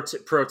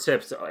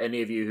tips to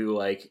any of you who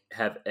like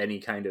have any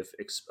kind of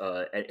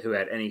who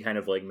had any kind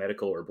of like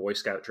medical or Boy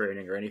Scout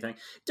training or anything,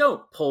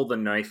 don't pull the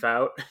knife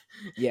out.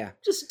 Yeah,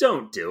 just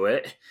don't do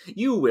it.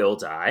 You will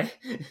die.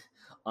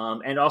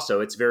 And also,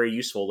 it's very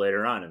useful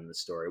later on in the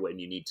story when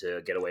you need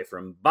to get away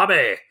from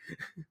Bobby.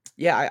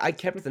 Yeah, I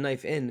kept the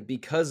knife in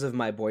because of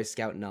my Boy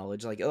Scout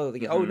knowledge. Like, oh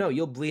no,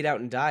 you'll bleed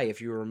out and die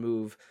if you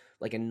remove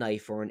like a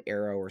knife or an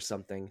arrow or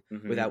something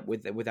without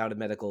a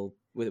medical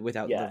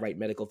without the right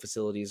medical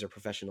facilities or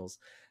professionals.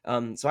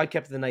 So I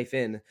kept the knife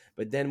in,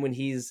 but then when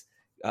he's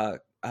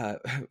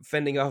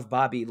fending off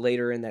Bobby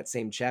later in that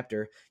same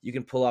chapter, you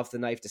can pull off the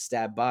knife to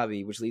stab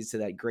Bobby, which leads to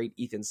that great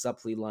Ethan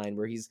Suplee line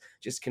where he's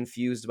just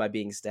confused by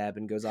being stabbed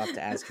and goes off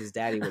to ask his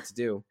daddy what to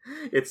do.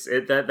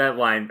 That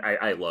line,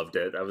 I loved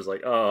it. I was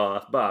like,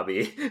 oh,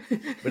 Bobby.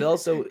 But it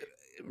also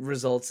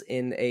results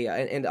in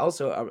in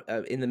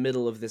the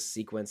middle of this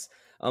sequence,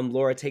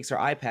 Laura takes her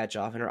eye patch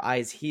off and her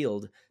eye's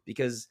healed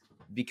because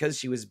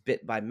she was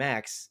bit by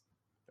Max,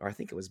 or I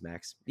think it was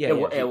Max. It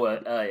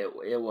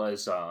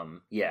was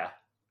Yeah,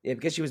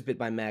 because she was bit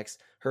by Max,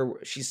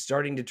 she's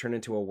starting to turn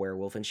into a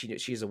werewolf, and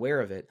she's aware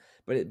of it.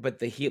 But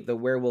the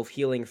werewolf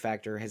healing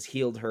factor has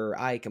healed her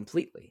eye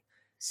completely.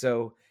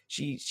 So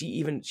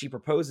she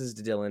proposes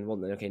to Dylan.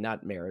 Well, okay,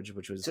 not marriage,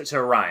 which was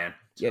to Ryan.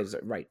 Yeah,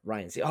 right,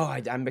 Ryan. See,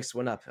 I mixed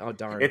one up. Oh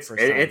darn! It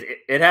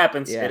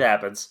happens. Yeah. It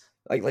happens.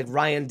 Like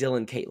Ryan,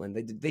 Dylan,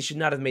 Caitlin. They should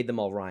not have made them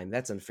all rhyme.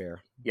 That's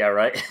unfair. Yeah,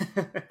 right.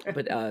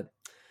 But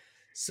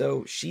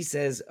so she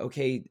says,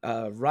 okay,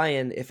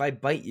 Ryan, if I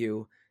bite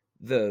you,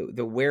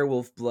 the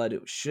werewolf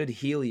blood should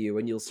heal you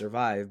and you'll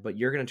survive, but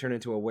you're going to turn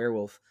into a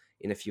werewolf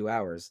in a few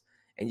hours.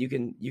 and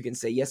you can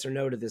say yes or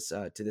no to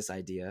this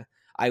idea.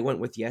 I went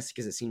with yes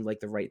because it seemed like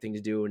the right thing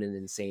to do in an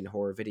insane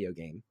horror video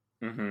game.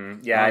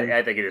 Yeah, Um,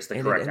 I think it is the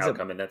and it correct ends up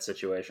outcome in that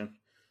situation.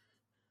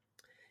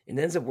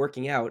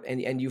 working out,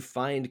 and you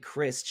find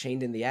Chris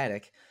chained in the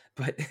attic.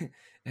 But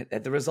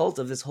at the result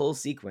of this whole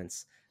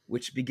sequence,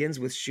 which begins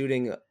with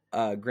shooting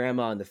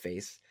Grandma in the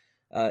face,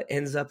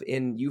 ends up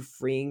in you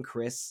freeing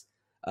Chris,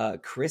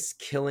 Chris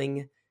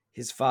killing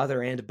his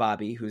father and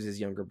Bobby, who's his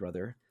younger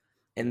brother,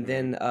 and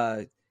Hmm.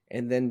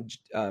 then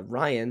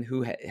Ryan,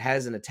 who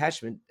has an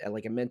attachment,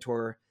 like a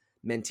mentor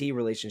mentee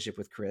relationship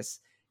with Chris,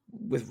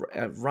 with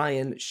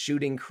Ryan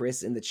shooting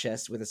Chris in the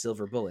chest with a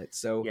silver bullet.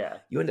 So Yeah.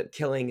 you end up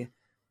killing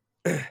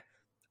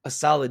a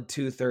solid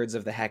 2/3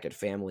 of the Hackett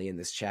family in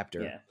this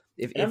chapter. Yeah.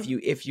 If And if you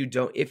if you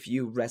don't if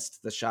you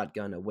wrest the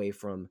shotgun away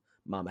from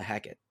Mama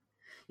Hackett.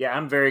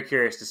 I'm very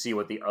curious to see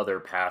what the other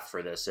path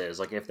for this is.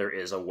 Like if there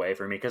is a way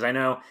for me, because I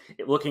know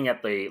looking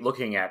at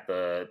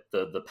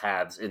the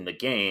paths in the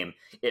game,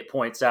 it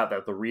points out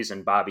that the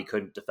reason Bobby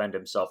couldn't defend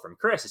himself from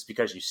Chris is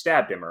because you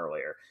stabbed him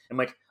earlier. I'm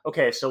like,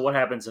 okay, so what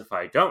happens if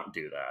I don't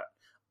do that?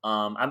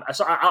 I'm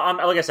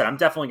like I said, I'm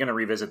definitely going to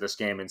revisit this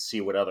game and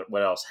see what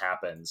else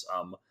happens.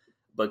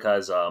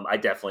 Because I'm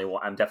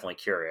definitely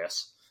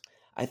curious.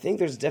 I think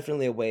there's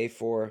definitely a way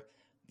for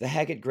the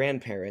Hackett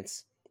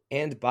grandparents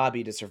and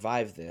Bobby to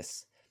survive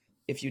this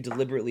if you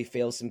deliberately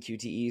fail some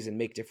QTEs and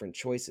make different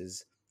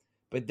choices.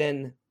 But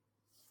then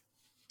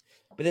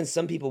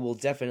some people will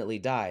definitely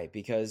die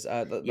because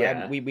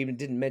Yeah. we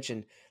didn't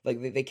mention,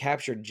 like, they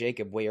captured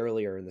Jacob way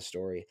earlier in the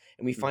story,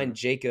 and we Hmm. find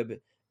Jacob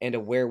and a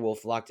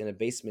werewolf locked in a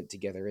basement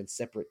together in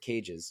separate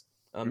cages.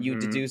 You Hmm.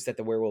 deduce that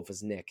the werewolf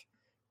is Nick,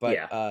 but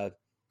Yeah.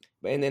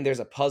 and then there's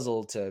a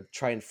puzzle to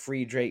try and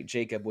free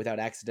Jacob without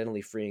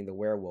accidentally freeing the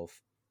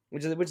werewolf,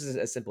 which is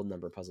a simple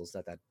number puzzle. It's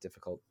not that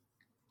difficult.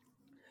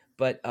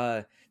 But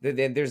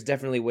there's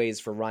definitely ways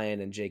for Ryan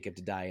and Jacob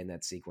to die in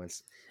that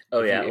sequence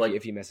Oh yeah. Like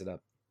if you mess it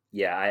up.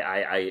 yeah,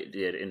 I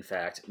did in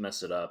fact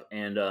mess it up,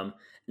 and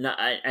not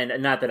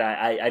that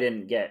I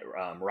didn't get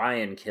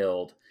Ryan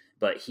killed,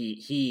 but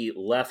he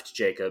left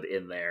Jacob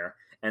in there,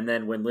 and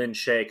then when Lin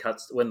Shay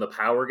cuts when the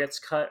power gets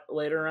cut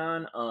later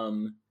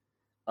on,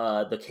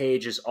 the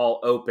cage is all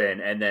open,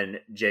 and then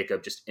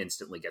Jacob just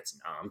instantly gets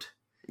nommed.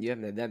 Yeah,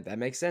 that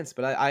makes sense.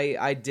 But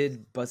I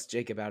did bust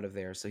Jacob out of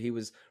there, so he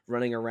was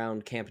running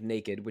around camp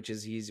naked, which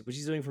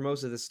he's doing for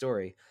most of the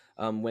story.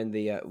 When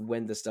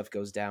the stuff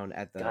goes down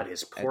at God, the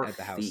his poor at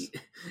the house.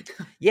 feet.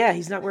 Yeah,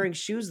 he's not wearing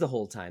shoes the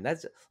whole time.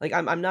 That's like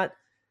I'm not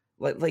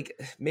like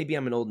maybe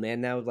I'm an old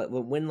man now. Like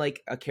when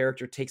like a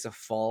character takes a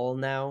fall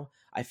now,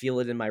 I feel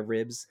it in my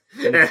ribs.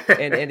 And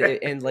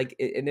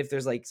if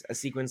there's like a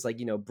sequence like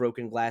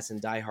broken glass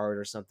and Die Hard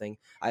or something,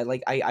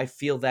 I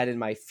feel that in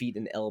my feet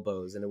and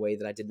elbows in a way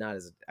that I did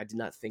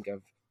not think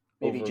of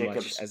maybe over much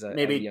Jacob's as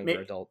a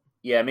younger adult.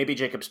 yeah, maybe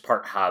Jacob's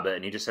part hobbit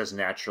and he just has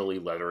naturally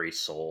leathery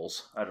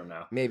soles. I don't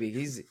know. Maybe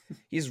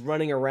he's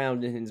running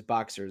around in his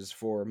boxers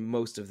for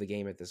most of the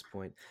game at this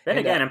point. Then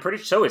And again, I'm pretty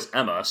so is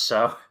Emma,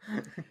 so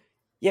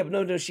yeah, but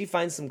no, she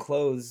finds some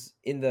clothes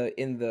in the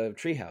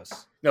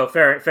treehouse. no,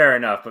 fair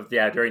enough. But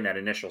yeah, during that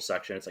initial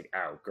section, it's like,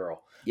 ow,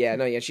 girl. Yeah,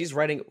 no, yeah, she's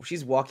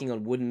walking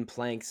on wooden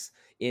planks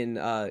in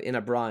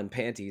a bra and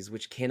panties,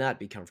 which cannot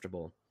be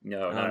comfortable.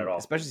 No, not at all.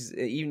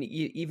 Especially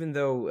even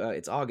though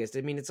it's August.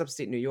 I mean, it's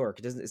upstate New York.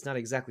 It's not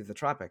exactly the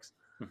tropics.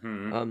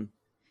 Hmm. Um,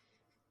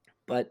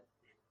 but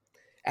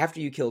after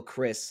you kill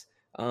Chris,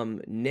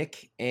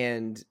 Nick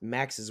and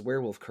Max's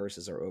werewolf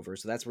curses are over.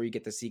 So that's where you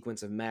get the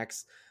sequence of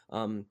Max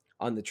on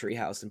the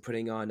treehouse and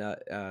putting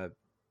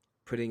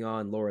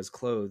on Laura's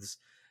clothes,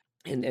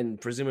 and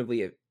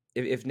presumably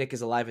if Nick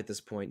is alive at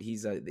this point,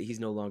 he's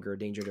no longer a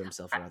danger to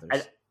himself or I,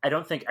 others. I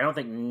don't think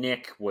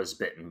Nick was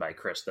bitten by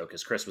Chris though,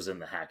 because Chris was in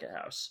the Hackett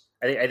house.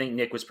 I think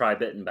Nick was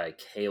probably bitten by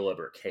Caleb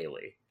or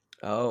Kaylee.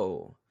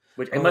 Oh,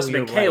 Which it oh, must have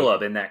you're been right.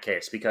 Caleb in that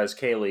case because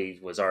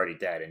Kaylee was already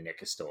dead and Nick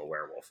is still a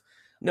werewolf.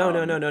 No,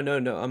 no, no, Um, no, no,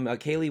 no.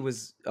 Kaylee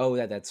was. Oh,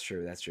 that's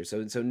true. That's true.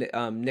 So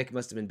Nick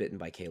must have been bitten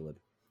by Caleb.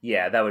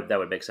 yeah, that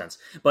would make sense.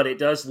 But it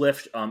does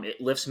lift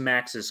it lifts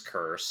Max's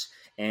curse,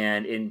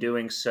 and in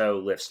doing so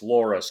lifts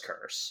Laura's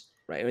curse.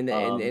 Right,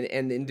 Um,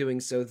 and in doing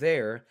so,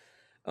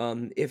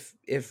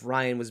 if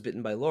Ryan was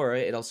bitten by Laura,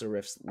 it also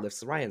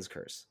lifts Ryan's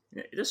curse.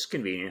 It's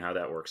convenient how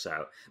that works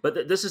out.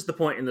 But this is the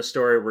point in the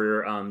story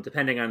where,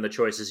 depending on the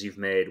choices you've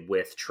made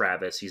with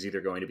Travis, he's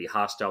either going to be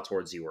hostile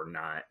towards you or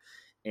not.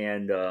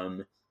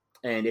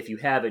 And if you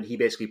haven't, he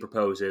basically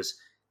proposes.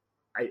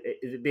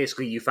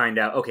 Basically, you find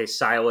out, okay,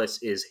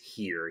 Silas is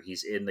here.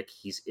 He's in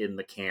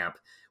the camp.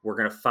 We're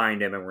going to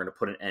find him, and we're going to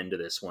put an end to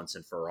this once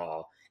and for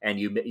all. And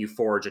you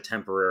forge a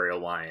temporary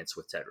alliance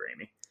with Ted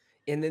Raimi.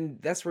 And then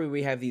that's where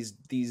we have these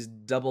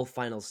double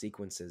final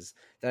sequences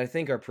that I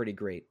think are pretty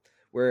great,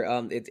 where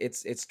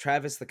it's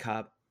Travis the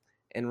cop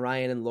and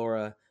Ryan and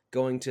Laura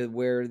going to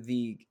where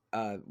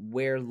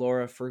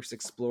Laura first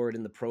explored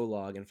in the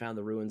prologue and found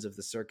the ruins of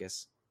the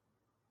circus,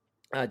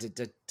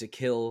 to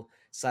kill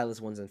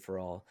Silas once and for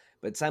all.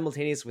 But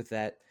simultaneous with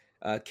that,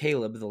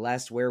 Caleb, the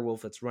last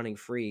werewolf that's running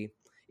free,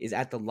 is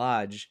at the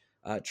lodge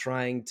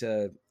trying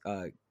to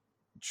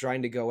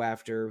go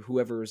after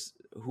whoever is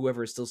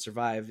still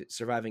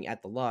surviving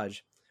at the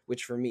lodge,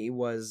 which for me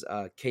was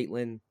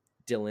Caitlin,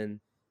 Dylan,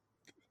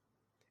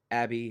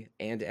 Abby,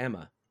 and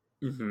Emma.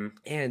 Mm-hmm.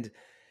 And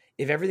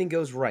if everything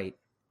goes right,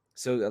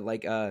 so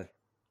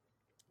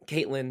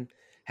Caitlin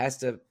has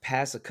to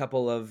pass a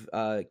couple of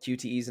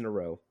QTEs in a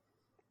row.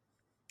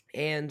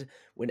 And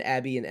when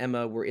Abby and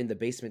Emma were in the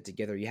basement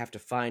together, you have to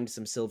find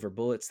some silver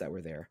bullets that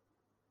were there.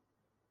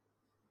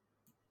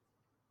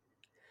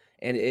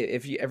 And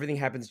if everything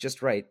happens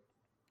just right,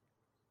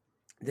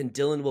 then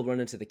Dylan will run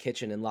into the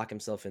kitchen and lock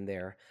himself in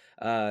there.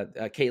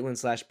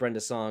 Caitlin /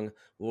 Brenda Song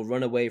will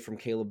run away from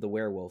Caleb the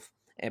werewolf.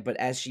 But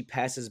as she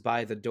passes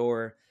by the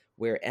door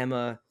where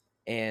Emma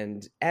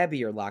and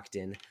Abby are locked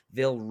in,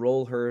 they'll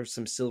roll her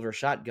some silver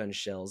shotgun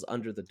shells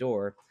under the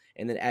door,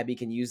 and then Abby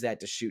can use that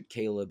to shoot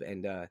Caleb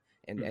and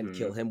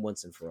kill him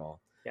once and for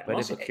all. Yeah,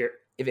 But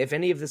if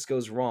any of this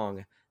goes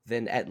wrong,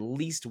 then at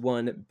least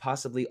one,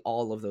 possibly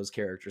all of those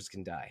characters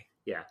can die.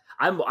 Yeah,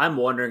 I'm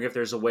wondering if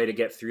there's a way to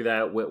get through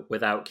that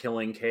without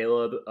killing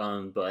Caleb.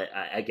 But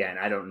again,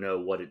 I don't know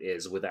what it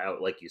is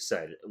without, like you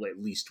said, at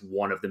least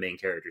one of the main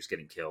characters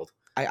getting killed.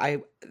 I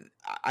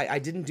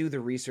didn't do the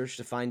research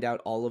to find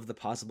out all of the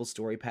possible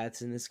story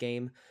paths in this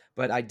game,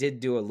 but I did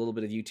do a little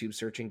bit of YouTube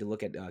searching to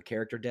look at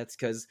character deaths.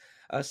 Because,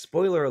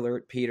 spoiler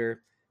alert,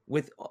 Peter,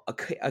 with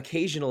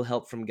occasional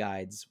help from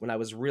guides, when I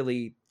was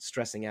really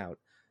stressing out,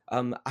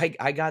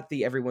 I got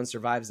the everyone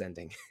survives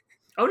ending.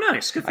 Oh,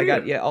 nice! Good for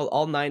you.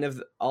 All nine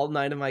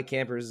of my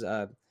campers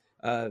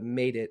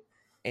made it,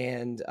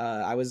 and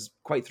I was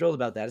quite thrilled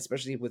about that,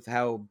 especially with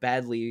how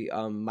badly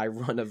my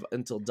run of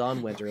Until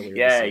Dawn went earlier.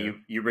 Yeah,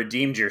 you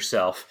redeemed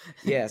yourself.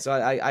 Yeah,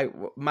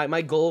 so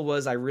my goal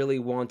was I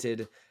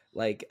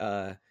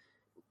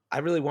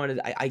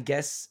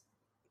guess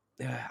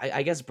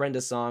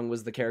Brenda Song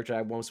was the character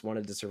I most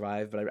wanted to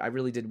survive, but I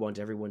really did want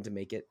everyone to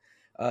make it.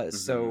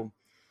 So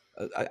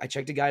I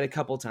checked a guide a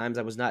couple times.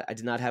 I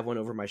did not have one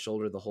over my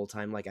shoulder the whole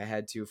time like I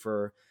had to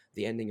for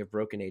the ending of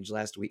Broken Age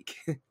last week.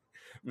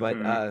 But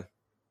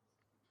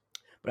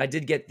I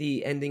did get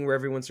the ending where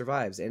everyone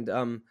survives,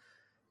 and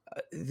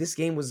this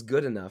game was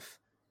good enough.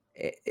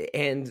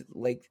 And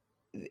like,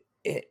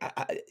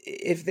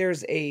 if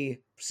there's a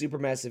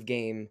Supermassive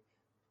game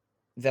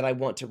that I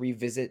want to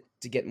revisit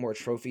to get more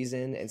trophies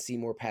in and see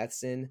more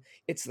paths in,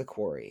 it's The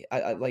Quarry.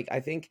 I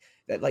think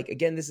that, like,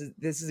 again, this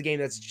is a game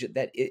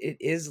it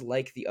is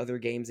like the other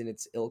games in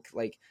its ilk.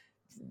 Like,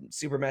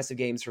 Supermassive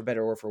games, for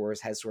better or for worse,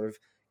 has sort of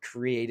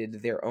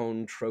created their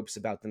own tropes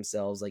about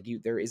themselves. Like,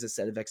 there is a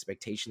set of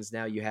expectations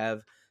now you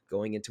have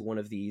going into one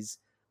of these.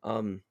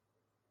 But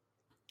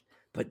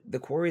The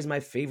Quarry is my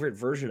favorite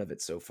version of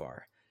it so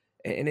far.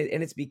 And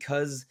it's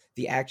because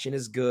the action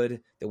is good,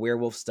 the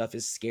werewolf stuff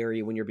is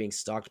scary when you're being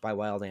stalked by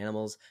wild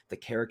animals, the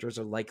characters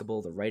are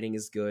likable, the writing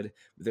is good.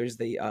 There's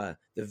the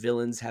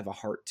villains have a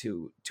heart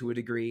to a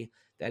degree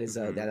that is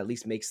that at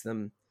least makes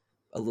them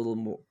a little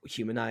more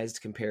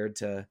humanized compared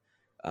to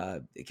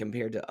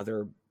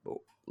other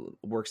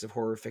works of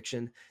horror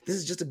fiction. This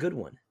is just a good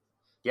one.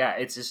 Yeah,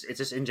 it's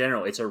just in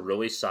general, it's a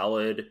really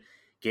solid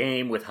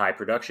game with high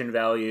production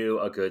value,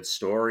 a good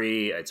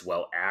story, it's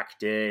well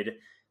acted.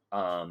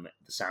 The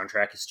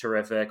soundtrack is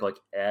terrific. Like,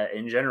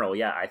 in general,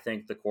 yeah, I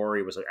think The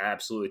Quarry was an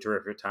absolutely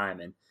terrific time.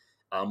 And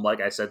like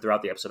I said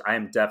throughout the episode, I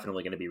am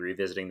definitely going to be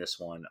revisiting this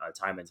one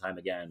time and time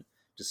again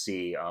to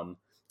see. I'm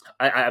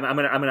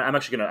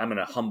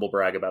gonna humble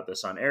brag about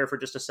this on air for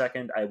just a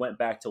second. I went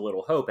back to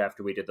Little Hope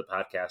after we did the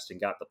podcast and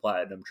got the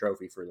platinum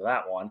trophy for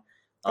that one.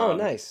 Oh,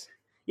 nice.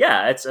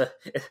 Yeah, it's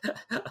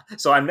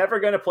so I'm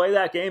never going to play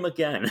that game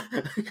again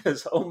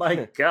because, oh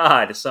my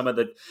god, some of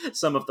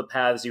the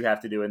paths you have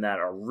to do in that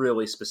are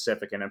really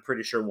specific, and I'm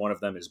pretty sure one of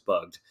them is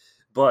bugged.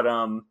 But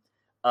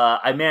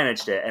I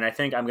managed it, and I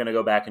think I'm going to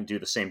go back and do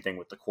the same thing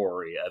with The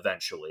Quarry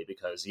eventually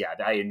because, yeah,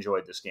 I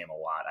enjoyed this game a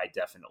lot. I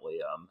definitely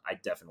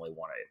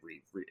want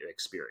to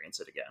experience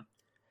it again.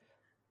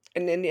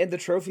 And the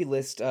trophy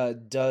list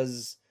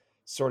does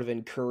sort of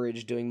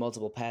encourage doing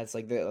multiple paths.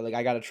 Like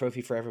I got a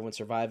trophy for everyone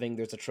surviving.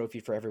 There's a trophy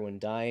for everyone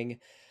dying.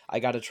 I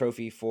got a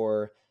trophy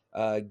for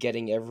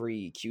getting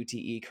every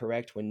QTE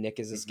correct when Nick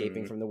is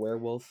escaping from the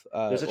werewolf.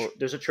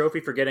 There's a trophy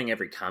for getting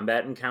every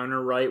combat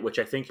encounter right, which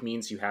I think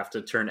means you have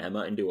to turn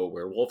Emma into a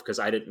werewolf because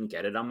I didn't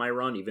get it on my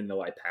run, even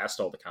though I passed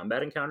all the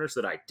combat encounters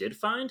that I did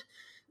find.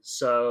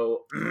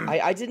 So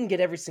I didn't get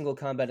every single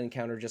combat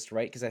encounter just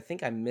right because I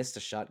think I missed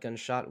a shotgun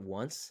shot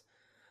once.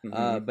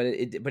 But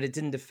it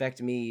didn't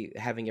affect me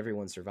having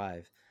everyone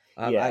survive.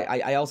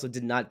 I also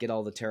did not get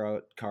all the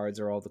tarot cards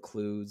or all the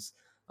clues.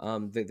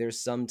 There's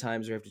some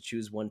times where you have to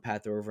choose one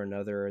path over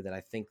another that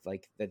I think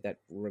like that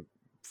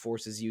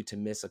forces you to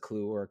miss a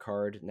clue or a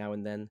card now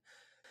and then.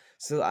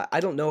 So I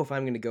don't know if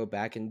I'm going to go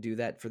back and do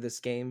that for this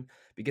game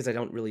because I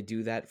don't really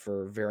do that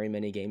for very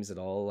many games at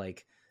all.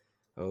 Like,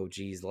 oh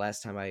geez, the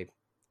last time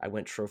I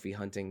went trophy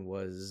hunting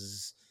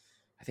was,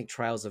 I think,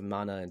 Trials of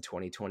Mana in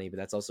 2020, but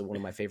that's also one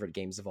of my favorite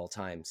games of all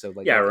time. So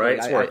like, yeah, right.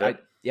 It's worth it.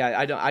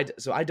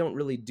 I don't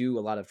really do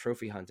a lot of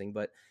trophy hunting,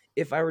 but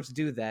if I were to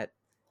do that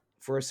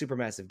for a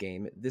Supermassive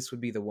game, this would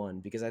be the one,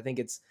 because I think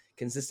it's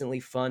consistently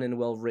fun and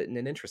well written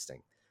and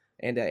interesting.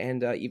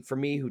 And for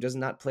me, who does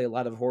not play a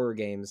lot of horror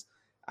games,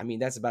 I mean,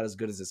 that's about as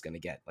good as it's going to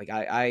get. Like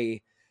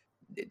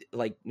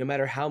like, no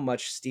matter how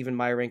much Stephen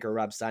Meyerink or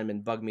Rob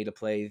Steinman bug me to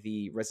play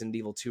the Resident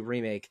Evil 2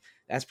 remake,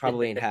 that's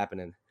probably ain't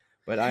happening.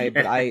 But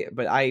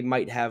I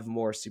might have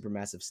more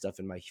Supermassive stuff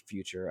in my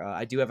future.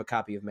 I do have a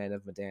copy of Man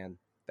of Medan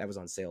that was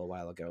on sale a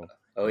while ago.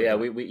 Oh yeah,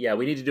 we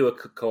need to do a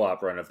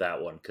co-op run of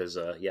that one, because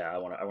I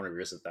want to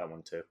revisit that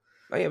one too.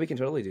 Oh yeah, we can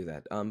totally do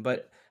that.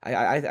 But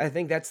I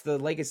think that's the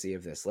legacy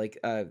of this. Like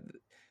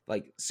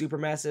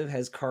Supermassive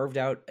has carved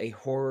out a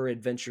horror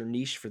adventure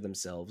niche for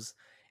themselves,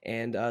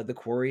 and The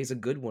Quarry is a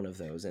good one of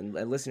those. And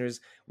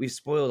listeners, we've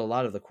spoiled a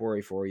lot of The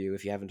Quarry for you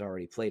if you haven't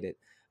already played it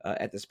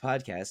at this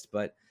podcast.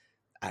 But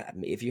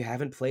if you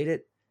haven't played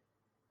it,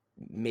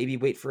 maybe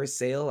wait for a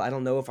sale. I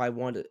don't know if I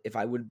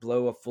would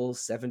blow a full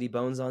 70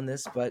 bones on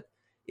this, but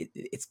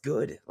it's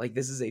good. Like,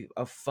 this is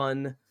a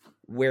fun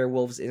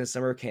werewolves in a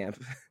summer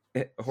camp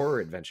horror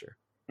adventure.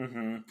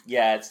 Mm-hmm.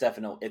 Yeah, it's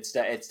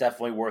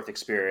definitely worth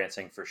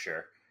experiencing for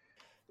sure.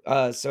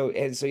 So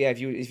yeah, if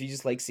you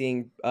just like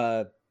seeing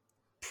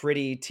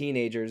pretty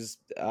teenagers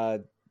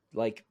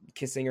like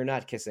kissing or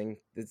not kissing,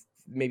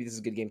 maybe this is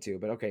a good game too.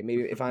 But okay,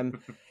 maybe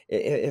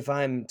if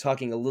I'm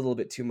talking a little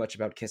bit too much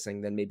about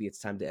kissing, then maybe it's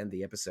time to end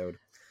the episode.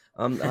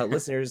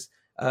 Listeners,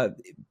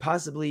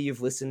 possibly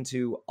you've listened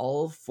to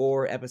all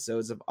 4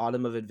 episodes of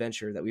Autumn of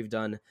Adventure that we've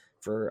done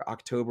for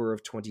October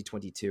of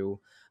 2022.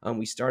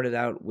 We started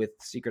out with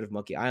Secret of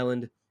Monkey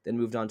Island, then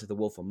moved on to The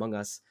Wolf Among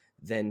Us,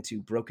 then to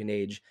Broken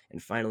Age,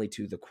 and finally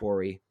to The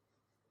Quarry.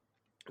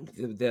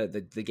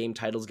 The game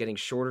title's getting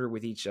shorter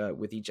with each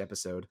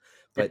episode,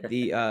 but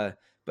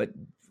but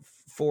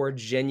 4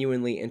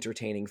 genuinely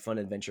entertaining, fun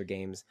adventure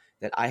games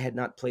that I had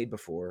not played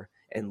before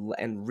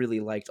and really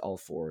liked all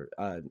 4.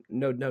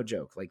 No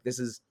joke. Like, this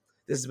has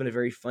been a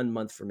very fun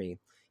month for me,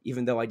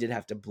 even though I did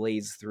have to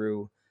blaze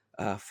through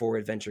 4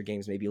 adventure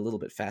games maybe a little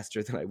bit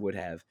faster than I would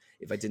have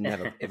if I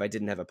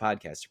didn't have a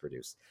podcast to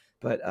produce.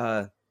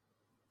 But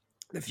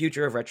the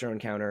future of Retro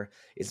Encounter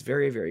is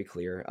very, very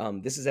clear.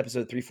 This is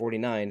episode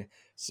 349,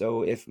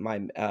 so if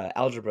my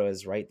algebra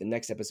is right, the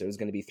next episode is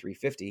going to be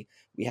 350.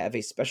 We have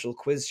a special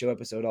quiz show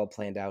episode all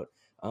planned out.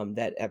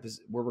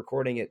 We're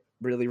recording it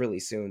really, really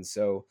soon,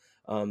 so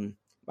I'm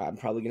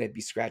probably going to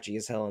be scratchy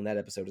as hell on that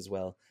episode as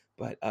well.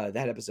 But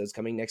that episode's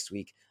coming next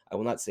week. I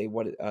will not say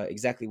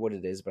exactly what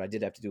it is, but I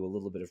did have to do a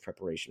little bit of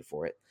preparation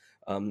for it.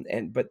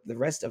 But the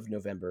rest of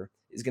November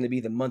is going to be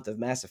the month of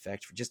Mass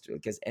Effect, just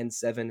because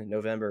N7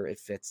 November, it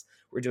fits.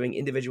 We're doing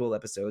individual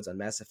episodes on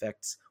Mass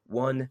Effects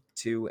 1,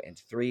 2, and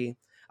 3.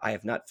 I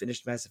have not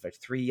finished Mass Effect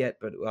 3 yet,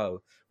 but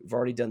we've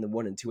already done the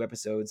 1 and 2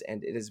 episodes,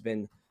 and it has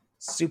been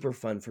super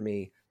fun for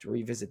me to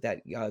revisit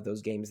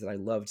those games that I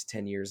loved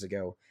 10 years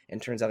ago,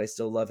 and turns out I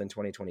still love in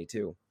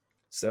 2022.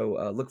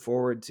 So look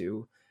forward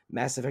to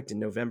Mass Effect in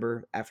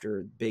November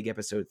after big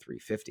episode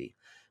 350.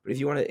 But if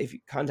you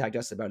contact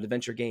us about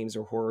adventure games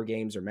or horror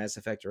games or Mass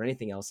Effect or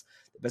anything else,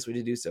 the best way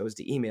to do so is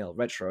to email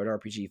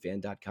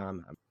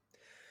retro@rpgfan.com.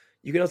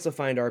 You can also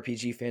find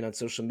RPG Fan on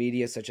social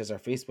media, such as our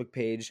Facebook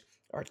page,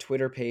 our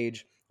Twitter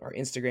page, our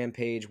Instagram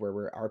page, where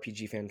we're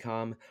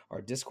RPGFan.com,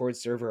 our Discord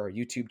server, our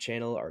YouTube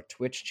channel, our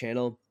Twitch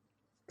channel.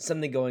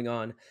 Something going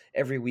on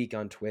every week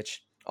on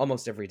Twitch,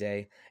 almost every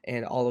day,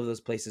 and all of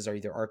those places are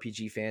either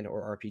RPG Fan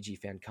or RPG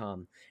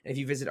Fan.com. And if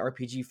you visit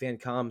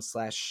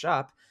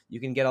RPGFan.com/shop, you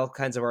can get all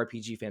kinds of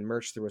RPG Fan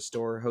merch through a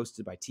store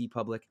hosted by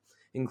TeePublic,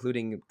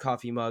 including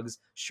coffee mugs,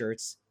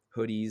 shirts,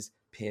 hoodies,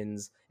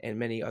 pins, and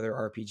many other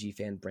RPG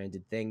Fan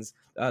branded things.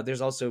 There's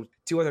also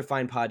 2 other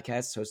fine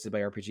podcasts hosted by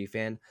RPG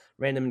Fan: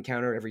 Random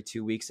Encounter every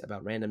 2 weeks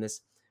about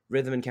randomness,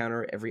 Rhythm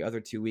Encounter every other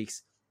 2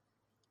 weeks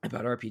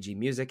about RPG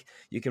music.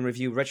 You can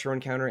review Retro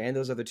Encounter and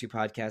those other 2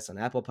 podcasts on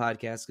Apple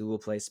Podcasts, Google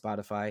Play,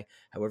 Spotify,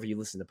 however you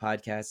listen to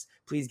podcasts.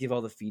 Please give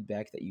all the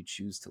feedback that you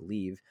choose to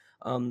leave.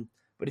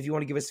 But if you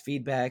want to give us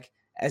feedback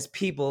as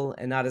people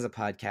and not as a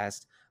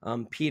podcast,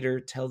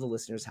 Peter, tell the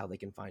listeners how they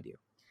can find you.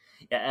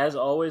 Yeah, as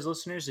always,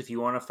 listeners, if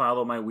you want to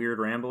follow my weird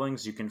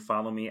ramblings, you can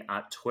follow me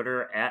at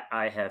Twitter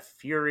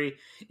 @IHaveFury.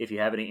 If you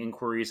have any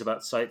inquiries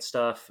about site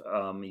stuff,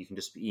 you can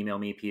just email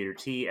me,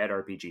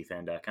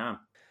 PeterT@RPGFan.com.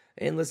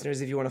 And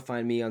listeners, if you want to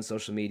find me on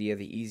social media,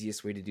 the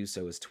easiest way to do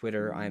so is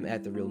Twitter. I'm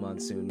at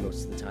 @TheRealMonsoon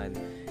most of the time,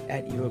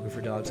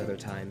 @Yoga4Dogs other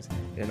times,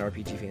 and in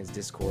RPG Fans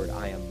Discord,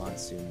 I am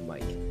Monsoon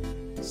Mike.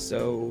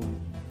 So,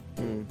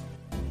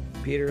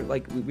 Peter,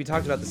 like, we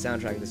talked about the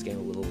soundtrack of this game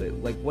a little bit.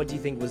 Like, what do you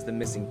think was the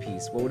missing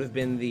piece? What would have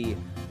been the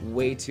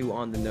way too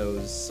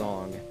on-the-nose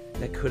song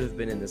that could have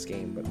been in this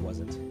game but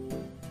wasn't?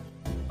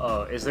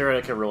 Is there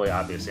like a really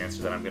obvious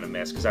answer that I'm going to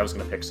miss? Because I was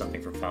going to pick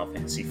something from Final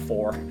Fantasy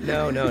IV.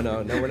 No,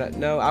 we're not.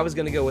 No, I was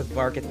going to go with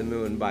Bark at the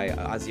Moon by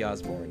Ozzy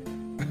Osbourne.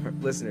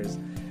 Listeners,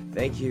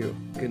 thank you,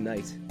 good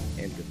night,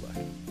 and good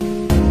luck.